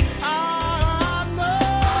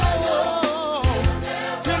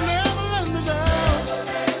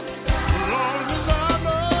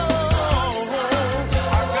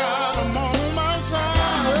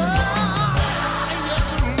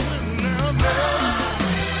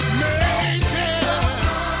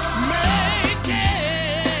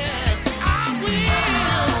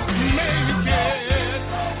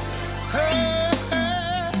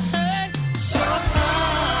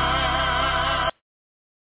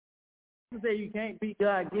 Say you can't beat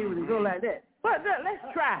God given and go like that. But let's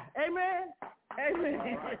try. Amen.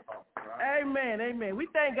 Amen. Amen. Amen. We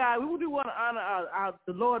thank God. We do want to honor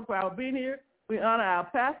the Lord for our being here. We honor our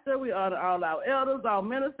pastor. We honor all our elders, our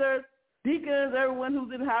ministers, deacons, everyone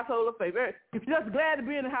who's in the household of faith. If you're just glad to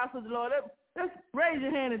be in the house of the Lord, just raise your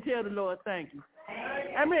hand and tell the Lord thank you.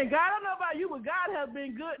 Amen. God, I don't know about you, but God has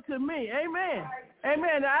been good to me. Amen.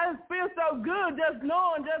 Amen. I just feel so good just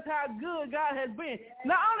knowing just how good God has been.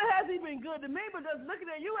 Not only has he been good to me, but just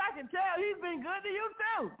looking at you, I can tell he's been good to you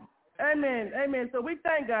too. Amen. Amen. So we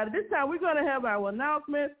thank God. At this time, we're going to have our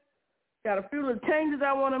announcements. Got a few little changes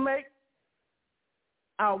I want to make.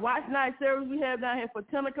 Our watch night service we have down here for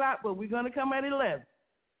 10 o'clock, but we're going to come at 11.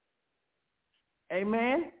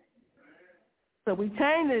 Amen. So we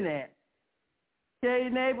changing that. Tell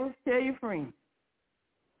your neighbors, tell your friends.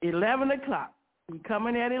 11 o'clock. We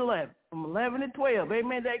coming at 11. From 11 to 12.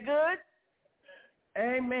 Amen. That good?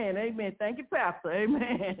 Amen. Amen. Thank you, Pastor.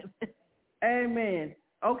 Amen. Amen.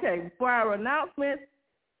 Okay. For our announcements,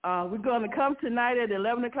 we're going to come tonight at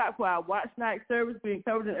 11 o'clock for our watch night service. We're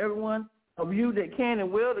encouraging everyone of you that can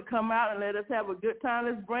and will to come out and let us have a good time.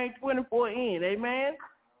 Let's bring 24 in. Amen.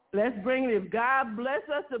 Let's bring it. If God bless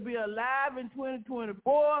us to be alive in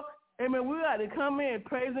 2024, amen, we got to come in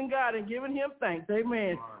praising God and giving him thanks.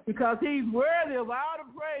 Amen. Because he's worthy of all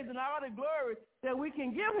the praise and all the glory that we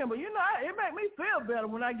can give him. But, you know, it makes me feel better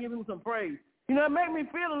when I give him some praise. You know, it makes me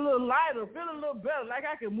feel a little lighter, feel a little better, like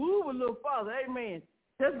I can move a little farther. Amen.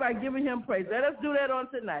 Just by giving him praise. Let us do that on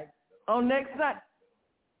tonight. On next night,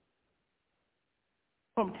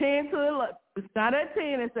 from 10 to 11. It's not at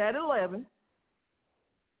 10, it's at 11.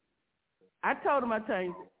 I told him I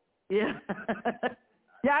changed it. Yeah.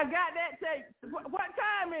 Y'all got that tape? What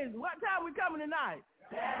time is it? What time we coming tonight?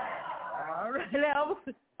 All right.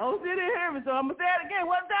 I'm sitting here, so I'm going to say it again.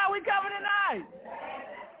 What time we coming tonight?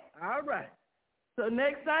 All right. So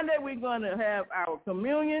next Sunday, we're going to have our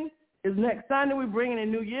communion. It's next Sunday. We're bringing the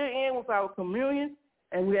new year in with our communion,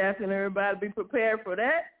 and we're asking everybody to be prepared for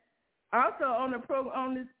that. Also, on the program,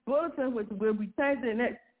 on this bulletin, which will be changing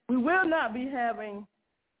next, we will not be having,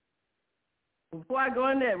 before I go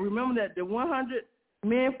in there, remember that the 100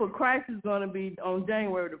 Men for Christ is going to be on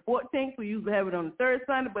January the 14th. We usually have it on the third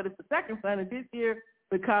Sunday, but it's the second Sunday this year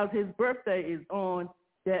because his birthday is on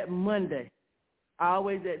that Monday.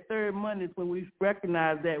 always that third Monday is when we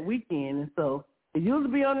recognize that weekend. And so it used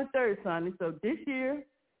to be on the third Sunday. So this year,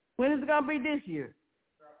 when is it going to be this year?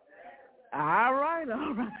 All right.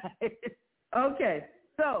 Okay.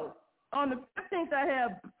 So on the 15th, I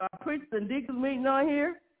have preachers and deacons meeting on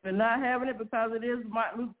here. We're not having it because it is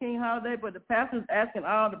Martin Luther King holiday, but the pastor's asking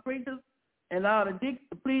all the preachers and all the deacons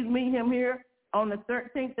to please meet him here on the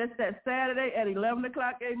 13th. That's that Saturday at 11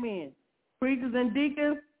 o'clock. Amen. Preachers and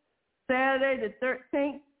deacons, Saturday the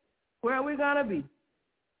 13th. Where are we going to be?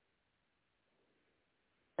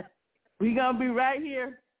 We're going to be right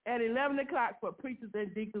here at 11 o'clock for preachers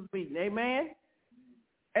and deacons meeting. Amen?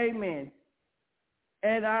 Amen.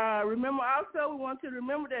 And remember also, we want you to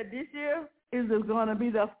remember that this year is going to be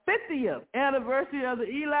the 50th anniversary of the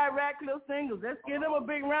Eli Ratcliffe singles. Let's give them a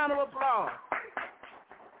big round of applause.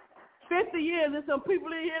 50 years, there's some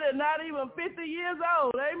people in here that are not even 50 years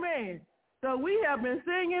old. Amen. So we have been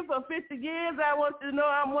singing for 50 years. I want you to know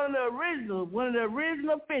I'm one of the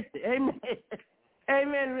original 50. Amen.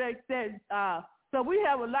 Amen. So we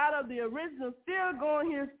have a lot of the originals still going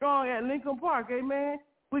here strong at Lincoln Park. Amen.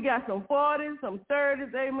 We got some 40s, some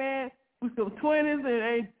 30s. Amen. With some 20s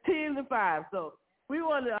and 10s and 5s. So we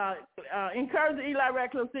want to encourage the Eli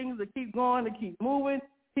Ratcliffe singers to keep going, to keep moving,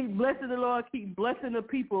 keep blessing the Lord, keep blessing the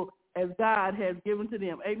people as God has given to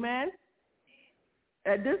them. Amen.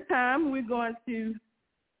 At this time, we're going to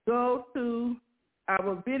go to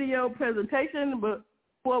our video presentation. But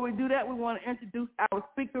before we do that, we want to introduce our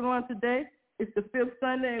speaker on today. It's the 5th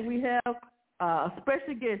Sunday, and we have a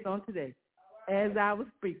special guest on today as our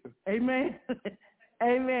speaker. Amen.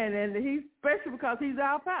 Amen. And he's special because he's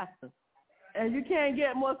our pastor. And you can't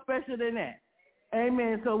get more special than that.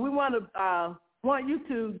 Amen. So we want you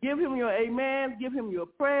to give him your amens, give him your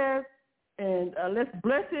prayers, and let's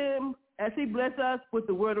bless him as he bless us with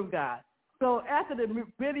the word of God. So after the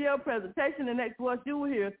video presentation, the next voice you will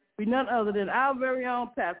hear be none other than our very own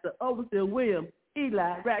pastor, Overseer William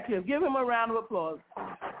Eli Ratcliffe. Give him a round of applause.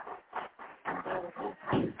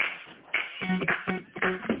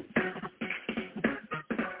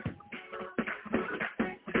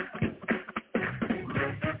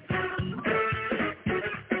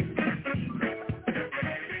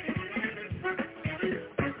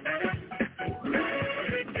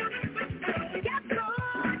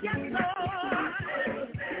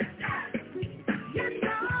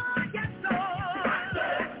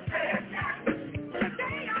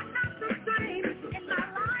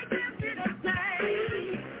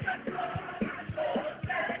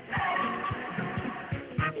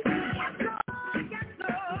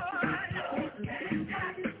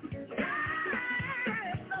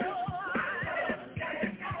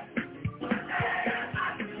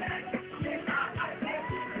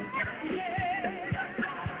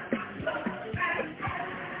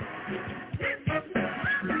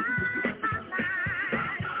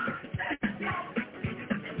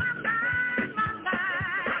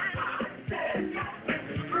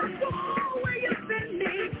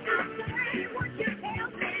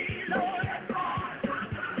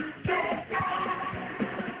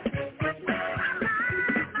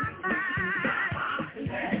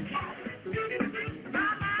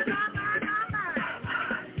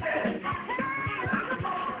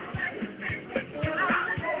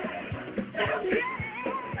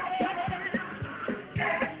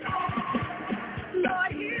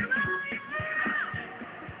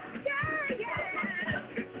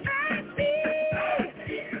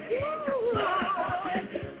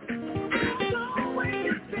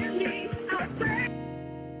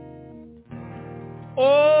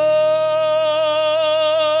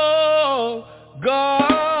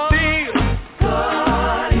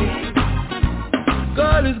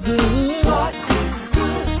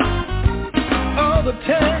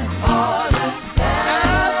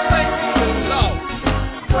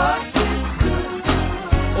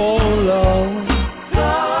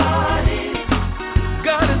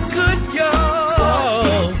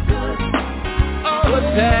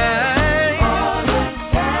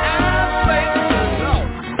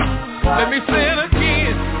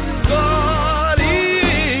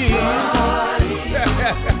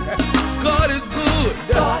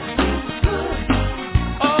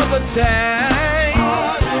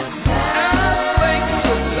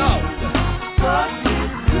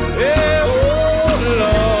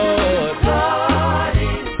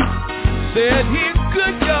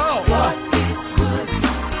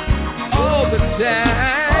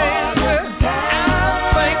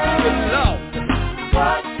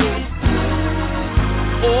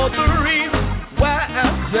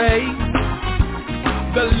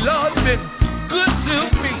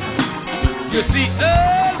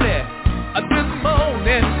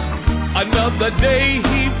 Another day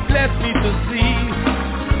he blessed me to see.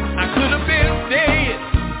 I could have been dead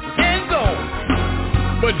and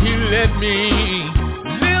gone, but he let me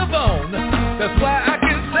live on. That's why I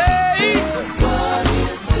can say God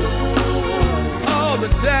is good all the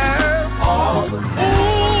time. All the time.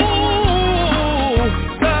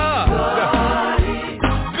 Ooh, God is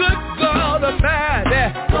good, God Almighty.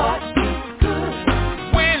 God is good.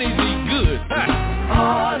 When is he good?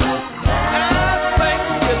 All the time. I thank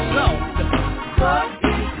you, Lord. God is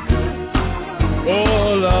good.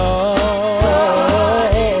 Oh, Lord.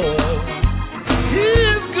 He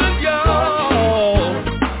is good, y'all.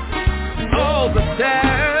 All the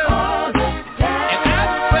time. All the time. And I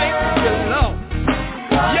thank you, Lord.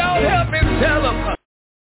 Y'all help me tell them.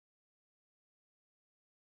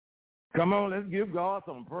 Come on, let's give God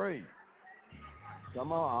some praise.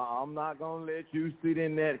 Come on, I'm not going to let you sit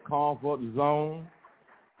in that comfort zone.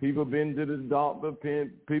 People been to the doctor,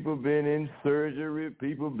 people been in surgery,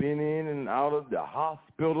 people been in and out of the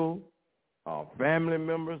hospital. Our family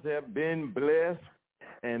members have been blessed.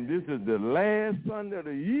 And this is the last Sunday of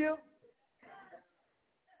the year.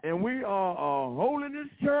 And we are a holiness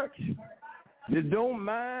church that don't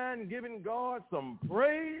mind giving God some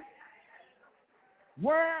praise.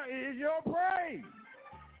 Where is your praise?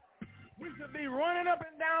 We should be running up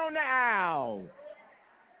and down the aisle.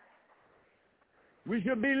 We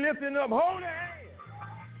should be lifting up holy hands.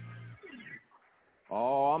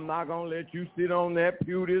 Oh, I'm not going to let you sit on that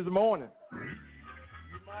pew this morning. You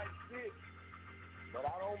might sit, but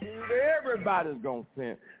I don't believe everybody's going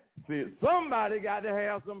to sit. Somebody got to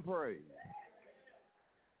have some praise.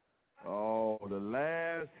 Oh, the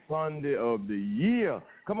last Sunday of the year.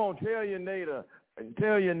 Come on, tell your neighbor,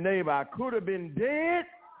 I could have been dead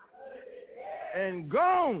and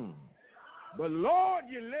gone, but Lord,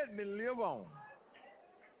 you let me live on.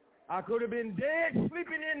 I could have been dead,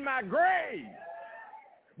 sleeping in my grave,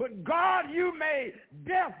 but God, you made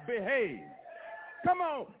death behave. Come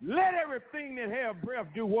on, let everything that have breath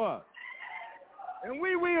do what? And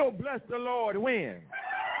we will bless the Lord when?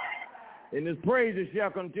 And his praises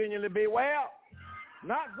shall continually be well.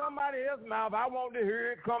 Not somebody else's mouth. I want to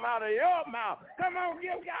hear it come out of your mouth. Come on,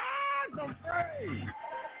 give God some praise.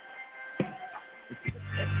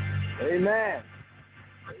 Amen.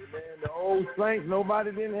 Amen. The old saints,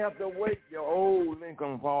 nobody didn't have to wake your old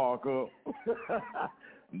Lincoln Park up.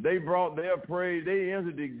 They brought their praise. They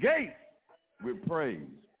entered the gate with praise.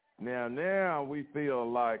 Now we feel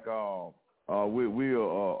like we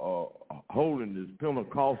are holding this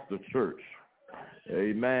Pentecostal church.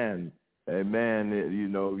 Amen. Amen. You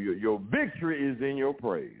know, your victory is in your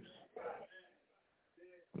praise.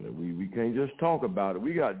 We can't just talk about it.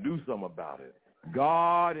 We got to do something about it.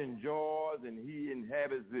 God enjoys and he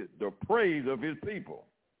inhabits the praise of his people.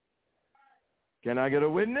 Can I get a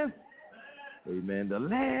witness? Amen. The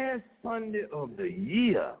last Sunday of the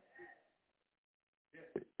year,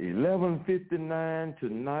 11:59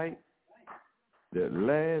 tonight, that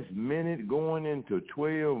last minute going into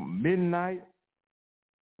 12 midnight,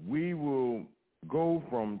 we will go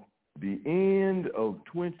from the end of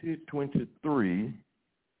 2023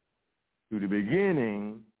 to the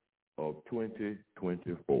beginning of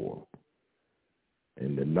 2024.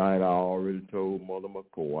 And tonight I already told Mother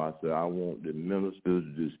McCoy, I said I want the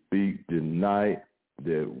ministers to speak tonight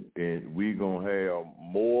that we're going to have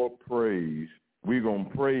more praise. We're going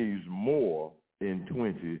to praise more in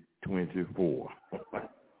 2024.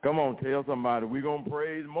 Come on, tell somebody we're going to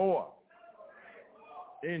praise more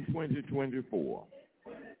in 2024.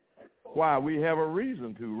 Why? We have a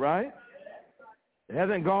reason to, right?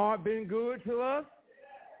 Hasn't God been good to us?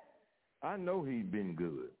 I know he's been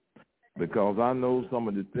good because I know some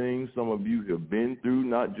of the things some of you have been through,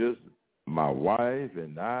 not just my wife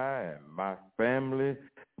and I and my family,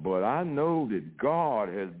 but I know that God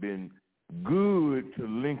has been good to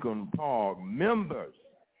Lincoln Park members.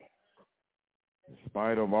 In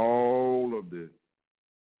spite of all of the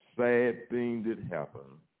sad things that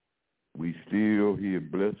happened, he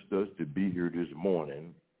blessed us to be here this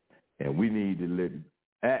morning, and we need to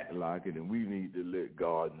act like it, and we need to let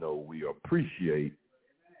God know we appreciate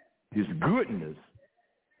his goodness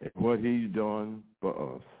and what he's done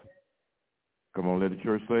for us. Come on, let the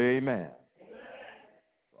church say amen.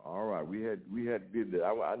 All right, we had good.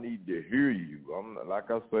 I need to hear you.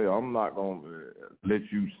 Like I say, I'm not going to let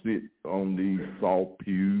you sit on these soft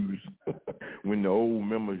pews. When the old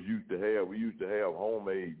members we used to have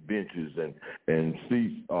homemade benches and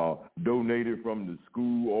seats donated from the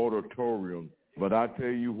school auditorium. But I tell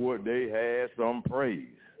you what, they had some praise.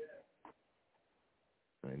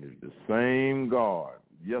 And it's the same God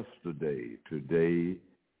yesterday, today,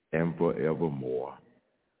 and forevermore.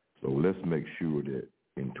 So let's make sure that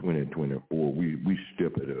in 2024 we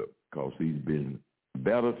step it up, because he's been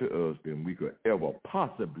better to us than we could ever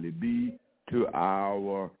possibly be to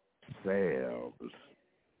ourselves.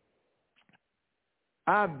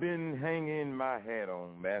 I've been hanging my hat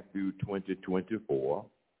on Matthew 20:24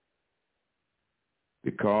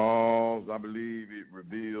 because I believe it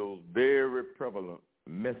reveals very prevalent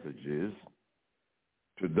messages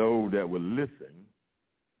to those that will listen.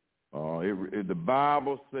 The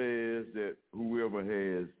Bible says that whoever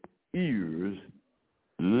has ears,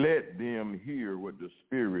 let them hear what the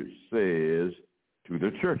Spirit says to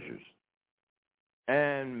the churches.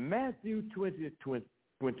 And Matthew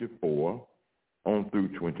 20:24 on through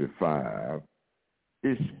 25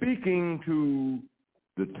 is speaking to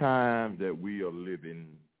the time that we are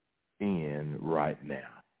living in right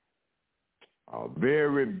now.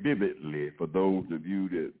 Very vividly for those of you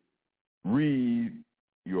that read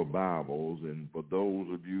your Bibles, and for those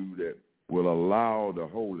of you that will allow the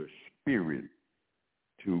Holy Spirit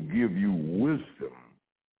to give you wisdom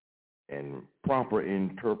and proper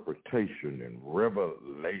interpretation and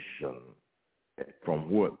revelation from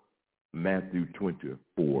what Matthew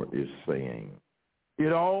 24 is saying.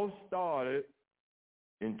 It all started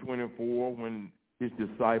in 24 when his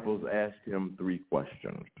disciples asked him 3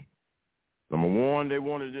 questions. Number 1, they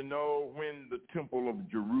wanted to know when the temple of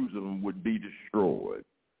Jerusalem would be destroyed.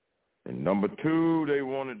 And number 2, they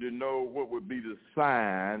wanted to know what would be the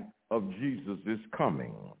sign of Jesus'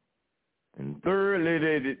 coming. And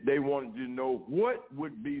thirdly, they wanted to know what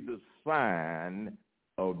would be the sign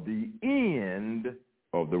of the end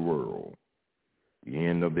of the world, the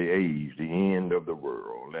end of the age, the end of the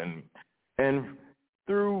world. And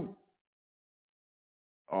through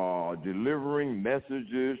delivering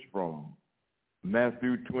messages from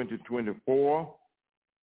Matthew 20:24,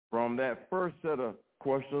 from that first set of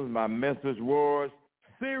questions, my message was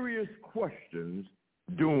serious questions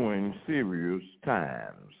during serious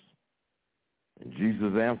times. And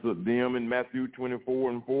Jesus answered them in Matthew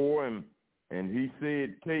 24:4, and he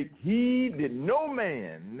said, take heed that no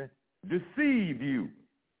man deceive you.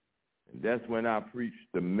 And that's when I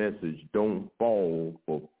preached the message, don't fall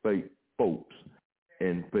for fake folks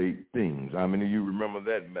and fake things. How many of you remember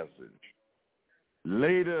that message?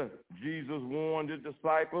 Later, Jesus warned the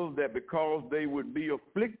disciples that because they would be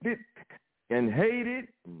afflicted and hated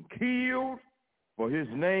and killed for his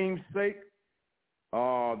name's sake,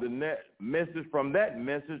 the message from that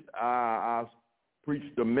message, I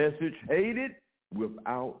preached the message, hated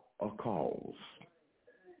without a cause.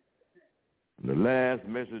 And the last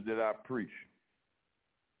message that I preached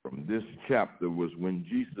from this chapter was when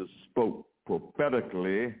Jesus spoke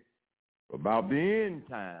prophetically about the end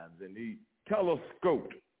times, and he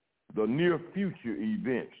telescoped the near future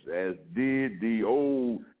events as did the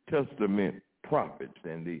Old Testament prophets,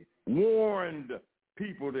 and he warned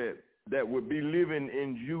people that would be living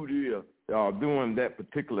in Judea during that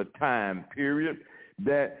particular time period,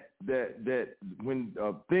 that when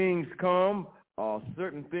things come,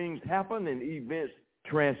 certain things happen and events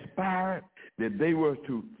transpire, that they were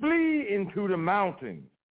to flee into the mountains.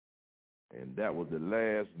 And that was the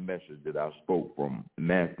last message that I spoke from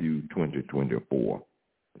Matthew 20:24.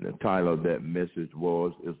 And the title of that message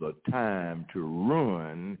was, "It's a time to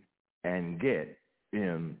run and get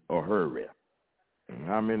in a hurry." And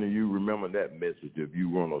how many of you remember that message if you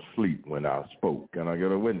weren't asleep when I spoke? Can I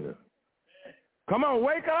get a witness? Come on,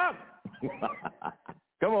 wake up.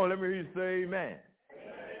 Come on, let me hear you say amen.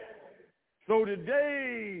 So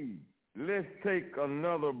today, let's take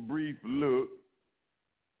another brief look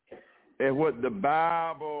at what the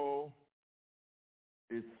Bible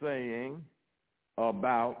is saying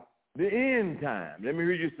about the end time. Let me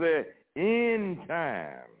hear you say end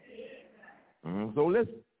time. So let's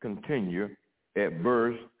continue at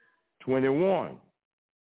verse 21.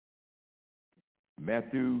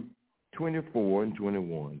 Matthew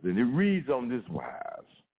 24:21. And it reads on this wise,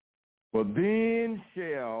 "For then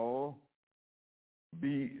shall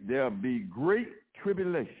there be great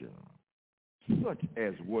tribulation, such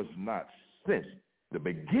as was not since the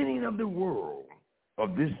beginning of the world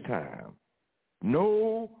of this time,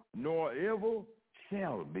 no, nor ever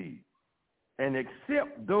shall be. And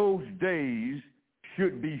except those days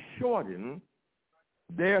should be shortened,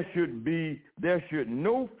 there should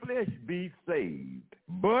no flesh be saved.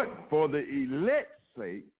 But for the elect's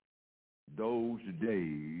sake, those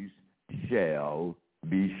days shall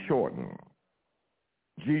be shortened."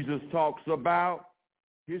 Jesus talks about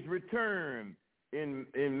his return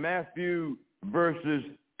in Matthew verses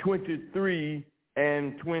 23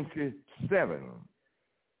 and 27.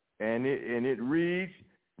 And it reads,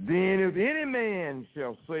 "Then if any man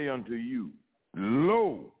shall say unto you,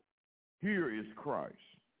 Lo, here is Christ,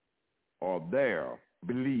 or there,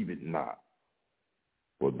 believe it not.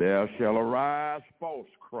 For there shall arise false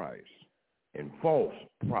Christs and false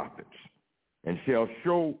prophets, and shall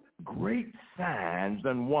show great signs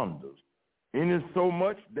and wonders,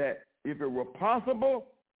 insomuch that if it were possible,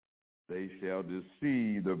 they shall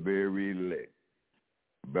deceive the very elect.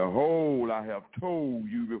 Behold, I have told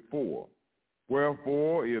you before.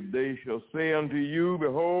 Wherefore, if they shall say unto you,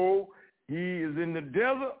 behold, he is in the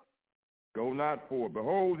desert, go not forth.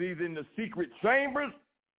 Behold, he's in the secret chambers,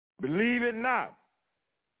 believe it not.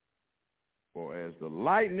 For as the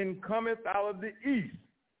lightning cometh out of the east,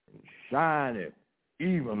 and shineth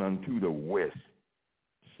even unto the west,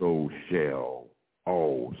 so shall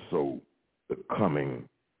also the coming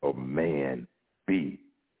of man be.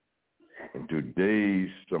 In today's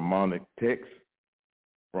sermonic text,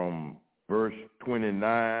 from verse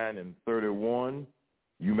 29 and 31,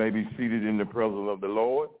 you may be seated in the presence of the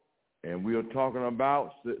Lord, and we are talking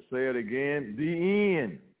about, say it again, the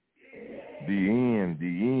end. The end,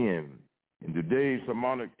 the end. In today's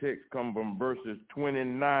sermonic text come from verses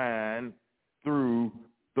 29 through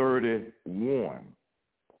 31.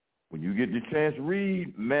 When you get the chance,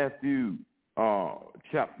 read Matthew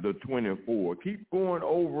chapter 24. Keep going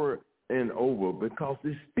over and over because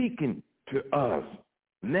it's speaking to us.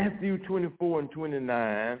 Matthew 24 and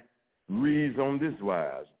 29 reads on this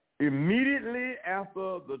wise. Immediately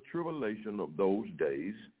after the tribulation of those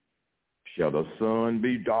days shall the sun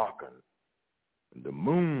be darkened, and the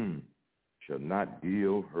moon shall not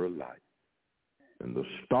give her light, and the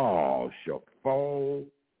stars shall fall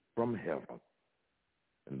from heaven,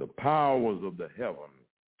 and the powers of the heaven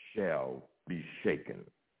shall be shaken.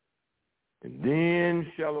 And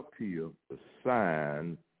then shall appear the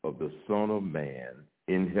sign of the Son of Man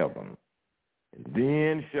in heaven. And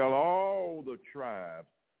then shall all the tribes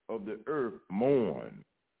of the earth mourn,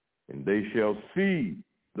 and they shall see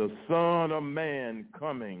the Son of Man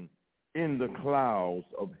coming in the clouds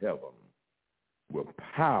of heaven with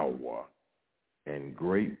power and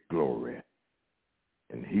great glory.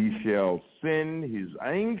 And he shall send his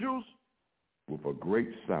angels with a great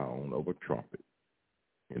sound of a trumpet,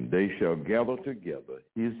 and they shall gather together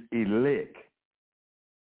his elect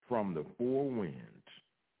from the four winds,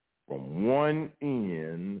 from one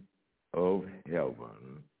end of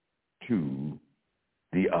heaven to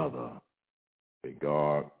the other. May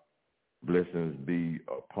God blessings be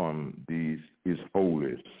upon these his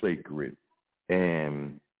holy, sacred,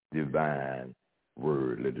 and divine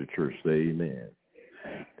word. Let the church say amen.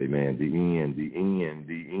 Amen. The end, the end,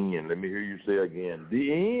 the end. Let me hear you say again,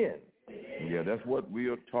 the end. Yeah, that's what we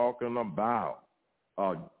are talking about.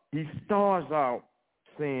 He starts out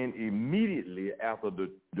saying immediately after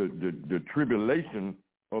the tribulation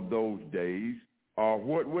of those days,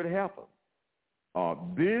 what would happen?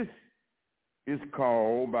 This is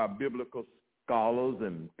called by biblical scholars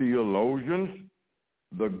and theologians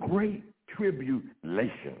the Great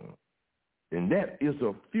Tribulation. And that is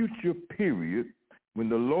a future period when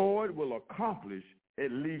the Lord will accomplish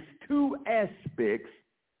at least two aspects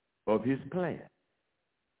of his plan.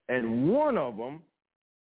 And one of them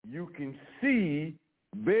you can see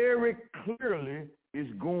very clearly is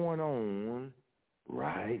going on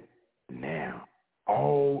right now,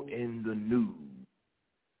 all in the news.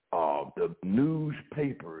 The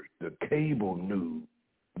newspapers, the cable news,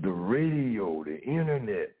 the radio, the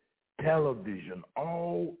internet, television,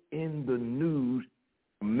 all in the news.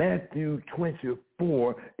 Matthew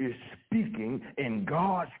 24 is speaking, and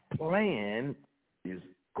God's plan is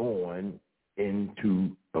going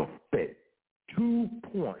into effect. 2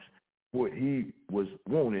 points what he was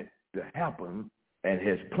wanted to happen and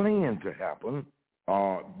has planned to happen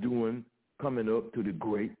are coming up to the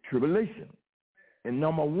Great Tribulation. And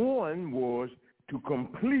number one was to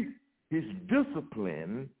complete his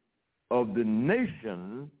discipline of the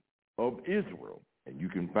nation of Israel. And you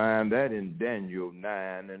can find that in Daniel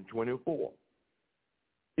 9 and 24.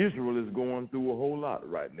 Israel is going through a whole lot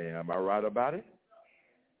right now. Am I right about it?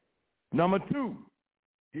 Number two,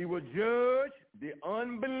 he will judge the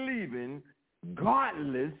unbelieving,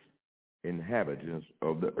 godless inhabitants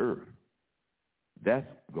of the earth. That's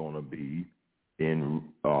going to be in,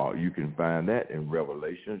 you can find that in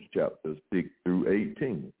Revelation chapter 6 through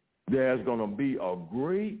 18. There's going to be a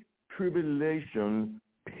great tribulation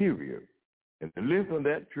period. And the length of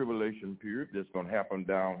that tribulation period that's going to happen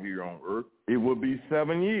down here on earth, it will be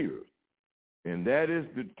 7 years. And that is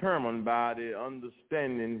determined by the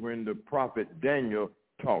understanding when the prophet Daniel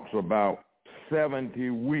talks about 70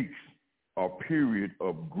 weeks, a period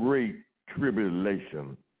of great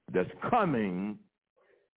tribulation that's coming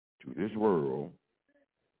to this world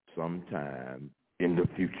sometime in the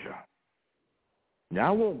future. Now,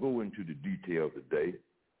 I won't go into the details today,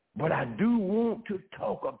 but I do want to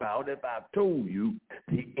talk about, if I've told you,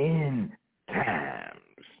 the end times.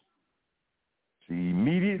 See,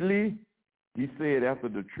 immediately, he said after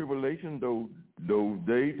the tribulation, those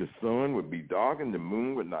days, the sun would be darkened, the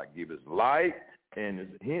moon would not give its light, and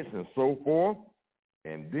hence and so forth.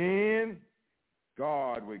 And then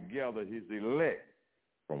God would gather his elect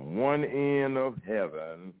from one end of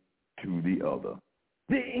heaven to the other.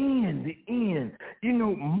 The end. You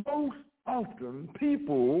know, most often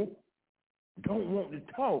people don't want to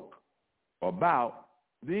talk about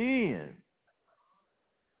the end.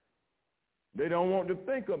 They don't want to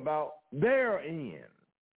think about their end.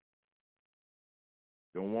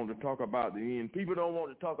 Don't want to talk about the end. People don't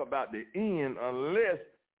want to talk about the end unless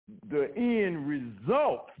the end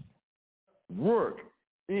results work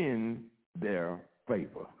in their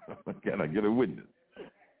favor. Can I get a witness?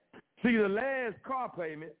 See, the last car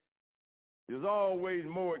payment is always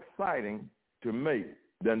more exciting to make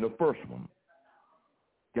than the first one.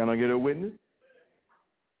 Can I get a witness?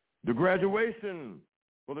 The graduation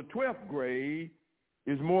for the 12th grade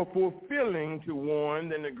is more fulfilling to one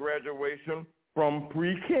than the graduation from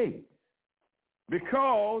pre-K,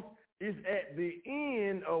 because it's at the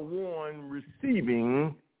end of one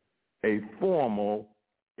receiving a formal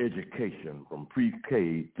education from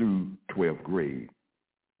pre-K through 12th grade.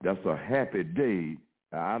 That's a happy day.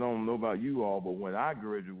 I don't know about you all, but when I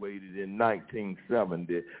graduated in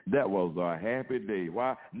 1970, that was a happy day.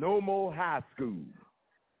 Why? No more high school.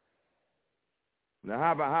 Now,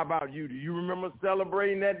 how about you? Do you remember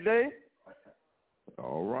celebrating that day?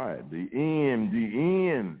 All right, the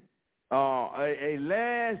end. A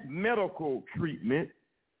last medical treatment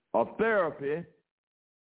or therapy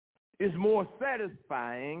is more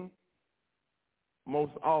satisfying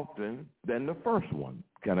most often than the first one.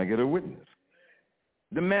 Can I get a witness?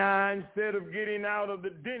 The mindset of getting out of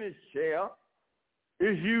the dentist chair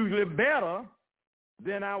is usually better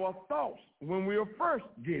than our thoughts when we are first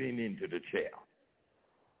getting into the chair.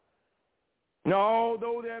 Now,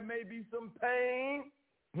 although there may be some pain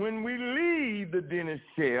when we leave the dentist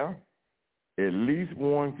chair, at least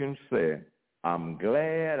one can say, I'm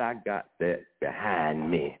glad I got that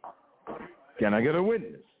behind me. Can I get a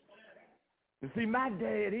witness? You see, my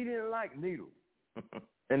dad, he didn't like needles.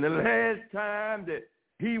 And the last time that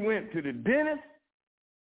he went to the dentist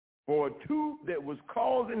for a tooth that was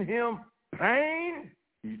causing him pain,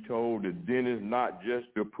 he told the dentist not just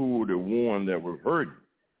to pull the one that was hurting,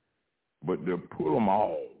 but to pull them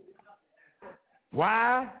all.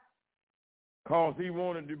 Why? Because he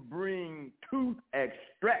wanted to bring tooth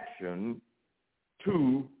extraction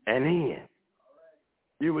to an end.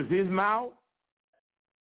 It was his mouth,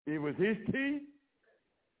 it was his teeth,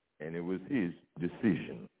 and it was his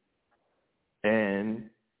decision. And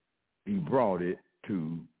he brought it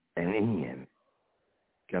to an end.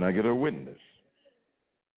 Can I get a witness?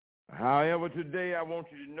 However, today I want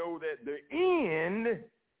you to know that the end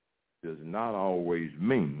does not always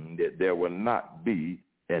mean that there will not be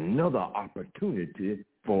another opportunity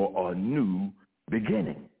for a new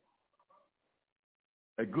beginning.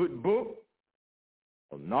 A good book,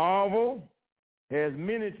 a novel, has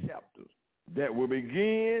many chapters that will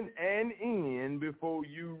begin and end before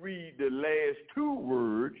you read the last two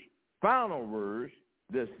words, final words,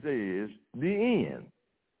 that says the end.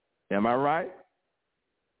 Am I right?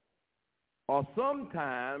 Or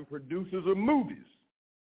sometimes producers of movies,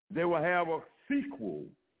 they will have a sequel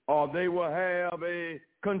or they will have a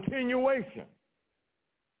continuation.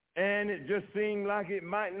 And it just seems like it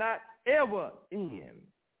might not ever end.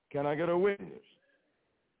 Can I get a witness?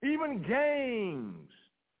 Even games,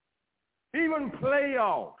 even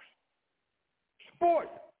playoffs, sports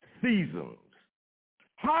seasons,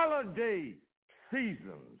 holiday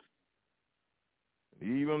seasons,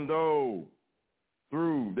 even though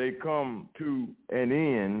through they come to an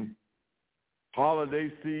end,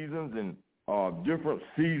 holiday seasons and different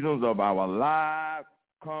seasons of our lives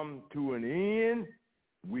come to an end,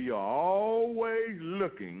 we are always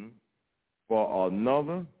looking for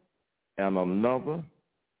another and another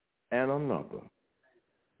and another.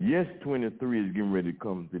 Yes, 23 is getting ready to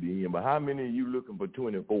come to the end, but how many of you looking for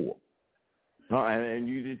 24? And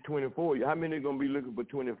you did 24. How many are going to be looking for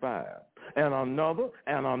 25? And another,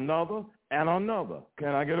 and another, and another. Can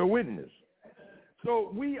I get a witness?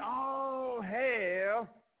 So we all have,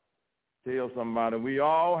 tell somebody, we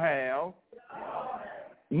all have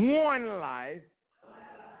one life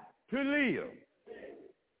to live.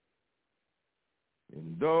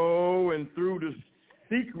 And though and through the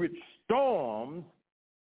secret storms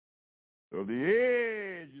of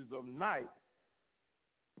the edges of night,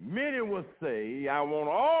 Many will say, I want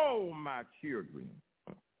all my children,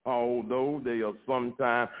 although they are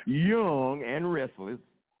sometimes young and restless.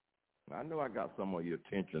 I know I got some of your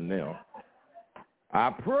attention now. I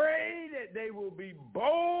pray that they will be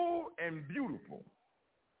bold and beautiful.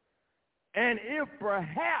 And if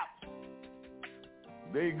perhaps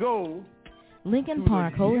they go, Lincoln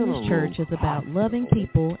Park Holiness Church is about loving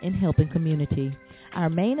people and helping community. Our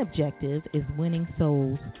main objective is winning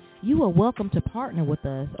souls. You are welcome to partner with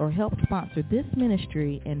us or help sponsor this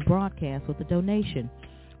ministry and broadcast with a donation.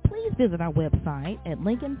 Please visit our website at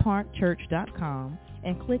lincolnparkchurch.com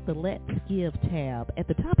and click the Let's Give tab at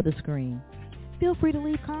the top of the screen. Feel free to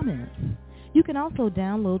leave comments. You can also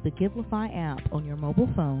download the Givelify app on your mobile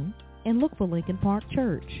phone and look for Lincoln Park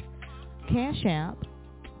Church. Cash App,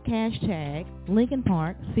 hashtag Lincoln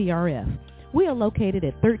Park CRF. We are located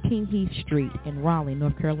at 13 Heath Street in Raleigh,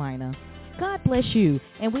 North Carolina. God bless you,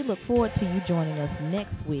 and we look forward to you joining us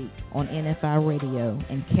next week on NFI Radio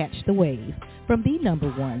and Catch the Wave from the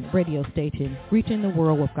 #1 radio station reaching the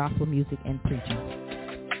world with gospel music and preaching.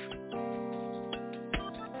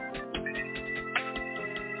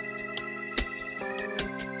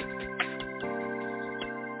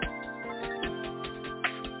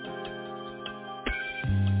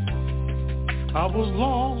 I was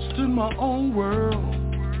lost in my own world,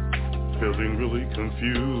 feeling really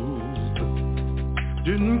confused.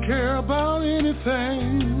 Didn't care about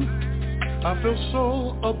anything. I felt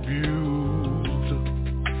so abused.